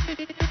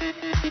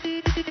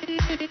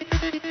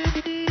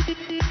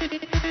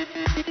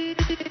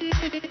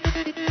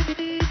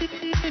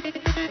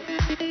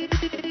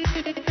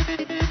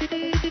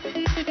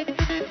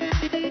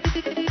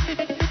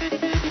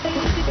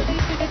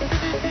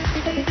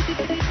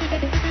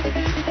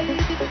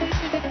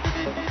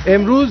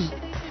 امروز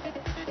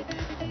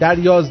در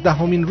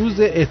 11مین روز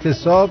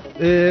اعتصاب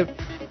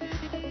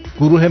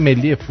گروه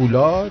ملی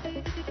فولاد،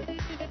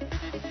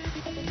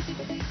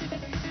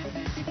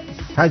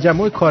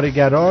 تجمع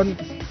کارگران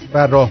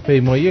و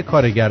راهپیمایی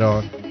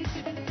کارگران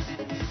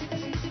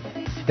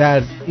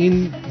در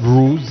این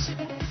روز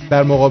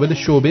در مقابل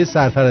شعبه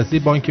سرپرستی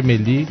بانک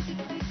ملی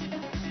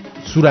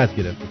صورت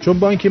گرفته، چون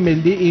بانک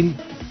ملی این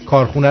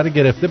کارخونه رو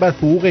گرفته بعد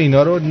حقوق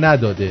اینا رو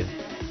نداده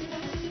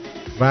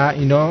و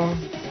اینا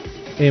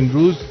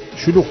امروز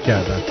شلوغ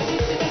کردن.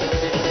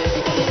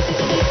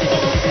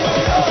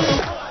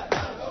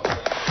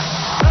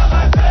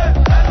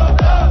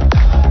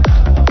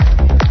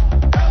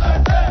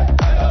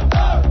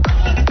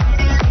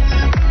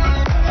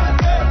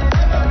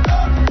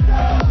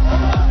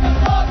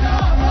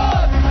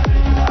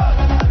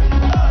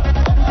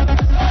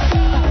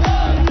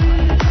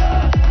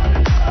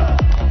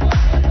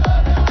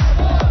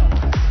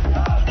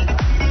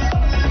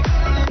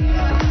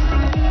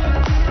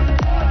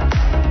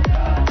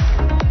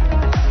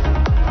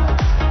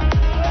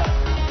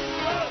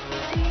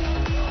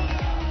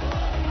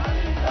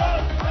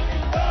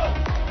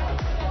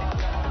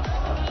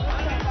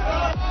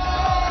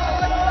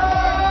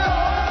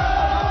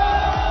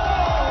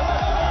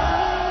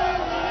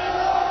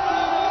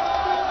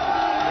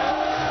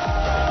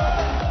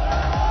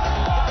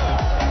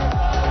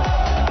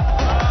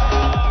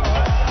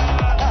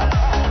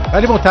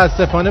 ولی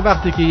متاسفانه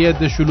وقتی که یه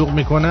عده شلوغ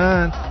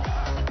میکنن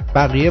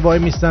بقیه وای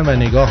میستن و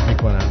نگاه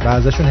میکنن و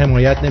ازشون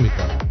حمایت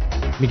نمیکنن،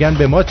 میگن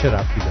به ما چه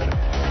ربطی داره.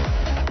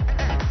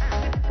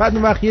 بعد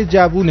اون وقت یه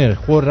جوون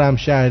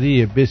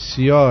خرمشهری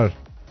بسیار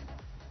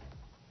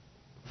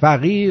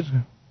فقیر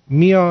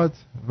میاد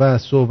و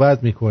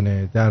صحبت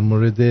میکنه در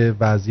مورد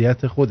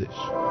وضعیت خودش.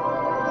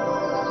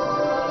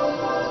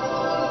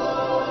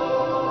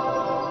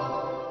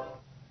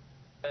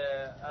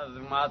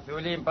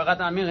 مسئولین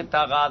فقط همین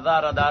تقاضا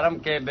را دارم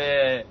که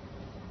به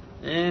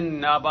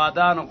این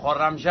آبادان و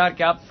خرمشهر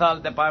که 7 سال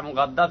دفاع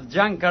مقدس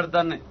جنگ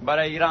کردن،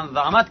 برای ایران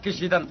زحمت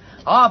کشیدن،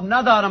 آب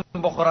ندارم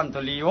بخورن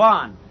تو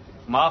لیوان.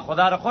 ما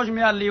خدا را خوش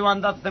میاد لیوان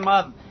دست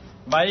ما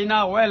با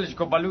اینا ولش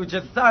کو.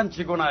 بلوچستان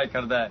چی گناه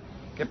کرده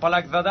که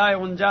پلک زدای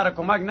اونجا را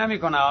کمک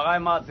نمیکنه؟ آقای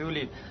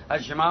مسئولی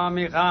از شما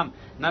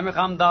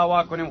نمیخوام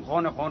دعوا کنیم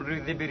خون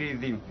ریزی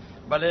بریزیم،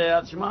 بله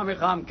از شما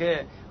میخوام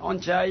که اون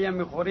چایی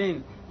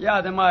میخورین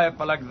یاد ما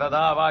فلک زده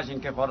ها باشین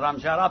که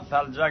خرمشهر 7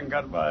 سال جنگ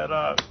کرد با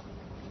عراق.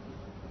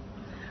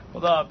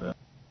 خدا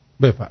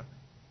بفرم.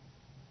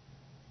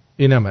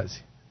 اینم از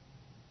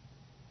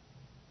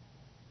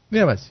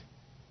این.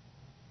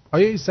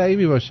 آیا این صحیح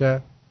می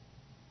باشه؟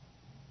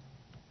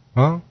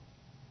 ها؟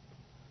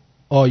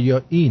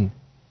 آیا این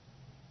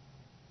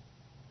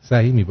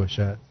صحیح می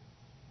باشد؟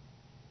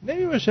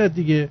 نمی باشد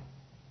دیگه.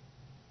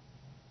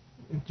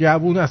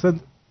 جوون اصلا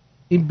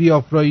این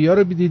بیافرایی ها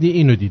رو دیدی،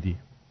 اینو دیدی.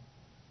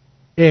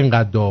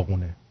 اینقدر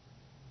داغونه.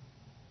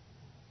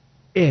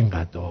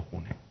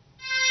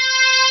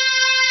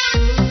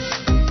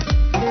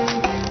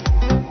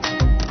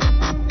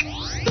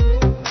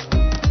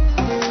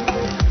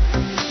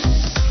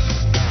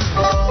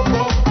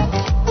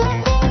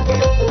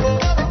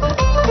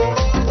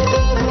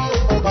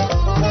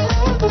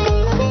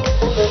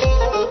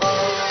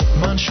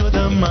 من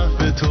شدم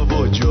محو تو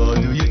با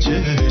جادوی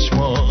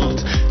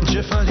چشمات،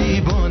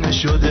 فریبانه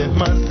شده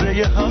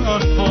مزه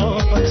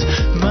حرفات.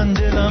 من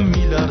دلم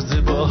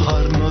میلرزه با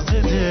هر ناز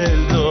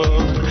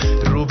دلدار،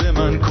 رو به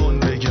من کن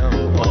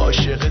بگم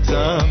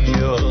عاشقتم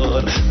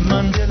یار.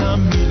 من دلم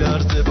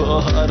میلرزه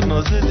با هر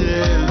ناز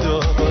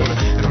دلدار،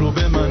 رو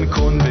به من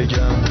کن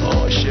بگم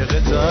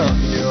عاشقتم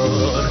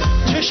یار.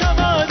 چه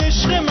شود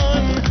عشق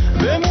من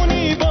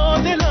بمونی با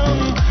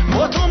دلم،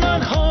 با تو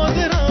من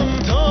حاضرم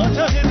تا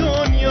ته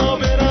دنیا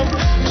برم.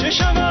 چه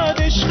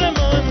شود عشق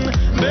من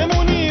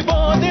بمونی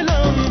با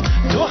دلم،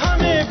 تو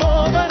همه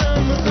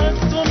باورم از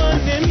تو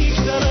من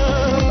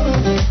نمیگذرم.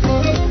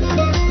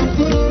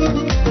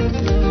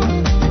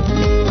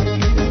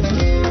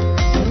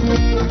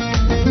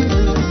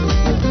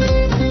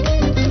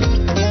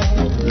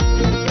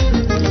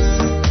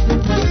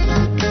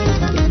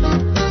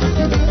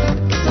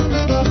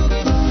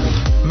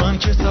 من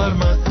که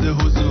سرمست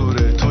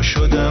حضور تو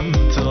شدم،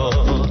 تا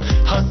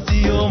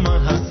هستی و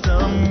من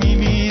هستم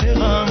میمیره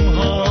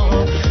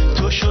غمها.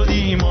 تو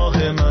شدی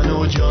ماه من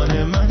و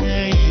جان من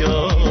ای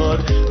یار،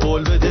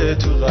 قول بده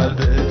تو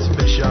قلبت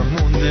بشم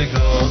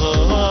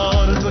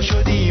موندگار. تو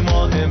شدی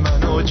ماه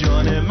من و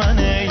جان من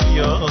ای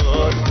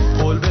یار،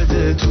 قول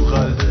بده تو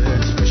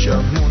قلبت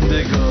بشم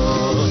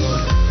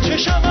موندگار. چه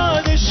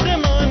شود عشق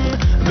من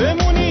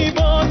بمونی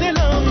با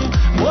دلم،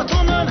 با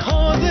تو من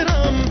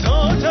حاضرم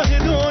تا ته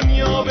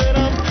دنیا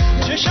برم.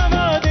 چه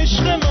شود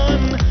عشق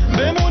من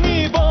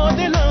بمونی با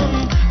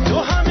دلم، تو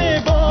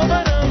همه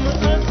باورم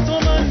از تو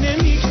من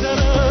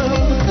نمیگذرم.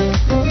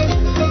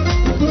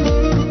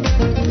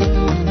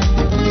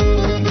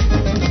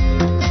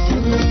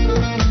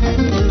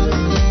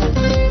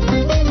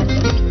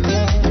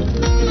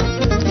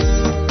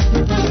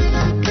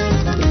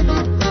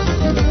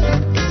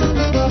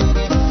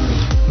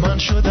 من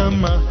شدم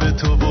محو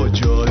تو با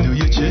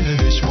جادوی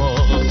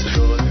چشمات،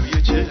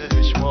 جادوی چشمات.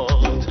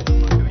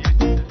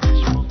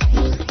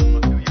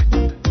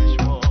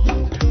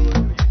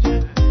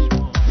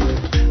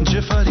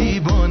 چه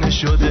فریبانه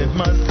شده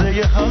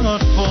مزه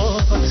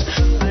حرفات،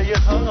 مزه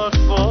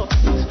حرفات.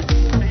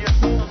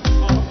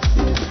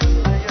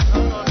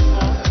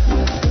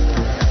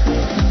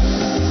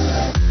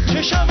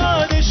 چه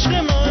شود عشق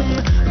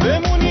من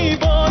بمونی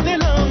با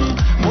دلم،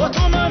 با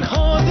تو من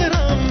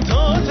حاضرم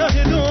تا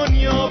ته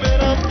دنیا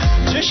برم.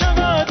 چه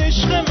شود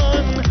عشق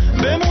من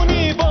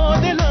بمونی با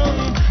دلم،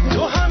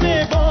 تو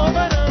همه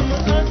باورم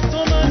از تو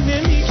من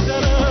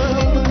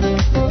نمیگذرم.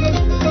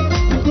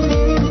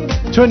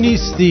 تو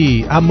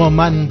نیستی اما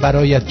من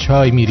برایت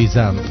چای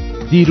میریزم.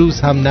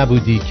 دیروز هم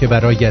نبودی که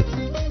برایت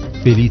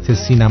بلیت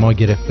سینما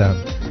گرفتم.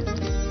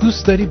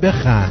 دوست داری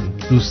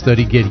بخند، دوست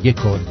داری گریه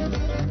کن،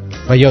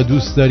 و یا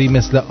دوست داری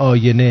مثل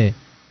آینه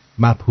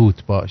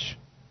مبهوت باش.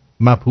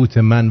 مبهوت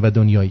من و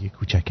دنیای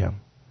کوچکم.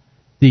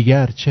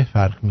 دیگر چه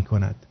فرق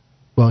میکند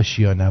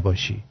باشی یا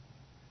نباشی؟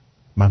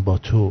 من با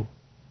تو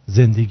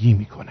زندگی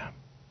میکنم.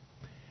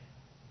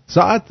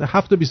 ساعت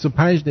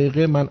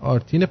 7:25 من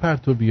آرتین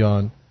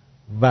پرتویان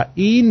و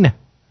این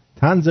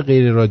طنز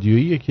غیر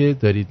رادیویی که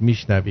دارید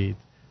میشنوید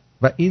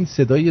و این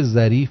صدای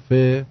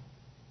ضعیفه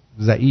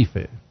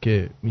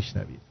که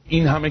میشنوید.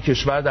 این همه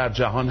کشور در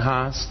جهان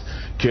هست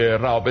که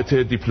روابط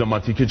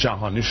دیپلماتیک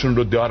جهانیشون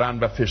رو دارن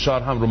و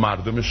فشار هم رو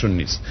مردمشون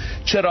نیست.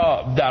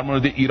 چرا در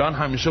مورد ایران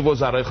همیشه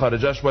وزرای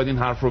خارجه‌اش باید این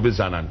حرف رو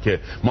بزنن که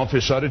ما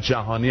فشار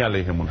جهانی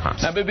علیهمون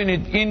هست؟ نه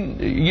ببینید، این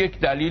یک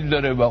دلیل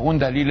داره و اون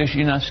دلیلش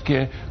این است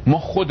که ما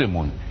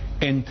خودمون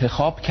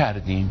انتخاب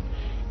کردیم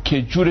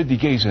که جور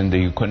دیگه ای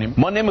زندگی کنیم.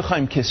 ما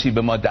نمیخوایم کسی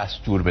به ما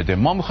دستور بده،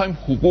 ما میخوایم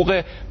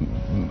حقوق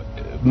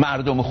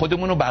مردم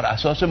خودمون رو بر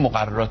اساس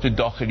مقررات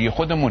داخلی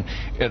خودمون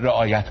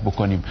رعایت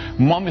بکنیم.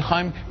 ما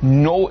میخوایم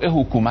نوع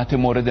حکومت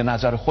مورد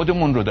نظر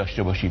خودمون رو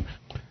داشته باشیم.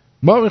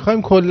 ما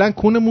میخوایم کلن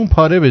کونمون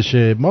پاره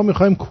بشه. ما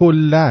میخوایم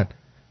کلن.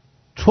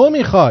 تو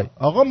میخوای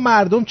آقا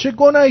مردم چه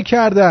گناهی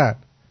کردن؟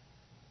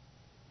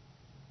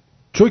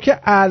 چون که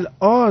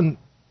الان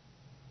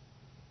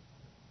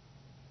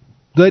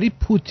داری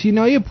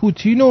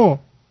پوتین و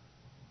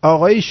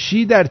آقای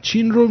شی در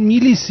چین رو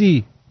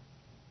میلیسی.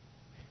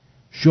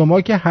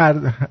 شما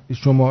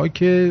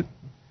که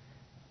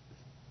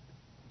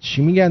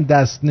چی میگن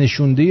دست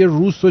نشونده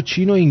روس و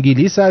چین و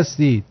انگلیس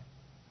هستید.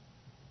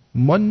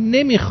 ما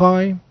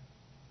نمیخوایم.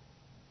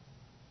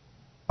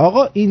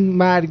 آقا این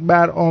مرگ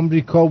بر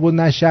آمریکا و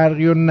نه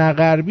شرقی و نه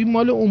غربی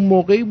مال اون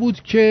موقعی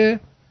بود که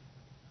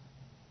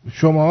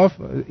شما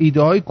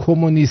ایده های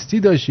کمونیستی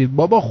داشتید.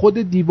 بابا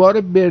خود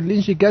دیوار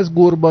برلین شکست،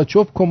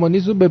 گورباچوف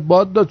کمونیسم رو به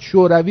باد داد،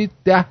 شوروی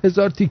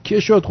 10,000 تیکه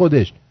شد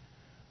خودش.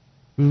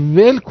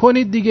 ول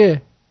کنید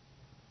دیگه.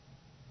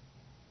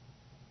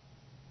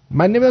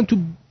 من نمیدونم تو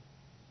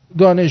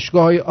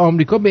دانشگاه های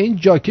آمریکا به این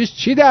جاکش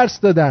چی درس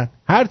دادن.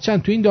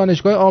 هرچند تو این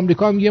دانشگاه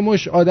آمریکا هم یه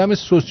مش آدم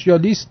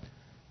سوسیالیست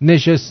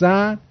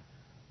نشستن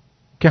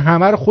که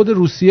همه رو خود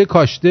روسیه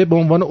کاشته به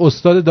عنوان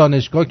استاد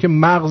دانشگاه که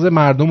مغز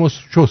مردم رو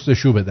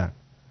شستشو بدن.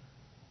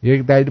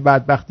 یک دلیل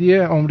بدبختی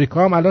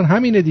آمریکا هم الان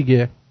همینه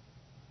دیگه.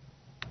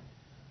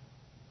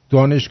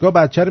 دانشگاه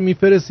بچه رو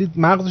میفرستید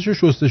مغزش رو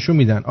شستشو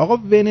میدن. آقا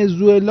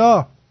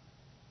ونزوئلا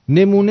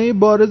نمونه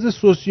بارز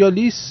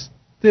سوسیالیست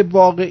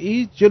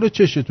واقعی جلو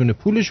چشتونه.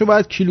 پولشو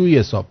باید کیلویی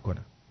حساب کنه.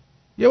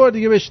 یه بار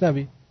دیگه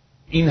بشنوی.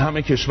 این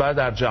همه کشور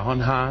در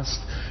جهان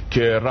هست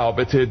که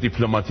روابط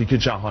دیپلماتیک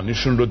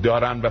جهانیشون رو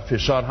دارن و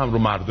فشار هم رو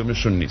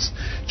مردمشون نیست.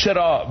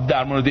 چرا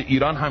در مورد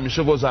ایران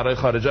همیشه وزرای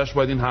خارجش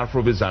باید این حرف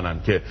رو بزنن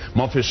که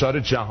ما فشار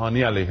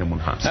جهانی علیهمون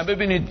هست؟ نه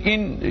ببینید،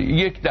 این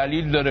یک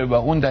دلیل داره و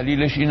اون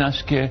دلیلش این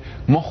است که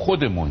ما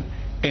خودمون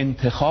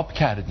انتخاب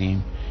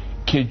کردیم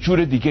که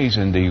جور دیگه ای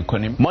زندگی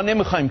کنیم. ما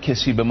نمیخوایم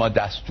کسی به ما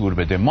دستور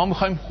بده. ما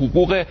میخوایم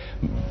حقوق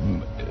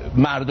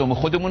مردم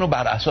خودمون رو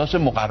بر اساس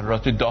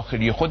مقررات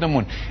داخلی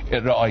خودمون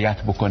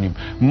رعایت بکنیم.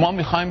 ما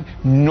میخوایم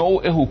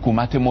نوع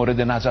حکومت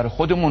مورد نظر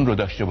خودمون رو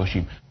داشته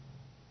باشیم.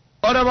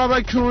 آره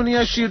بابا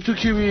کونی شیر تو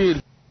کیویل.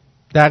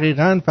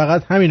 دقیقاً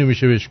فقط همینو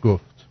میشه بهش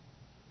گفت.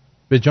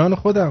 به جان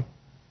خودم.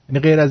 یعنی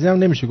غیر از این هم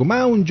نمیشه گفت.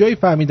 من اونجایی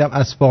فهمیدم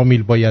از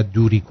فامیل باید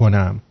دوری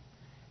کنم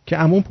که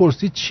عموم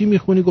پرسید چی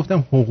میخونی؟ گفتم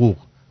حقوق.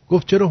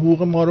 گفت چرا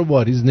حقوق ما رو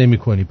واریز نمی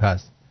کنی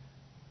پس؟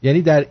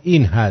 یعنی در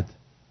این حد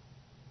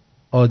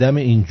آدم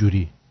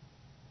اینجوری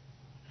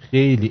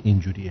خیلی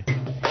اینجوریه.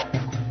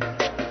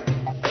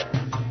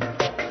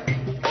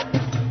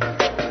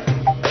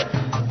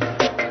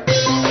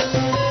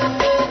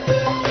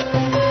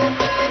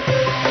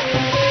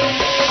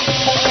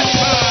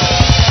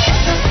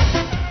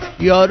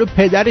 یارو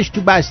پدرش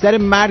تو بستر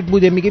مرگ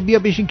بوده، میگه بیا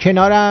بشین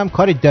کنارم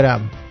کارت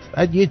دارم.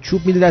 بعد یه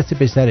چوب میده دست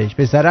پسرش.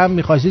 پسرم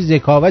میخواسته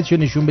ذکاوتشو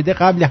نشون بده،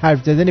 قبل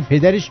حرف زدن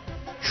پدرش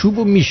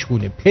چوبو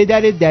میشکونه.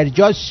 پدر در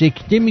جا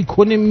سکته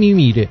میکنه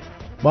میمیره.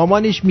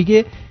 مامانش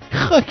میگه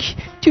خاک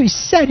توی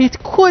سرت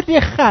کره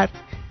خر،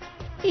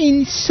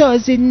 این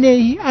ساز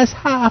نی از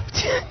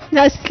 7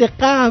 نسل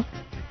قبل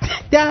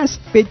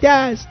دست به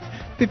دست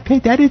به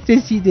پدرت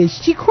رسیده،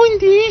 چی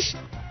کندیش؟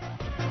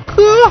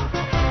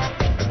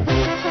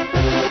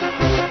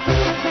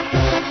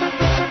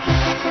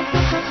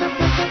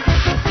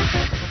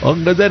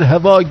 آنقدر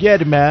هوا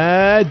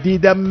گرمه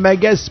دیدم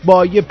مگس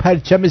با یه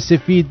پرچم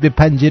سفید به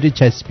پنجره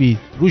چسبید،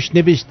 روش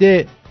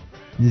نوشته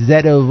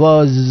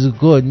زرواز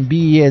کن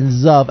بی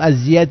انصاف،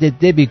 اذیتت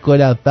نمی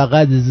کنم،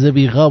 فقط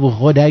زمیخوام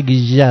خنک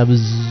شم.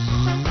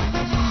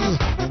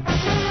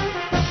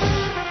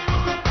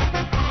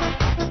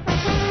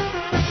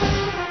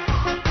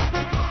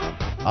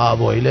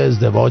 اوایل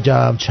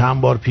ازدواجم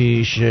چند بار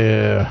پیش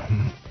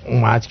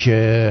اومد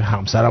که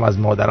همسرم از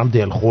مادرم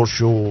دلخور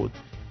شد،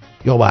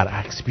 یا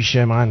برعکس پیش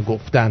من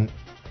گفتن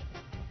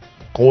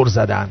قور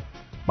زدن،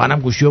 منم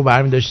گوشی رو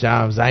برمی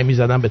داشتم زنگ می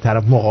زدم به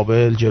طرف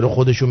مقابل، جلو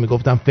خودشون می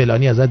گفتم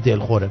فلانی ازت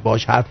دلخوره،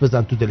 باش حرف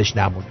بزن تو دلش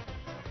نمونه.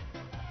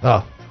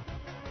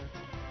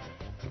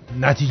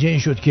 نتیجه این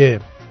شد که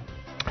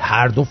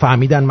هر دو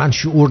فهمیدن من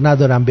شعور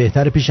ندارم،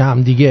 بهتر پیش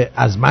هم دیگه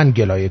از من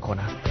گلایه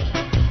کنن.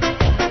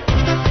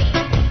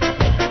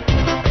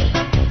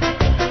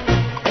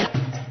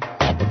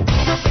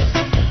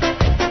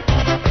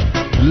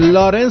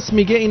 لارنس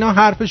میگه اینا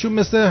حرفشون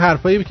مثل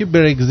حرفایی که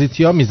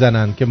برگزیتیا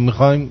میزنن که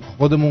میخوایم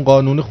خودمون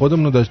قانون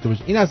خودمون رو داشته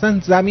باشیم. این اصلا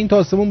زمین تا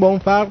آسمون با اون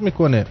فرق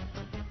میکنه.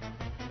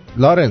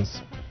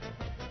 لارنس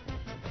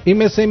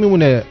این مثل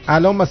میمونه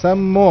الان مثلا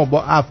ما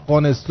با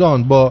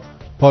افغانستان، با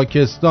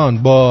پاکستان،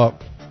 با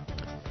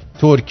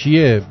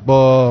ترکیه،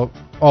 با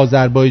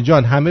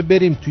آذربایجان همه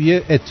بریم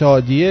توی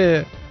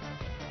اتحادیه،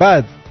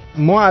 بعد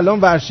ما الان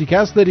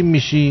ورشکست داریم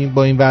میشیم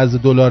با این وضع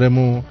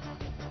دلارمون،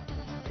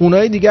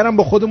 اونای دیگر هم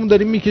با خودمون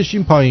داریم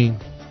میکشیم پایین.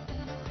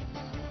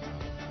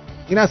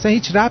 این اصلا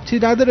هیچ ربطی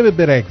نداره به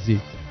برگزیت.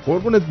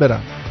 قربونت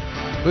برم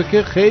تو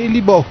که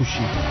خیلی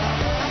باهوشی.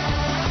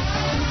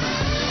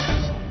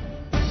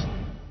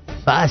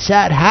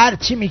 بشر هر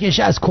چی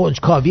میکشه از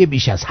کنجکاوی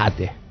بیش از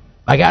حده،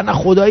 وگرنه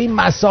خدایی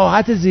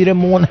مساحت زیر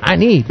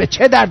منحنی به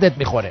چه دردت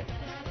میخوره؟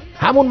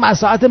 همون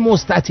مساحت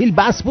مستطیل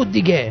بس بود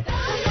دیگه.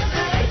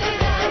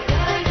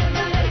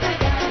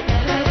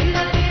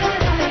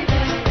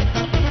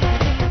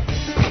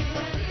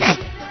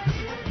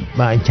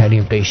 من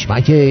ترین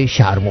قسمت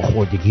شرم و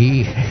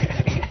خوردگی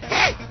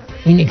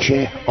اینه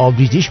که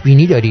آبریزش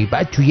بینی داری،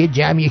 بعد توی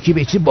جمع یکی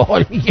به چه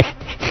باحال میگه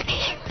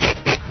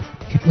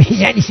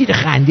میزنی زیر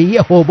خنده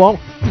یه حباب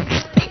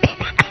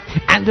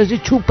اندازه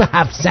توپ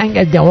 7 سنگ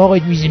از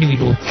دماغت میزنی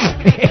بیرون.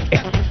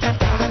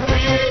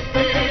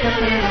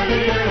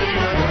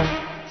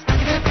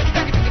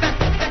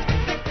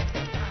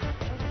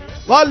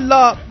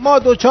 والا ما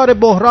دوچار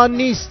بحران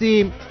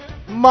نیستیم،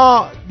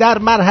 ما در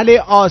مرحله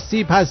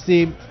آسیب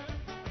هستیم.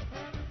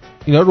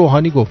 اینا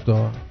روحانی گفته،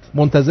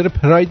 منتظر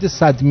پراید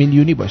 100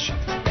 میلیونی باشید.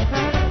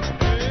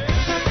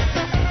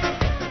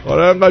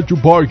 آره انقدر تو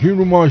پارکینگ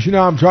رو ماشین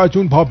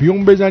همسایتون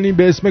پاپیون بزنین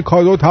به اسم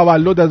کادو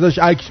تولد ازش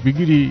عکس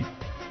بگیری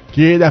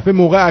که یه دفعه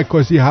موقع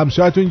عکاسی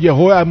همسایتون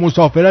یهو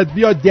مسافرت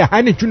بیاد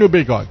دهنتون رو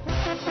بگاد.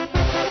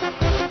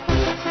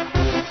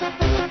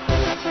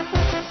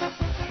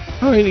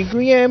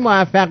 الگوی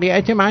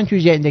موفقیت من تو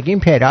زندگیم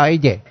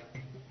پرایده،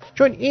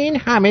 چون این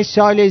همه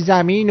سال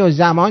زمین و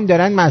زمان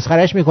دارن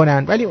مسخرش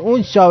میکنن ولی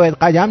اون ثابت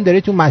قدم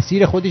داره تو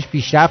مسیر خودش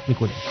پیشرفت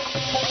میکنه.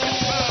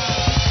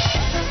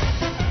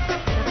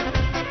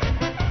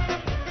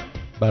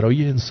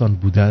 برای انسان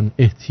بودن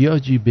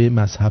احتیاجی به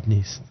مذهب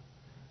نیست.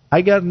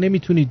 اگر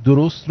نمیتونید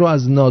درست رو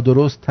از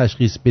نادرست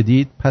تشخیص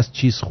بدید پس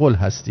چیزخل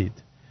هستید.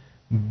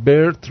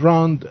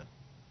 برتراند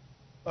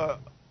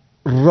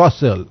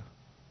راسل.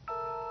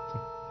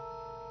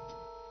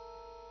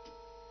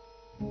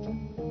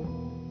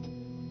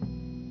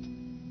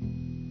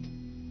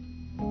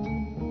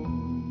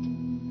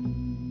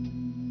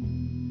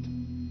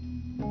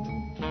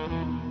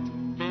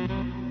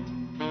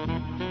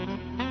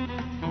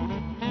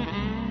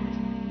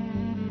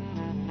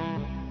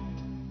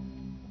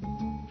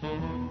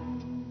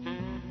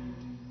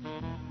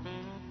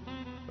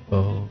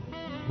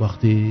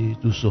 وقتی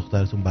دوست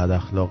دخترتون بد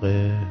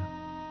اخلاقه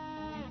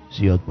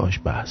زیاد باش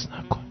بحث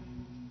نکن.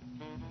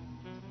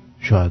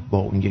 شاید با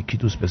اون یکی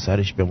دوست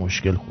پسرش به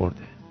مشکل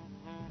خورده،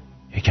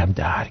 یکم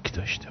درک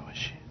داشته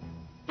باشی.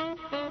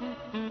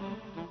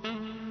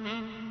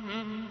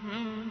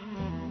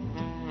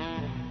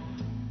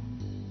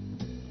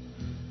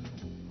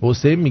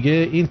 حسین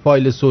میگه این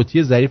فایل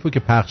صوتی ظریفو که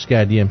پخش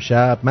کردی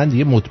امشب من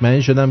دیگه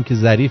مطمئن شدم که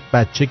ظریف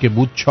بچه که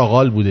بود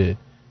چاغال بوده.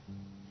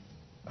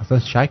 اصلا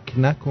شک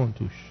نکن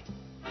توش.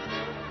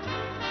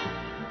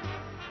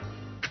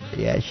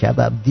 یه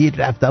شبم دیر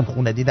رفتم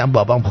خونه دیدم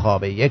بابام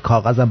خوابه، یه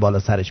کاغذم بالا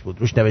سرش بود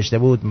روش نوشته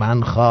بود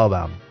من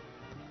خوابم.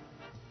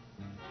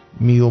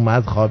 می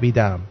اومد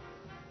خوابیدم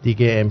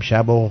دیگه.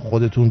 امشب و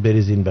خودتون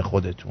بریزین به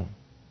خودتون.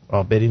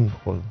 برین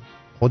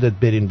خودت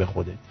برین به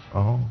خودت.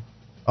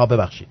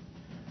 ببخشید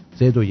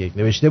 3 2 1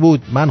 نوشته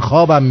بود من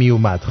خوابم می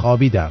اومد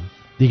خوابیدم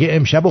دیگه.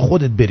 امشب و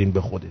خودت برین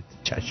به خودت.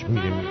 چشم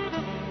میره.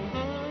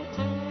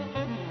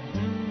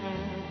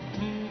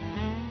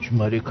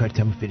 شماره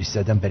کارتمو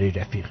فرستادم برای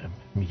رفیقم،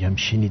 میگم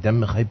شنیدم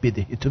میخوای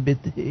بدهی تو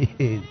بده.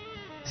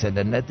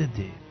 سنه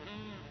نداده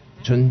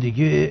چون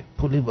دیگه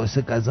پولی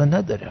واسه غذا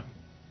ندارم.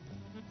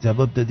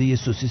 جواب داده یه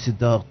سوسیس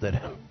داغ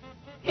دارم.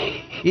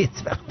 هیچ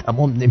وقت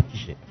تمام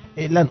نمیشه.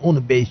 فعلا اونو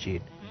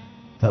بشین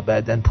تا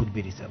بعدن پول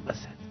بریزم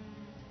وسط.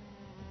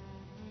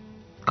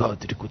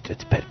 قادر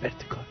قدرت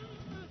پروردگار.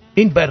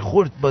 این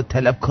برخورد با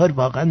طلبکار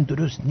واقعا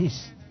درست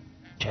نیست.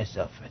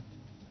 کثافت.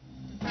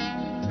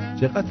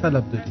 چقدر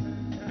طلب داری؟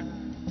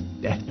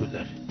 $10.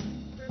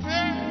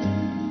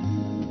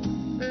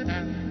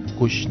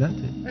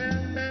 گشنته.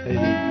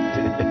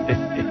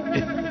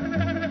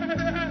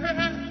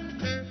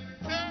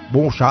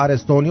 با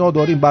شهرستانی ها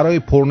داریم برای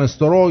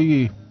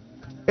پرنسترایی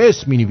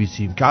اسم می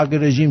نویسیم که اگه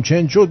رژیم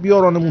چنج شد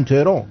بیارانمون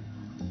تهران.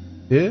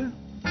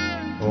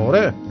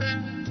 آره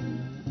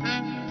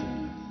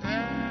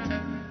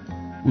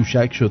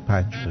اوشک شد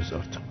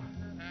 50,000 تومان.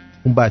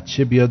 اون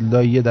بچه بیاد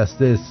لای یه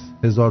دسته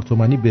 1000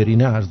 تومانی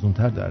برینه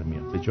ارزونتر در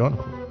میاد. به جان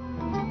خود.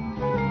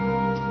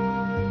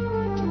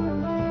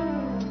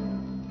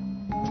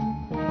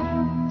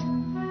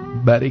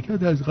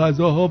 برکت از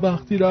غذاها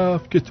وقتی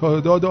رفت که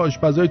تعداد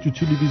آشپزای تو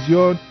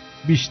تلویزیون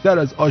بیشتر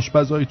از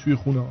آشپزای توی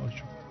خونه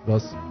هاشون.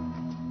 راست.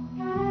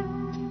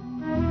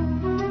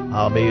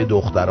 همه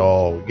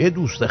دخترها یه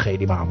دوست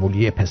خیلی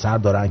معمولی پسر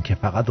دارن که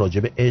فقط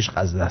راجب عشق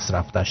از دست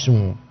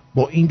رفتشون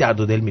با این درد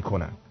و دل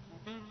میکنن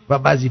و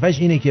وظیفش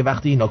اینه که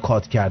وقتی اینا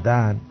کات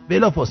کردن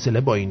بلا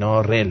فاصله با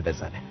اینا رل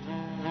بزنه.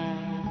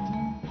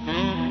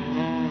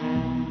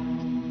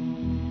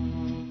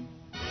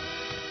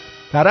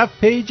 طرف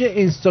پیج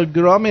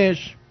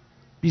اینستاگرامش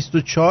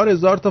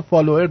 24,000 تا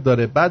فالوور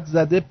داره، بعد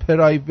زده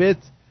پرایوت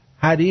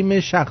حریم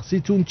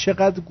شخصیتون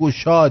چقدر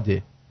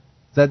گشاده.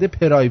 زده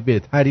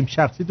پرایوت حریم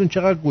شخصیتون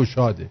چقدر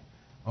گشاده.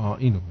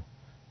 اینو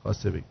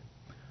خواسته بگم.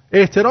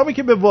 احترامی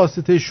که به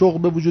واسطه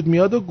شغل به وجود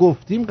میاد و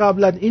گفتیم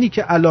قبلا. اینی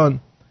که الان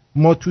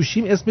ما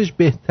توشیم اسمش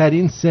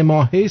بهترین 3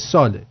 ماهه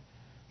ساله.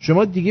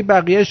 شما دیگه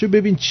بقیه‌شو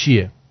ببین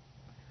چیه.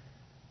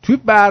 توی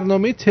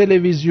برنامه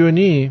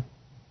تلویزیونی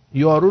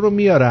یارو رو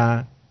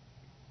میارن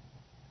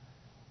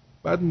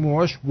بعد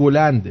موهاش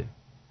بلنده،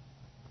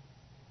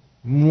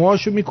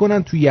 موهاشو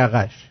میکنن تو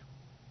یقش،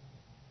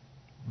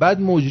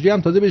 بعد مجری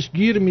هم تازه بهش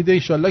گیر میده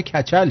انشالله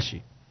کچل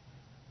شی.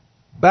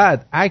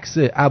 بعد عکس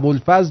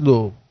ابوالفضل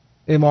و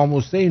امام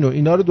حسین و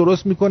اینا رو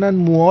درست میکنن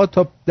موها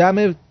تا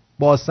دم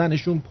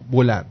باسنشون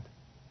بلند.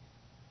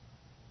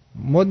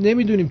 ما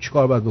نمیدونیم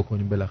چیکار باید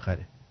بکنیم.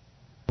 بالاخره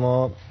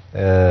ما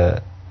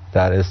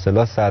در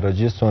اصطلاح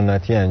سراجی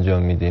سنتی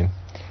انجام میدیم،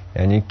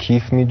 یعنی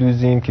کیف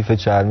میدوزیم، کیف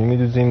چرمی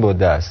میدوزیم با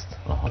دست.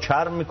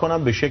 چرم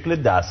میکنم به شکل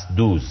دست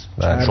دوز.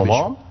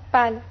 شما؟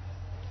 بله.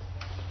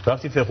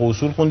 وقتی فقه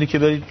اصول خوندی که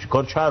بری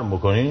کار چرم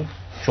بکنی؟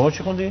 شما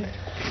چی خوندی؟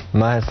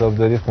 من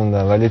حسابداری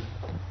خوندم ولی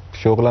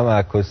شغلم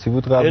عکاسی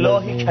بود قبل.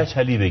 الهی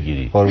کچلی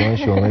بگیری. قربان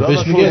شما.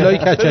 بهش میگه الهی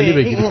کچلی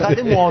بگیری.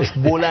 اینقدر موهاش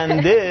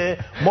بلنده،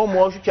 ما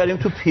موهاشو کردیم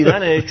تو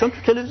پیرنش، چون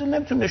تو تلویزیون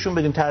نمیتونیم نشون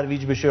بدیم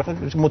ترویج بشه،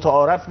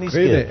 متعارف نیست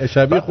که.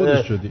 شبیه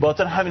خودش شدی.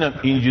 باطن همینم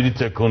اینجوری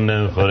تکون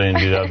نمیخوره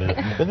اینجوری.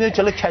 ببین ان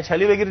شاءالله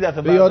کچلی بگیری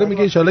دفعه بعد. یارو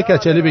میگه ان شاءالله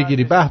کچلی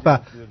بگیری. به به.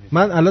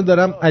 من الان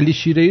دارم علی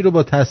شیره‌ای رو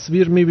با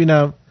تصویر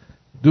میبینم.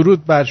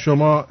 درود بر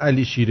شما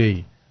علی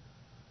شیره‌ای.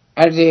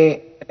 عرض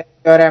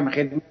دارم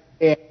خدمت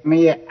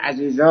همه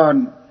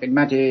عزیزان،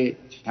 خدمت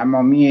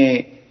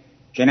تمامی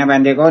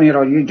شنوندگان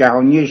رادیو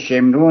جهانی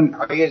شمرون.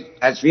 آیا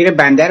تصویر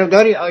بنده رو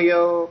داری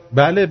آیا؟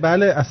 بله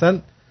بله، اصلا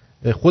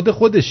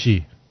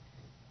خودشی.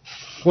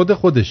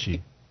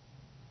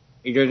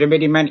 اجازه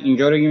بدی من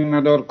اینجا رو یه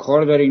مقدار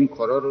کار داره، این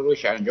کارا رو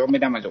روش انجام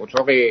بدم. از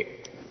اتاق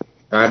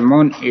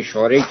فرمان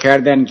اشاره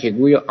کردن که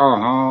گوی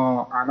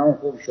آها الان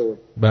خوب شد.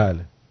 بله.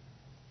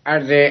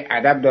 عرض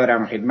ادب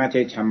دارم خدمت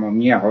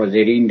تمامی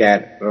حاضرین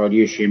در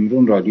رادیو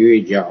شمرون،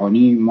 رادیو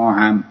جهانی. ما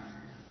هم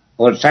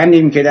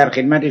خرسندیم که در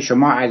خدمت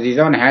شما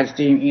عزیزان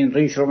هستیم. این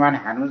ریش رو من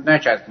هنوز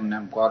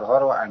نچسبوندم، کارها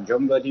رو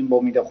انجام دادیم با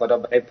امید خدا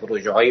برای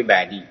پروژه های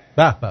بعدی.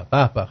 به به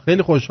به به،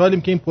 خیلی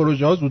خوشحالیم که این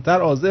پروژه ها زودتر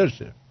حاضر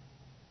شه.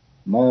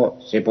 ما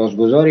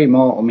سپاسگزاریم،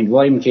 ما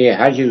امیدواریم که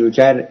هر چه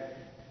زودتر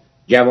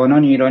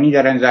جوانان ایرانی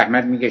دارن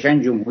زحمت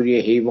میکشن جمهوری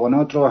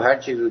حیوانات رو هر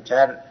چه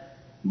زودتر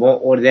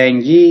با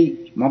اردنگی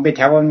ما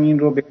بتوانیم این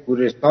رو به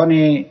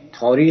گورستان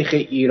تاریخ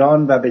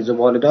ایران و به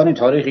زبالدان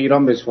تاریخ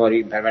ایران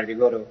بسپاریم.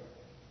 پروردگارو.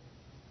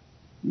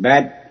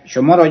 بعد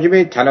شما راجع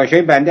به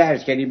تلاشای بنده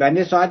عرض کردی.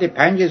 بنده ساعت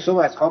 5 صبح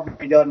از خواب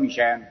بیدار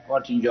میشم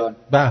آرتین جان.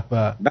 به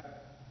به.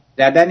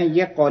 زدن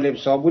یک قالب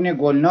صابون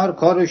گلنار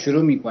کار رو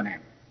شروع میکنم.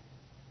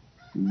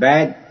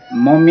 بعد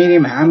ما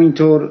میریم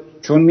همینطور،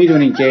 چون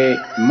میدونیم که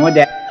ما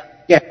در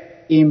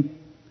این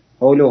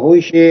حول و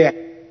حوش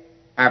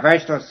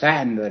 7 تا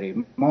صحن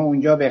داریم. ما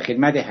اونجا به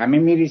خدمت همه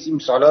میرسیم،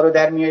 سالا رو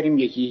در میاریم،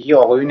 یکی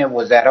آقایون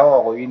وزرا،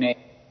 آقایون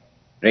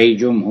رئیس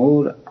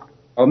جمهور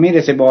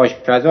میرسه با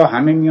آشپزا،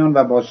 همه میان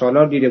و با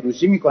سالار دیده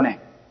بوسی میکنه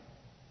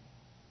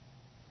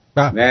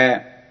و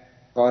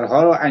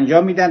کارها رو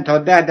انجام میدن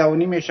تا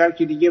 10-10:30 شب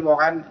که دیگه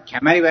واقعا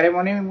کمری برای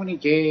ما نمیمونی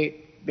که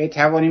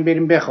بتوانیم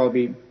بریم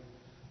بخوابیم.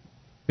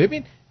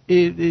 ببین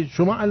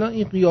شما الان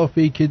این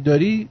قیافه‌ای که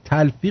داری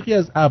تلفیقی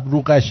از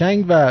ابرو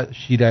قشنگ و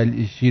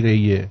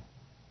شیره‌ایه.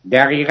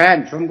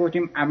 دقیقاً، چون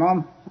گفتیم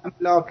امام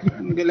املاک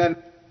دلن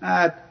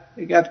ات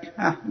بگد که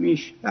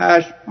میش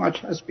ما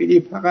چسبیدی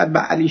فقط به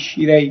علی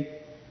شیره‌ای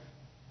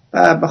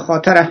و به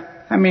خاطر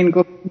همین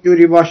گفت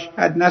جوری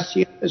باشد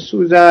نسیه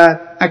سوزد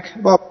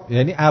اکباب.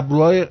 یعنی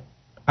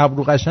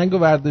ابرو قشنگ و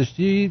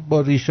ورداشتی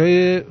با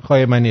ریشای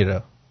خایمنی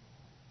را.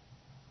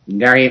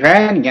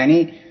 دقیقاً،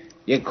 یعنی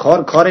یک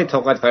کار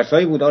طاقت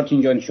فرسایی بود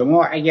آرتین جان.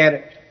 شما اگر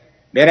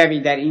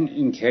بروید در این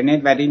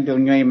اینترنت و این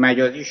دنیای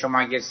مجازی، شما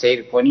اگر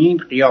سیر کنین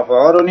قیافه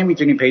ها رو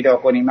نمیتونی پیدا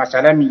کنین.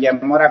 مثلا میگم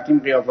ما رفتیم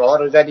قیافه ها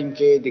رو زدیم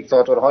که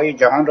دیکتاتورهای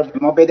جهان رو به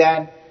ما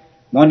بدن،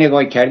 ما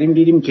نگاه کردیم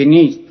دیدیم که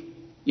نیست.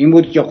 این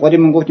بود که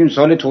خودمون گفتیم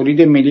سال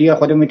تولید ملی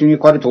خودمون میتونیم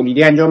کار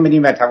تولیدی انجام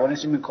بدیم و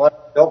توانستیم این کار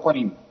رو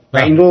کنیم و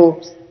این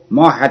رو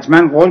ما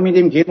حتما قول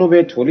میدیم که این رو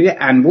به تولید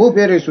انبوه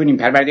برسونیم.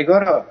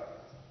 پروردگارا.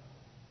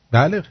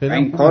 بله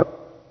خیلی خوبه.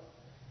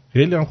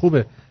 خیلی هم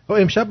خوبه.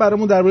 امشب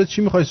برامون درباره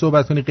چی میخوای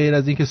صحبت کنی غیر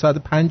از این که ساعت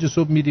 5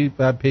 صبح میری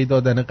و پی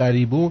دادن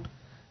غریبون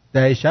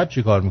 10 شب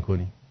چی کار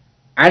میکنی؟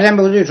 عرضم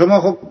به حضور شما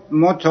خب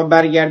ما تا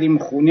برگردیم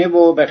خونه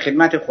و به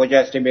خدمت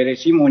خجسته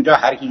برسیم اونجا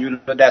هر کی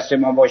جلو دست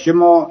ما باشه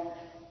ما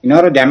اینا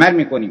رو دمر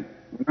میکنیم.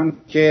 اونم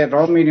که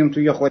راه میریم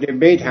توی خود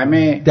بیت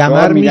همه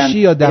دمر میشی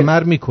یا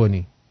دمر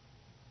میکنی؟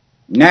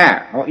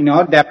 نه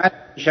اینا دمر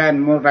میشن.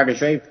 ما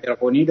روش‌های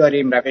فرعونی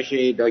داریم، روش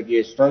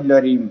داگستان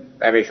داریم،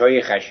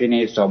 روش‌های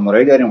خشن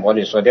سامورایی داریم.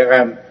 قول صادق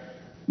هم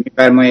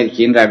میفرماید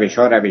که این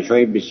روش‌ها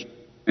روش‌های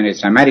بسیار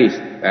ثمری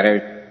است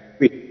برای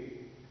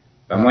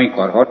و ما این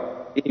کارها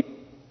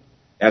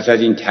دست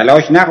از این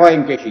تلاش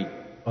نخواهیم کشید.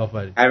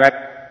 آفرین.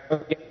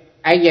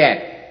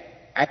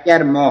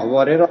 اگر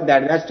ماهواره را در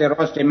دست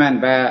راست من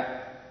و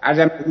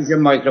ارزم به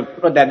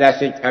مایکروفون را در دست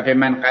چپ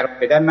من قرار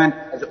بدن، من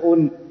از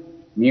اون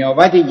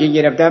میابتی که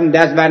گرفتم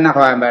دست بر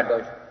نخواهم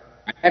برداشت.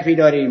 هدفی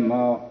داریم،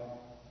 ما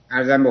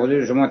ارزم به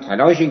حضور شما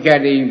تلاشی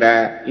کردیم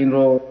و این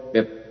رو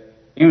به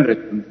این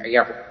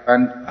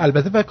رسوند.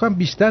 البته فکر کنم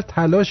بیشتر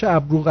تلاش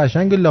ابرو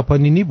قشنگ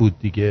لاپانینی بود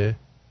دیگه.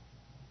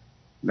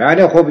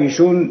 بله خب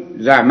ایشون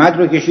زحمت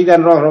رو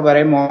کشیدن، راه رو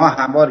برای ما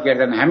هموار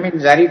کردن. همین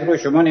ظریف رو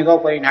شما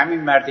نگاه کنین،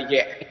 همین مردی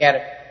که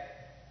اگر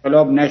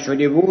طلاب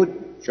نشده بود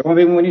شما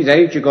ببینید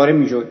ظریف چه کاره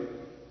میشد.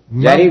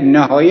 ظریف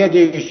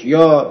نهایتش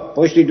یا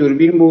پشت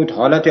دوربین بود،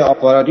 حالت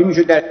آپاراتی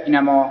میشد در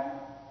سینما،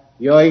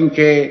 یا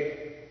اینکه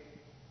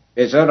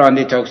بسیار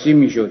راننده تاکسی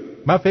میشد.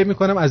 من فکر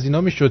میکنم از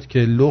اینا میشد که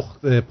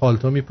لخت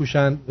پالتو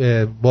میپوشن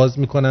باز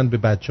میکنن به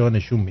بچه‌ها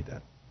نشون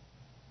میدن.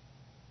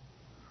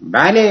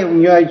 بله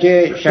اونجا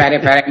که شهر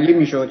فرنگی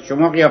میشد،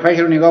 شما قیافش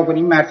رو نگاه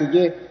کنید، مردی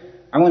که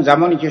همون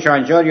زمانی که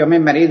شاهنشاه یا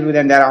مریض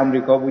بودن در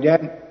آمریکا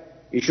بودن،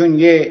 ایشون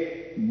یه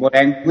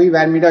بلندگویی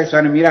برمی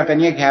داشتن و میرفتن،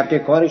 یک هفته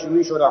کارش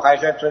روی شد، آخرش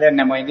شدن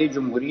نماینده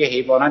جمهوری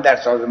حیوانات در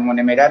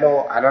سازمان ملل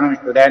و الان هم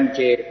شدن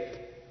که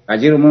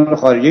وزیر امور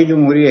خارجه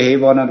جمهوری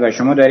حیوانات. و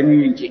شما دارید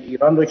میبینید که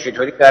ایران رو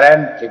چطوری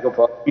دارن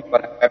تکوپاری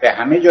میکنن و به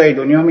همه جای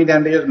دنیا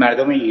میدن به جز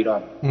مردم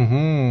ایران.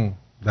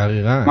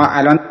 دقیقاً. ما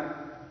الان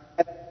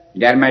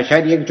در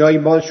مشهد یک جایی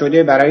باز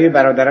شده برای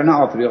برادران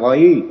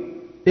آفریقایی،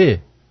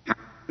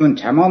 چون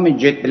تمام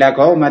جت بلک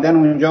ها اومدن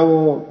اونجا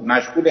و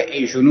مشغول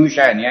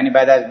ایشونوشن، یعنی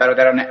بعد از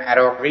برادران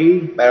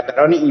عراقی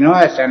برادران اینا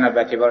هستن.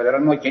 البته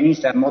برادران ما که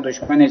نیستن، ما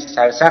دشمن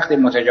سرسخت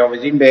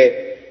متجاوزین به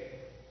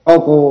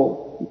خاک و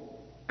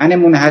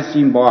انمون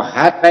هستیم با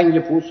هر رنگ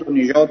پوست و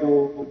نژاد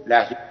و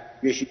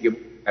لهجه که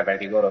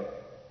پروردگارا.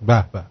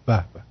 به به به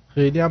به،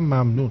 خیلی هم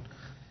ممنون.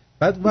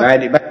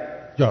 بله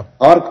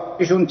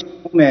کارشون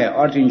تمومه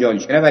آرتین جان،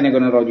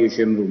 شنوندگان رادیو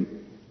شمرون.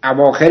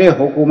 اواخر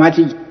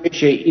حکومتی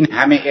بشه این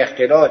همه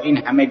اختلاط، این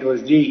همه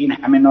دزدی، این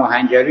همه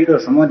ناهنجاری رو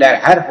شما در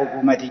هر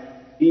حکومتی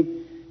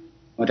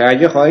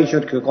متوجه خواهید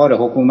شد که کار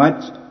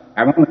حکومت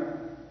تمام.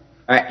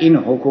 و این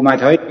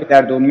حکومت هایی که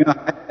در دنیا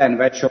هستن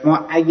و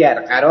شما اگر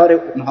قرار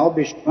اونها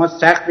به شما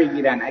سخت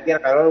بگیرن، اگر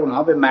قرار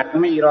اونها به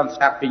مردم ایران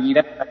سخت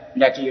بگیرن،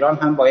 ملت ایران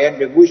هم باید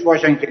به گوش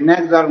باشن که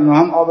نگذار اونها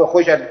هم آب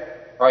خوش از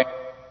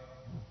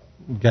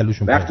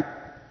گلوشون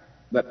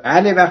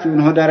وقتی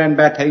اونها دارن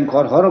بدترین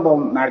کارها رو با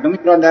مردم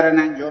ایران دارن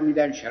انجام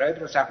میدن، شرایط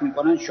رو سخت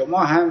میکنن، شما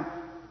هم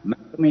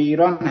مردم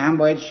ایران هم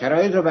باید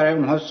شرایط رو برای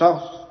اونها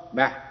سخت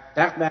و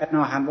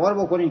ناهموار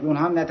بکنین که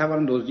اونها هم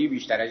نتوانن دزدی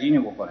بیشتر از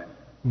این بکنن.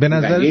 به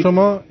نظر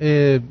شما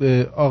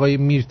آقای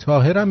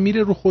میرطاهر هم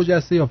میره رو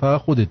خجسته یا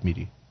فقط خودت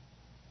میری؟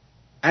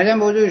 ازم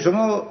بوده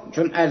شما،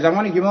 چون از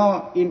زمانی که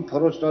ما این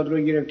پروستاد رو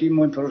گرفتیم،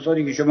 این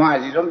پروستادی که شما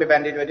عزیزان به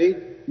بنده دادید،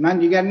 من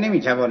دیگر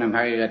نمیتوانم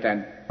حقیقتا.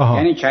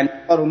 یعنی چند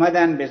بار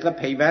اومدن به اصلا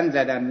پیوند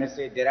زدن،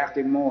 مثل درخت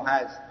مو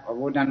هست،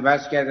 آوردن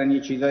وصل کردن یه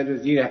چیزایی رو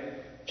زیر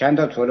چند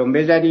تا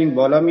تلمبه زدیم،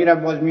 بالا میره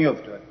باز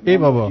میافتاد. ای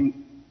بابا.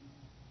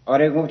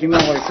 آره گفتیم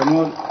آقا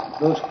شما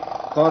دو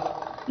کار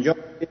اینجا.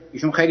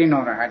 ایشون خیلی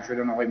ناراحت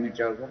شدن آقای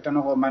میرطاهر، گفتن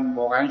آقا من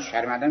واقعا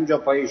شرمندم جا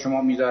پای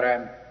شما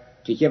میذارم،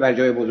 تیکه بر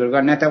جای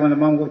بزرگان نتوانم.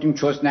 ما هم گفتیم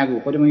چست نگو،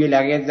 خودمون یه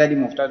لگد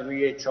زدیم افتاد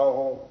روی چاه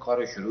و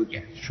کارو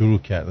شروع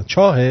کرد.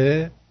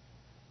 چاهه؟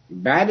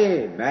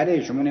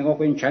 بله شما نگاه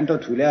کنین چند تا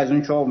توله از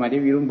اون چاه اومده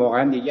بیرون،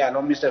 واقعا دیگه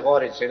الان مثل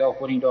غار صدا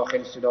کنین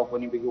داخل، صدا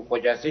کنین بگو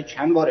خجسته،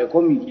 چند بار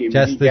اکو میگیره،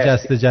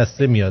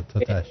 جسته میاد تا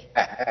تاش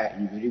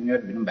اینجوری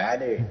میاد بیرون.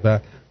 بله.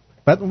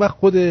 بعد اون وقت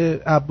خود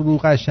ابرو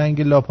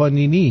قشنگ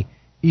لاپانینی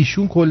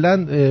ایشون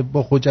کلا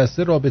با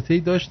خجسته رابطه‌ای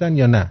داشتن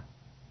یا نه؟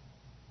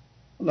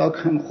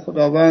 لکن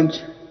خداوند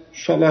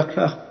انشالله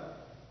که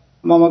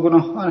ما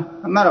گناهان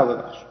همه را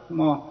ببخش،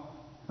 ما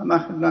همه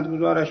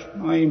خدمتگزارش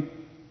ماییم.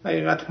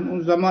 حقیقتا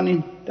اون زمان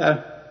این در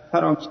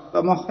فرانسه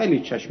و ما خیلی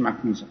چشمک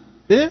میزن.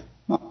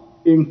 ما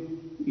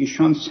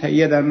ایشان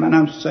سیدن،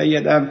 منم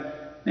سیدم،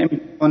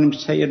 نمیتونیم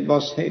سید با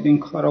سید این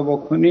کارا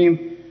بکنیم.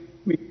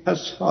 پس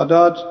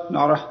سادات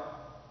ناراحت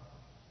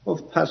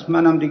گفت پس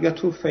منم دیگه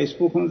تو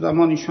فیسبوک، اون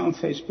زمان ایشان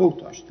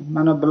فیسبوک داشتم،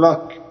 منو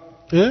بلاک.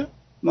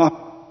 ما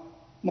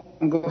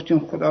گفتیم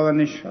خداوند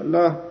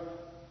انشالله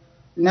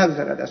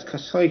نگذارد از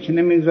کسایی که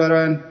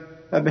نمیذارن.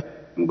 و به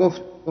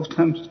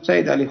گفتم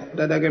سید علی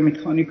خودت اگه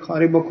میتونی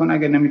کاری بکن،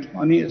 اگه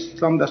نمیتونی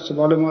اسلام دست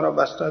بال ما را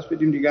بسته است،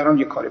 بدیم دیگران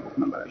یه کاری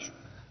بکنن برایشون.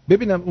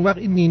 ببینم اون وقت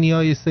این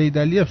نینیای سید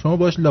علی هم شما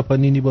باش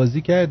لاپانینی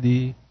بازی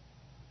کردی؟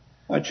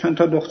 چند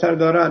تا دختر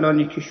داره، الان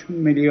یکیشون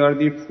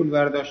میلیاردی پول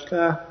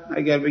برداشته.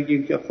 اگر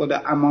بگیم که خود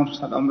امام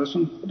سلام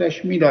رسون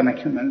خودش میدانه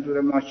که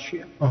منظور ما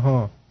چیه.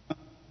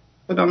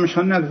 خدا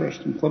مشان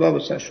نگذاشتیم، خدا به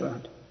سر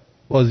شهد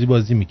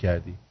بازی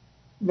میکردی.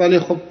 ولی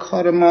خب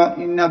کار ما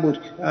این نبود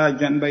که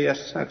جنبه از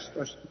سکس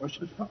داشته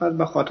باشه، فقط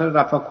به خاطر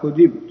رفع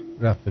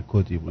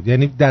کدی بود.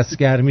 یعنی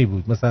دستگرمی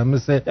بود،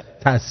 مثل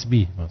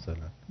تسبیح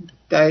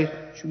مثلا.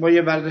 شما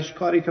یه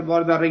ورزشکاری که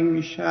وارد رینگ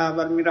میشه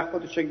اول میره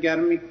خودش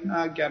گرم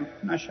میکنه، گرم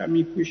کنش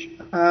میپوشه.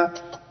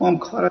 ما هم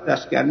کار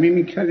دستگرمی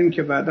میکردیم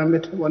که بعدا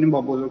بتوانیم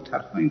با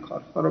بزرگترها این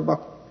کارها رو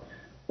بکنیم.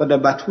 خود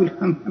بتول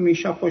هم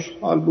همیشه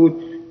خوشحال بود،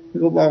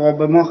 میگو آقا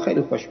به ما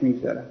خیلی خوش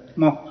میگذره،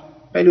 ما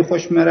خیلی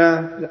خوش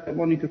میره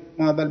زمانی که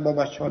ما اول با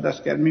بچه‌ها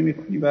دستگرمی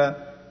میکنی و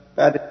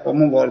بعد با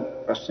ما وارد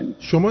راسته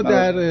میکنی. شما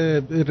در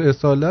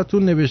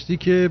رسالتون نوشتی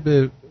که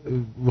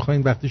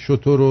بخواین وقتی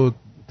شتر رو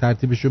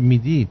ترتیبش رو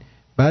میدین،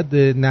 بعد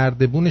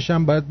نردبونش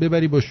هم باید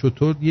ببری با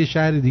شتر یه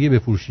شهر دیگه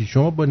بفروشی.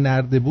 شما با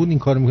نردبون این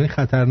کار میکنی،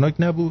 خطرناک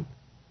نبود؟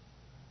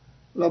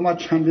 ما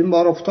چندین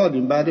بار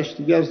افتادیم، بعدش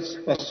دیگه از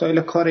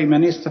وسایل کار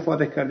ایمنی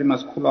استفاده کردیم،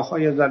 از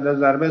کلاه‌های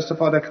ضربه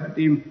استفاده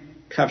کردیم،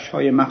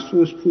 کفش‌های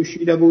مخصوص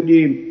پوشیده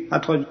بودیم،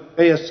 حتی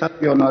جای سب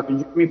یا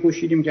نارنجی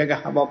میپوشیدیم که اگه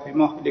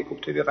هواپیما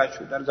هلیکوپتری رد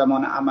شد در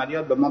زمان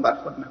عملیات به ما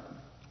برخورد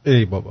نکنه.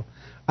 ای بابا.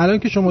 الان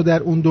که شما در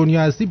اون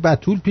دنیا هستی،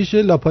 بتول پیش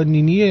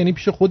لاپانینیه، یعنی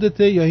پیش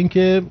خودته یا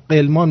اینکه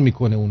قلمان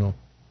میکنه اونو؟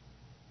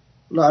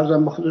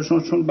 لازم به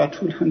خودشون چون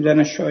بتول هم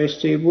زن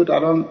شایسته بود،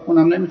 الان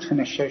اونم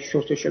نمیتونه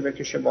شورتشو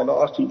بکشه بالا.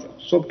 آرتین جان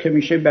صبح که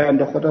میشه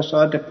بنده خدا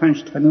ساعت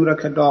 5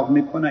 تنور که داغ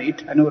میکنه، این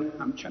تنور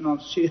همچنان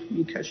سیخ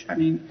میکشن،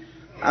 این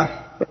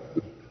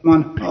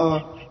من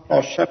ها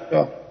عاشق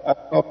یا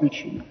اطاب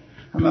میشینن،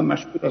 همه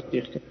مشغول از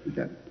دیخ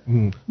کشیدن.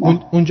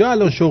 اونجا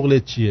الان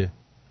شغلت چیه؟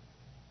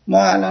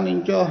 ما الان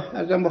اینجا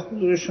ازم به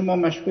حضور شما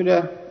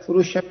مشغول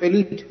فروش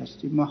بلیط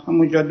هستیم. ما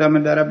همونجا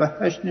دم در به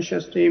 8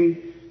 نشستیم،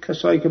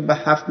 کسایی که به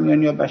 7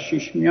 میان یا به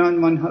 6 میان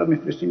ما اینها رو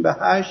میفرستیم به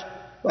 8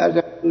 و از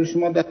حضور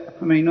شما در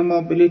همه اینا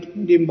ما بلیط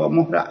میدیم با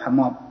مهر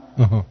امام.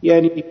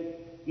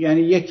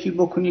 یعنی یکی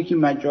بکنی که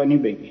مجانی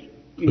بگیر،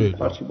 این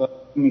پارتی با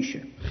میشه.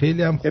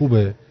 خیلی هم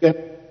خوبه.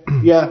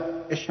 یا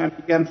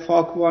میگن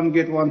فاک وان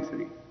گت وان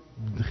فری.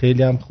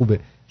 خیلی هم خوبه.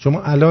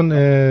 شما الان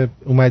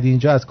اومدی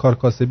اینجا از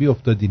کارکاسبی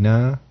افتادی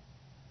نه؟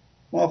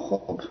 ما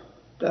خب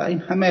در این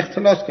همه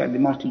اختلاس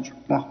کردیم مارتین جون.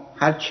 ما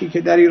هر چی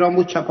که در ایران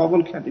بود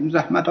چپاول کردیم،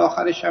 زحمت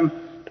آخرش هم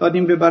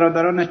دادیم به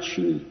برادران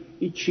چینی.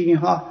 این چینی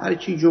ها هر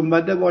چی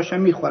جنبده باشه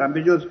میخورن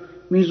به جز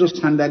میز و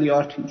صندلی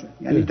آرتین جون.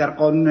 یعنی در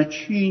قانون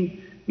چین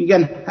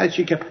میگن هر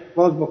چی که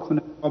پرواز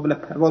بکنه قابل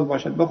پرواز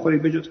باشد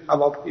بخورید به جز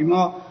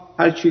هواپیما،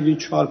 هر چیزی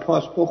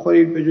چالپاس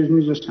بخورید به جز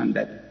میز و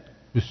صندلی.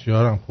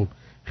 بسیارم خوب.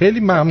 خیلی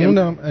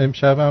ممنونم.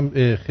 امشبم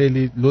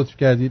خیلی لطف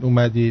کردید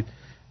اومدید.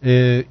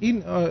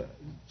 این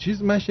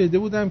چیز من شنیده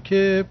بودم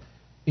که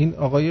این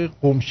آقای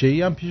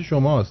قمشه‌ای هم پیش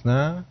شماست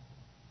نه؟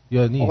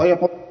 یا نیست؟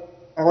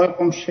 آقای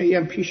قمشه‌ای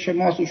هم پیش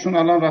شماست. ایشون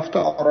الان رفته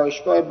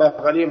آرایشگاه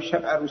بغلی،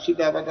 امشب عروسی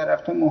دعوت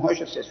رفته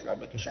موهاش 3 شوار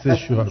بکشه.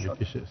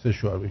 3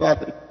 شوار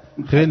بکشه.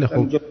 خیلی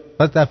خوب.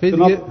 پس دفعه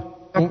دیگه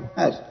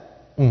هست.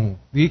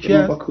 دیگه کی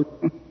هست؟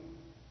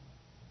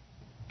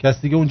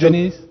 کس دیگه اونجا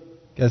نیست؟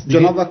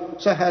 جناب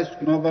کوسه هست،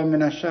 جناب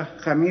منشه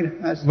خمیر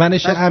هست.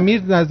 منشه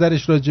امیر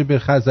نظرش راجع به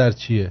خزر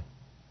چیه؟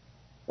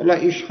 والا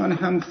ایشان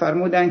هم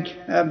فرمودن که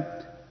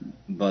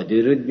با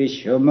درود به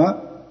شما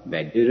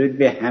و درود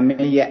به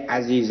همه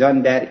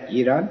عزیزان در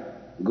ایران،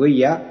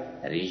 گویا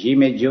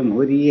رژیم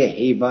جمهوری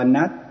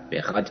حیوانات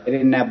به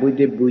خاطر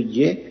نبود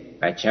بودجه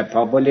و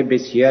چپاول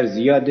بسیار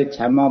زیاد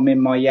تمام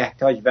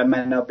مایحتاج و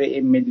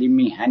منابع ملی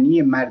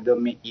میهنی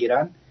مردم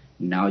ایران،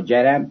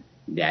 ناجرم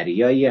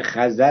دریای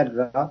خزر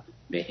را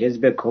به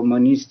حزب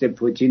کمونیست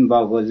پوتین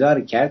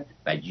واگذار کرد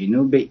و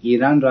جنوب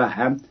ایران را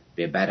هم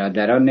به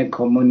برادران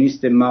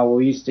کمونیست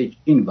مائویست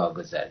چین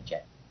واگذار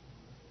کرد.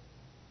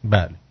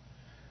 بله،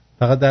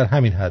 فقط در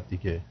همین حد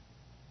دیگه.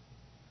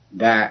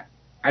 در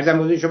ارزم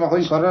بزرگ شما خود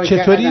این کار را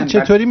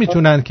چطوری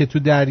میتونن که تو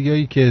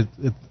دریایی که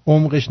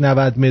عمقش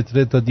 90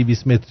 متره تا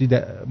 200 متری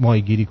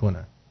ماهیگیری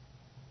کنن؟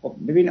 خب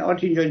ببین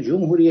آرتین جان،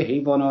 جمهوری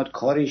حیوانات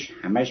کارش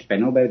همش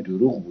بنابر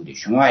دروغ بوده.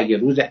 شما اگه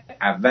روز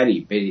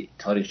اولی به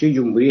تاریخچه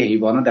جمهوری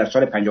حیوانات در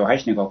سال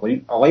 58 نگاه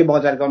کنید، آقای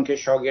بازرگان که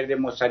شاگرد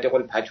مصدق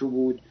الپتو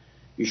بود،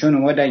 ایشون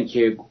اومدن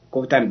که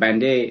گفتن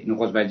بنده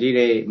نخست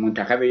وزیر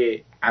منتخب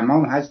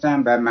امام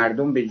هستم و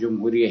مردم به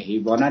جمهوری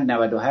حیوانات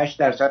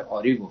 98%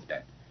 آری گفتن.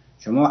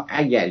 شما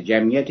اگر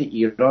جمعیت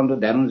ایران رو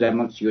در اون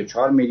زمان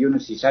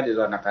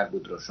 34,300,000 نفر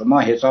بود رو شما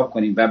حساب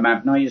کنید و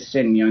مبنای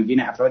سن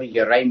میانگین افرادی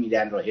که رأی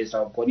میدن رو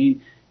حساب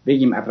کنید،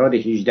 بگیم افراد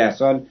 18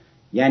 سال،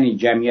 یعنی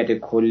جمعیت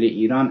کل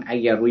ایران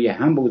اگر روی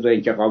هم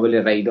بگذارید که قابل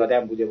رأی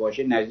دادن بوده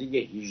باشه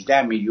نزدیک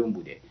 18 میلیون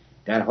بوده،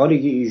 در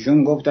حالی که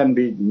ایشون گفتن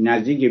به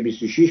نزدیک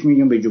 26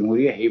 میلیون به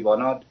جمهوری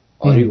حیوانات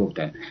آری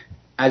گفتن.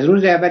 از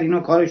روز اول اینا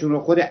کارشون رو،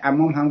 خود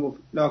امام هم گفت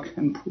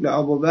لکن پول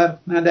آب و برق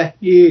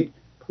ندهید،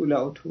 پول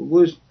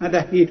اتوبوس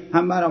ندهید،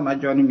 همه را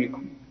مجانی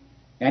میکنید.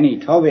 یعنی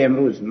تا به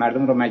امروز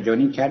مردم رو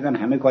مجانی کردن،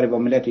 همه کاری با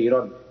ملت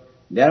ایران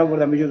در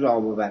آوردن به جز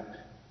آب و برق.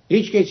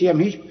 هیچ کسی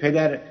هم، هیچ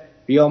پدر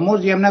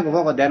بیامرزی هم نگفت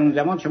آقا در اون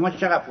زمان شما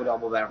چقدر پول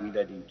آب و برق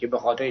میدادید که به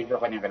خاطرش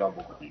بخواید انقلاب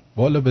بکنید.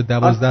 والا به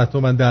 12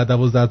 تومن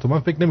 12 تومن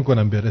فکر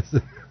نمی‌کنم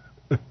برسه.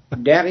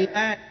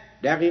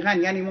 دقیقاً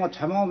یعنی ما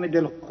تمام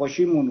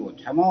دلخوشیمون رو،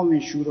 تمام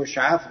شور و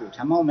شعف رو،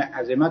 تمام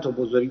عظمت و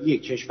بزرگی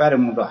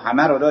کشورمون رو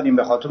همه رو دادیم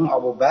به خاطر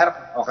آب و برق.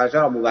 آخر سر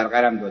آب و برق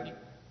هم دادیم.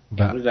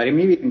 امروز داریم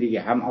می‌بینیم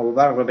دیگه، هم آب و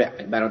برق رو به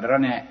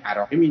برادران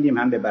عراقی میدیم،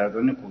 هم به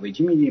برادران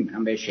کویتی میدیم،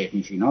 هم به شیخ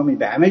نشینا میدیم،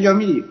 به همه جا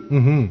میدیم.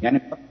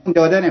 یعنی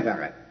دادن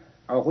فقط.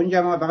 آخوند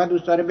جماعت فقط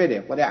دوست داره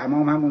بده. خود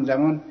امام همون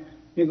زمان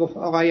میگفت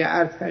آقای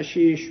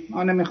ارتشیش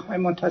ما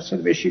نمیخوایم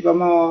متصل بشی با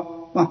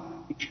ما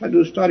چه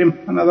دوست داریم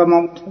همه به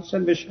ما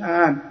متصل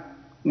بشن،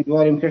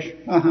 می‌دواریم که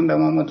شما هم به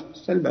ما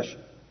متصل بشن.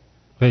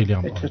 خیلی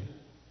هم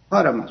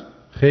عالی.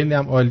 خیلی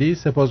هم عالی.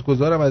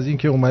 سپاسگزارم از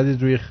اینکه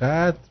اومدید روی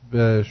خط.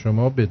 به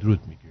شما بدرود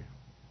میگم.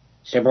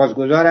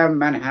 سپاسگزارم.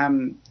 من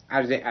هم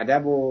عرض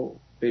ادب و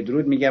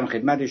بدرود میگم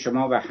خدمت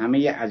شما و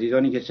همه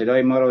عزیزانی که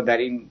صدای ما رو در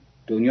این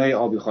دنیای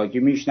آبی خاکی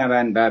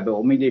میشنوند و به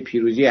امید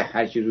پیروزی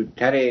هر چه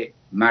زودتر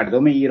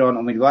مردم ایران.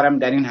 امیدوارم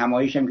در این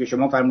همایش هم که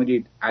شما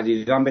فرمودید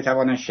عزیزان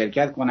بتوانند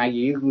شرکت کنند. اگه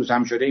یک روز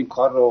هم شده این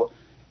کار رو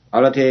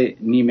حالت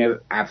نیمه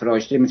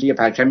افراشته، مثل یه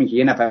پرچمی که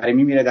یه نفر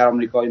میمیره در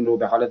آمریکا، این رو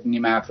به حالت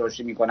نیمه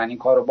افراشته میکنن، این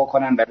کار رو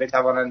بکنن و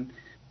بتوانند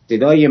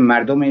صدای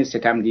مردم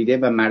ستم دیده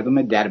و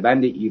مردم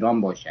دربند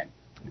ایران باشن.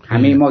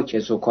 همه ما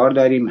کس و کار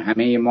داریم،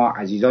 همه ما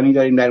عزیزانی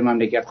داریم در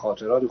مملکت،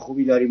 خاطرات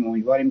خوبی داریم.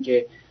 امیدواریم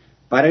که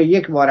برای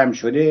یک بارم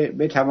شده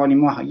بتوانیم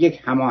ما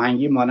یک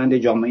هماهنگی مانند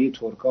جامعه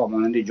ترک‌ها،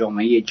 مانند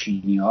جامعه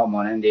چینی‌ها،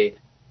 مانند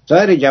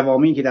سایر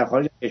جوامعی که در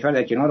خارج کشور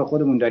در کنار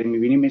خودمون داریم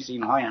می‌بینیم مثل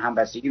اینها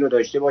همبستگی رو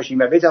داشته باشیم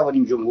و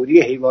بتوانیم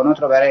جمهوری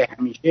حیوانات رو برای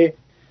همیشه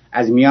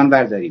از میان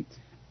برداریم.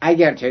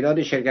 اگر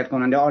تعداد شرکت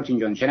کننده آرتین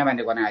جان،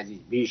 شنوندگان عزیز،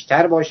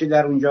 بیشتر باشه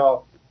در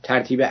اونجا،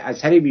 ترتیب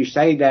اثری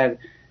بیشتری در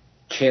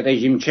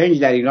رژیم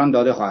چنج در ایران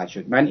داده خواهد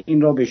شد. من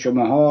این رو به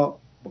شماها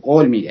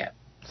قول میدم.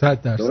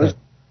 100%.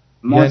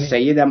 ما یعنی...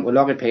 سیدم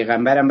الاغ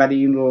پیغمبرم، ولی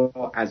این رو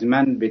از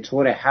من به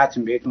طور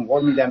حتم بهتون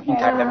قول میدم. این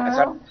ترتیب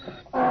اثر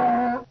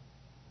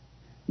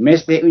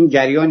مثل این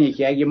جریانی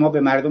که اگه ما به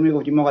مردم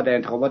میگفتیم آقا در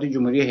انتخابات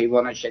جمهوری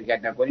حیوانات شرکت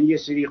نکنین، یه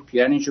سری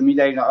پیرنشو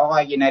میدارین آقا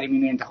اگه نریم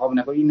اینو انتخاب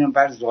نکنین، این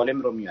فرض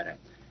ظالم رو میارن.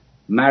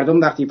 مردم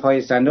وقتی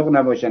پای صندوق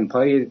نباشن،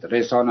 پای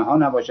رسانه ها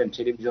نباشن،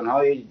 تلویزیون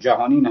های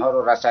جهانی اینها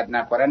رو رصد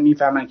نکنن،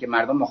 میفهمن که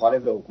مردم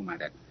مخالف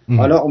حکومتن.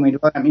 حالا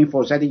امیدوارم این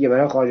فرصتی که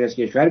برای خارج از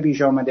کشور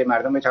پیش آمده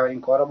مردم بتونن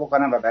این کارو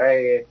بکنن و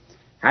برای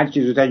هر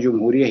چیز زودتر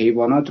جمهوری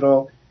حیوانات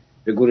رو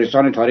به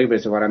گورستان تاریخ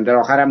بسپارن. در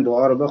آخرم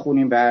دعا رو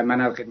بخونیم و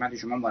من از خدمت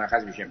شما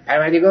مرخص میشم.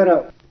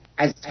 پروردگارا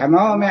از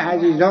تمام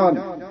عزیزان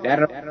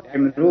در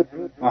امروز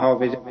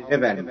محافظت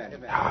ببریم.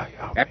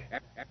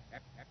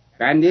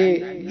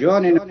 بنده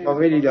جان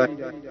ناقابلی دارم،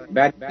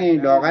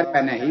 بدن لاغر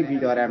و نحیفی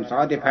دارم،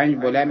 ساعت 5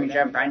 بلند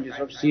میشم، 5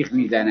 صبح سیخ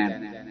میزنم.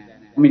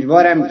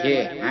 امیدوارم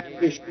که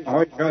همه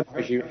شما شاد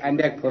باشید.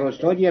 اندک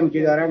پروستاتی هم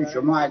که دارم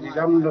شما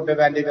عزیزان رو به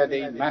بنده داده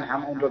اید، من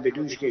هم اون رو به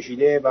دوش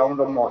کشیده و اون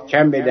رو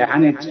محکم به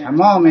دهن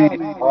تمام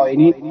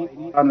خائنین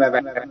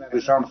و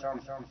دوستان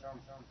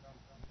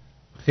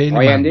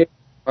پاینده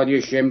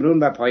رادیو شمرون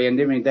و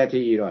پاینده ملت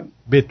ایران.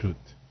 بدرود.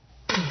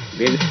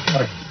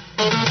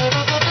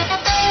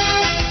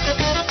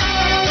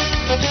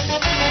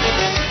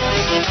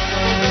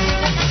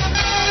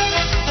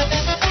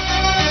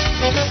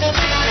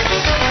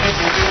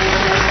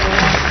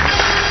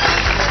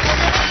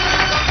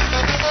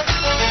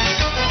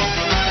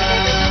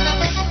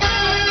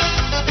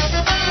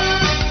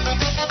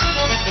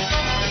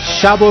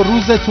 شب و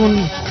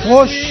روزتون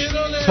خوش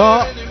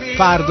تا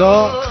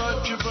فردا.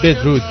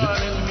 بدرود.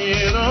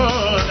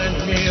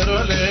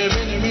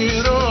 Mirole,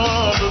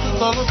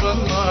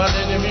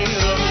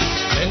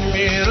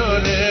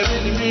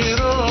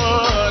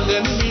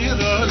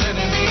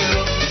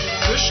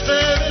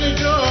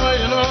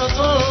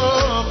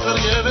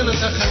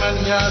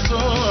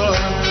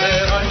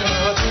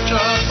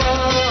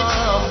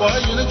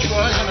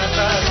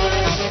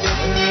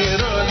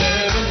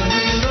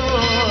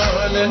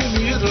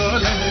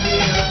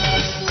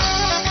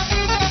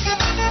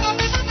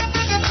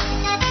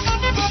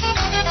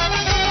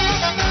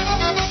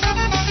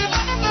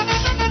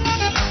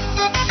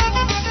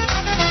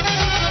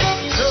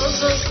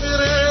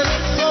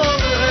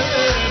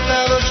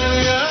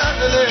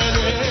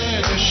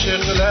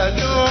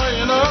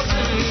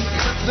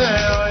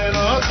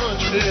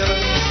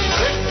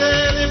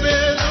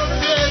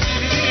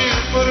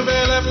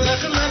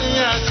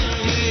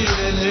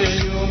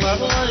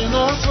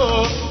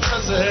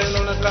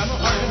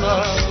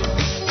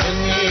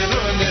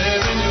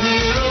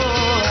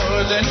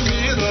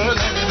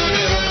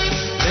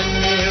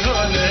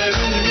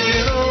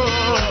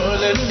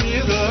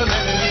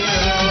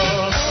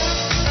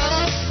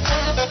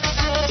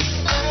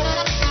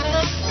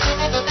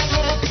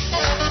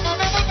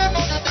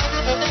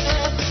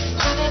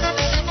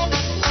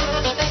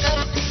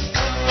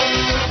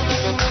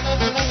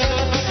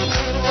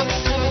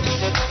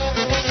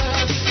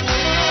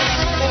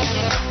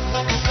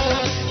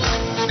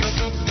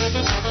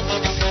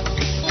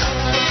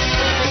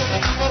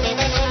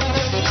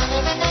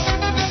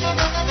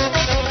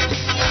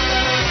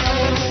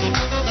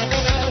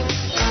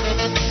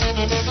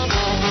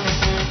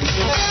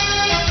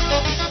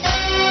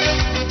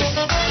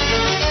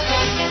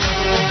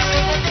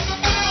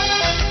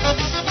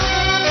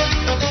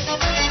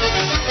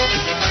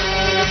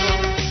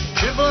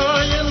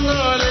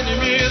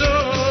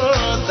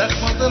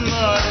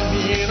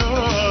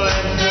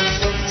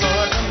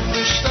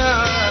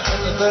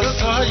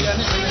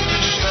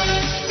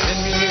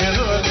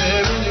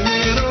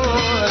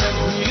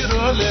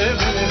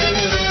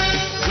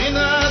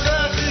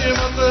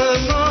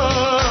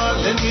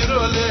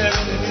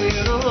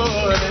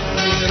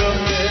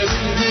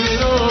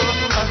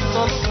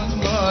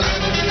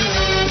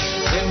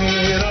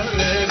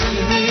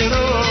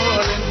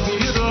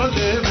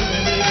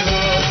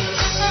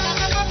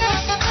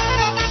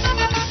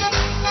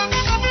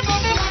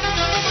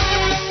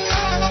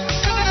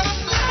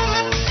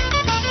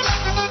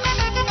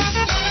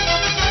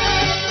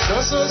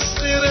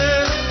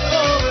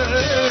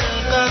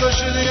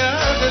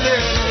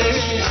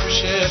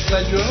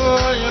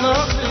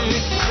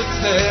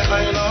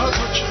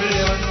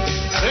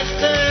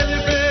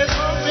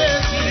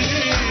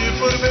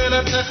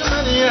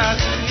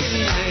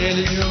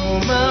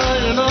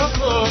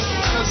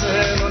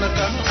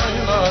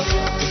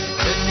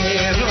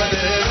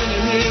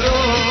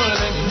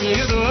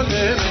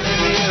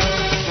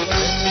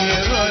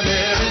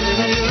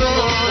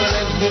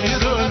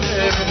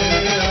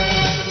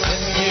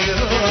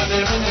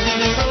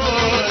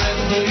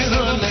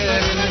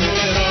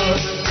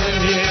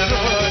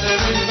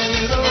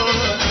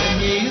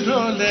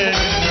 شده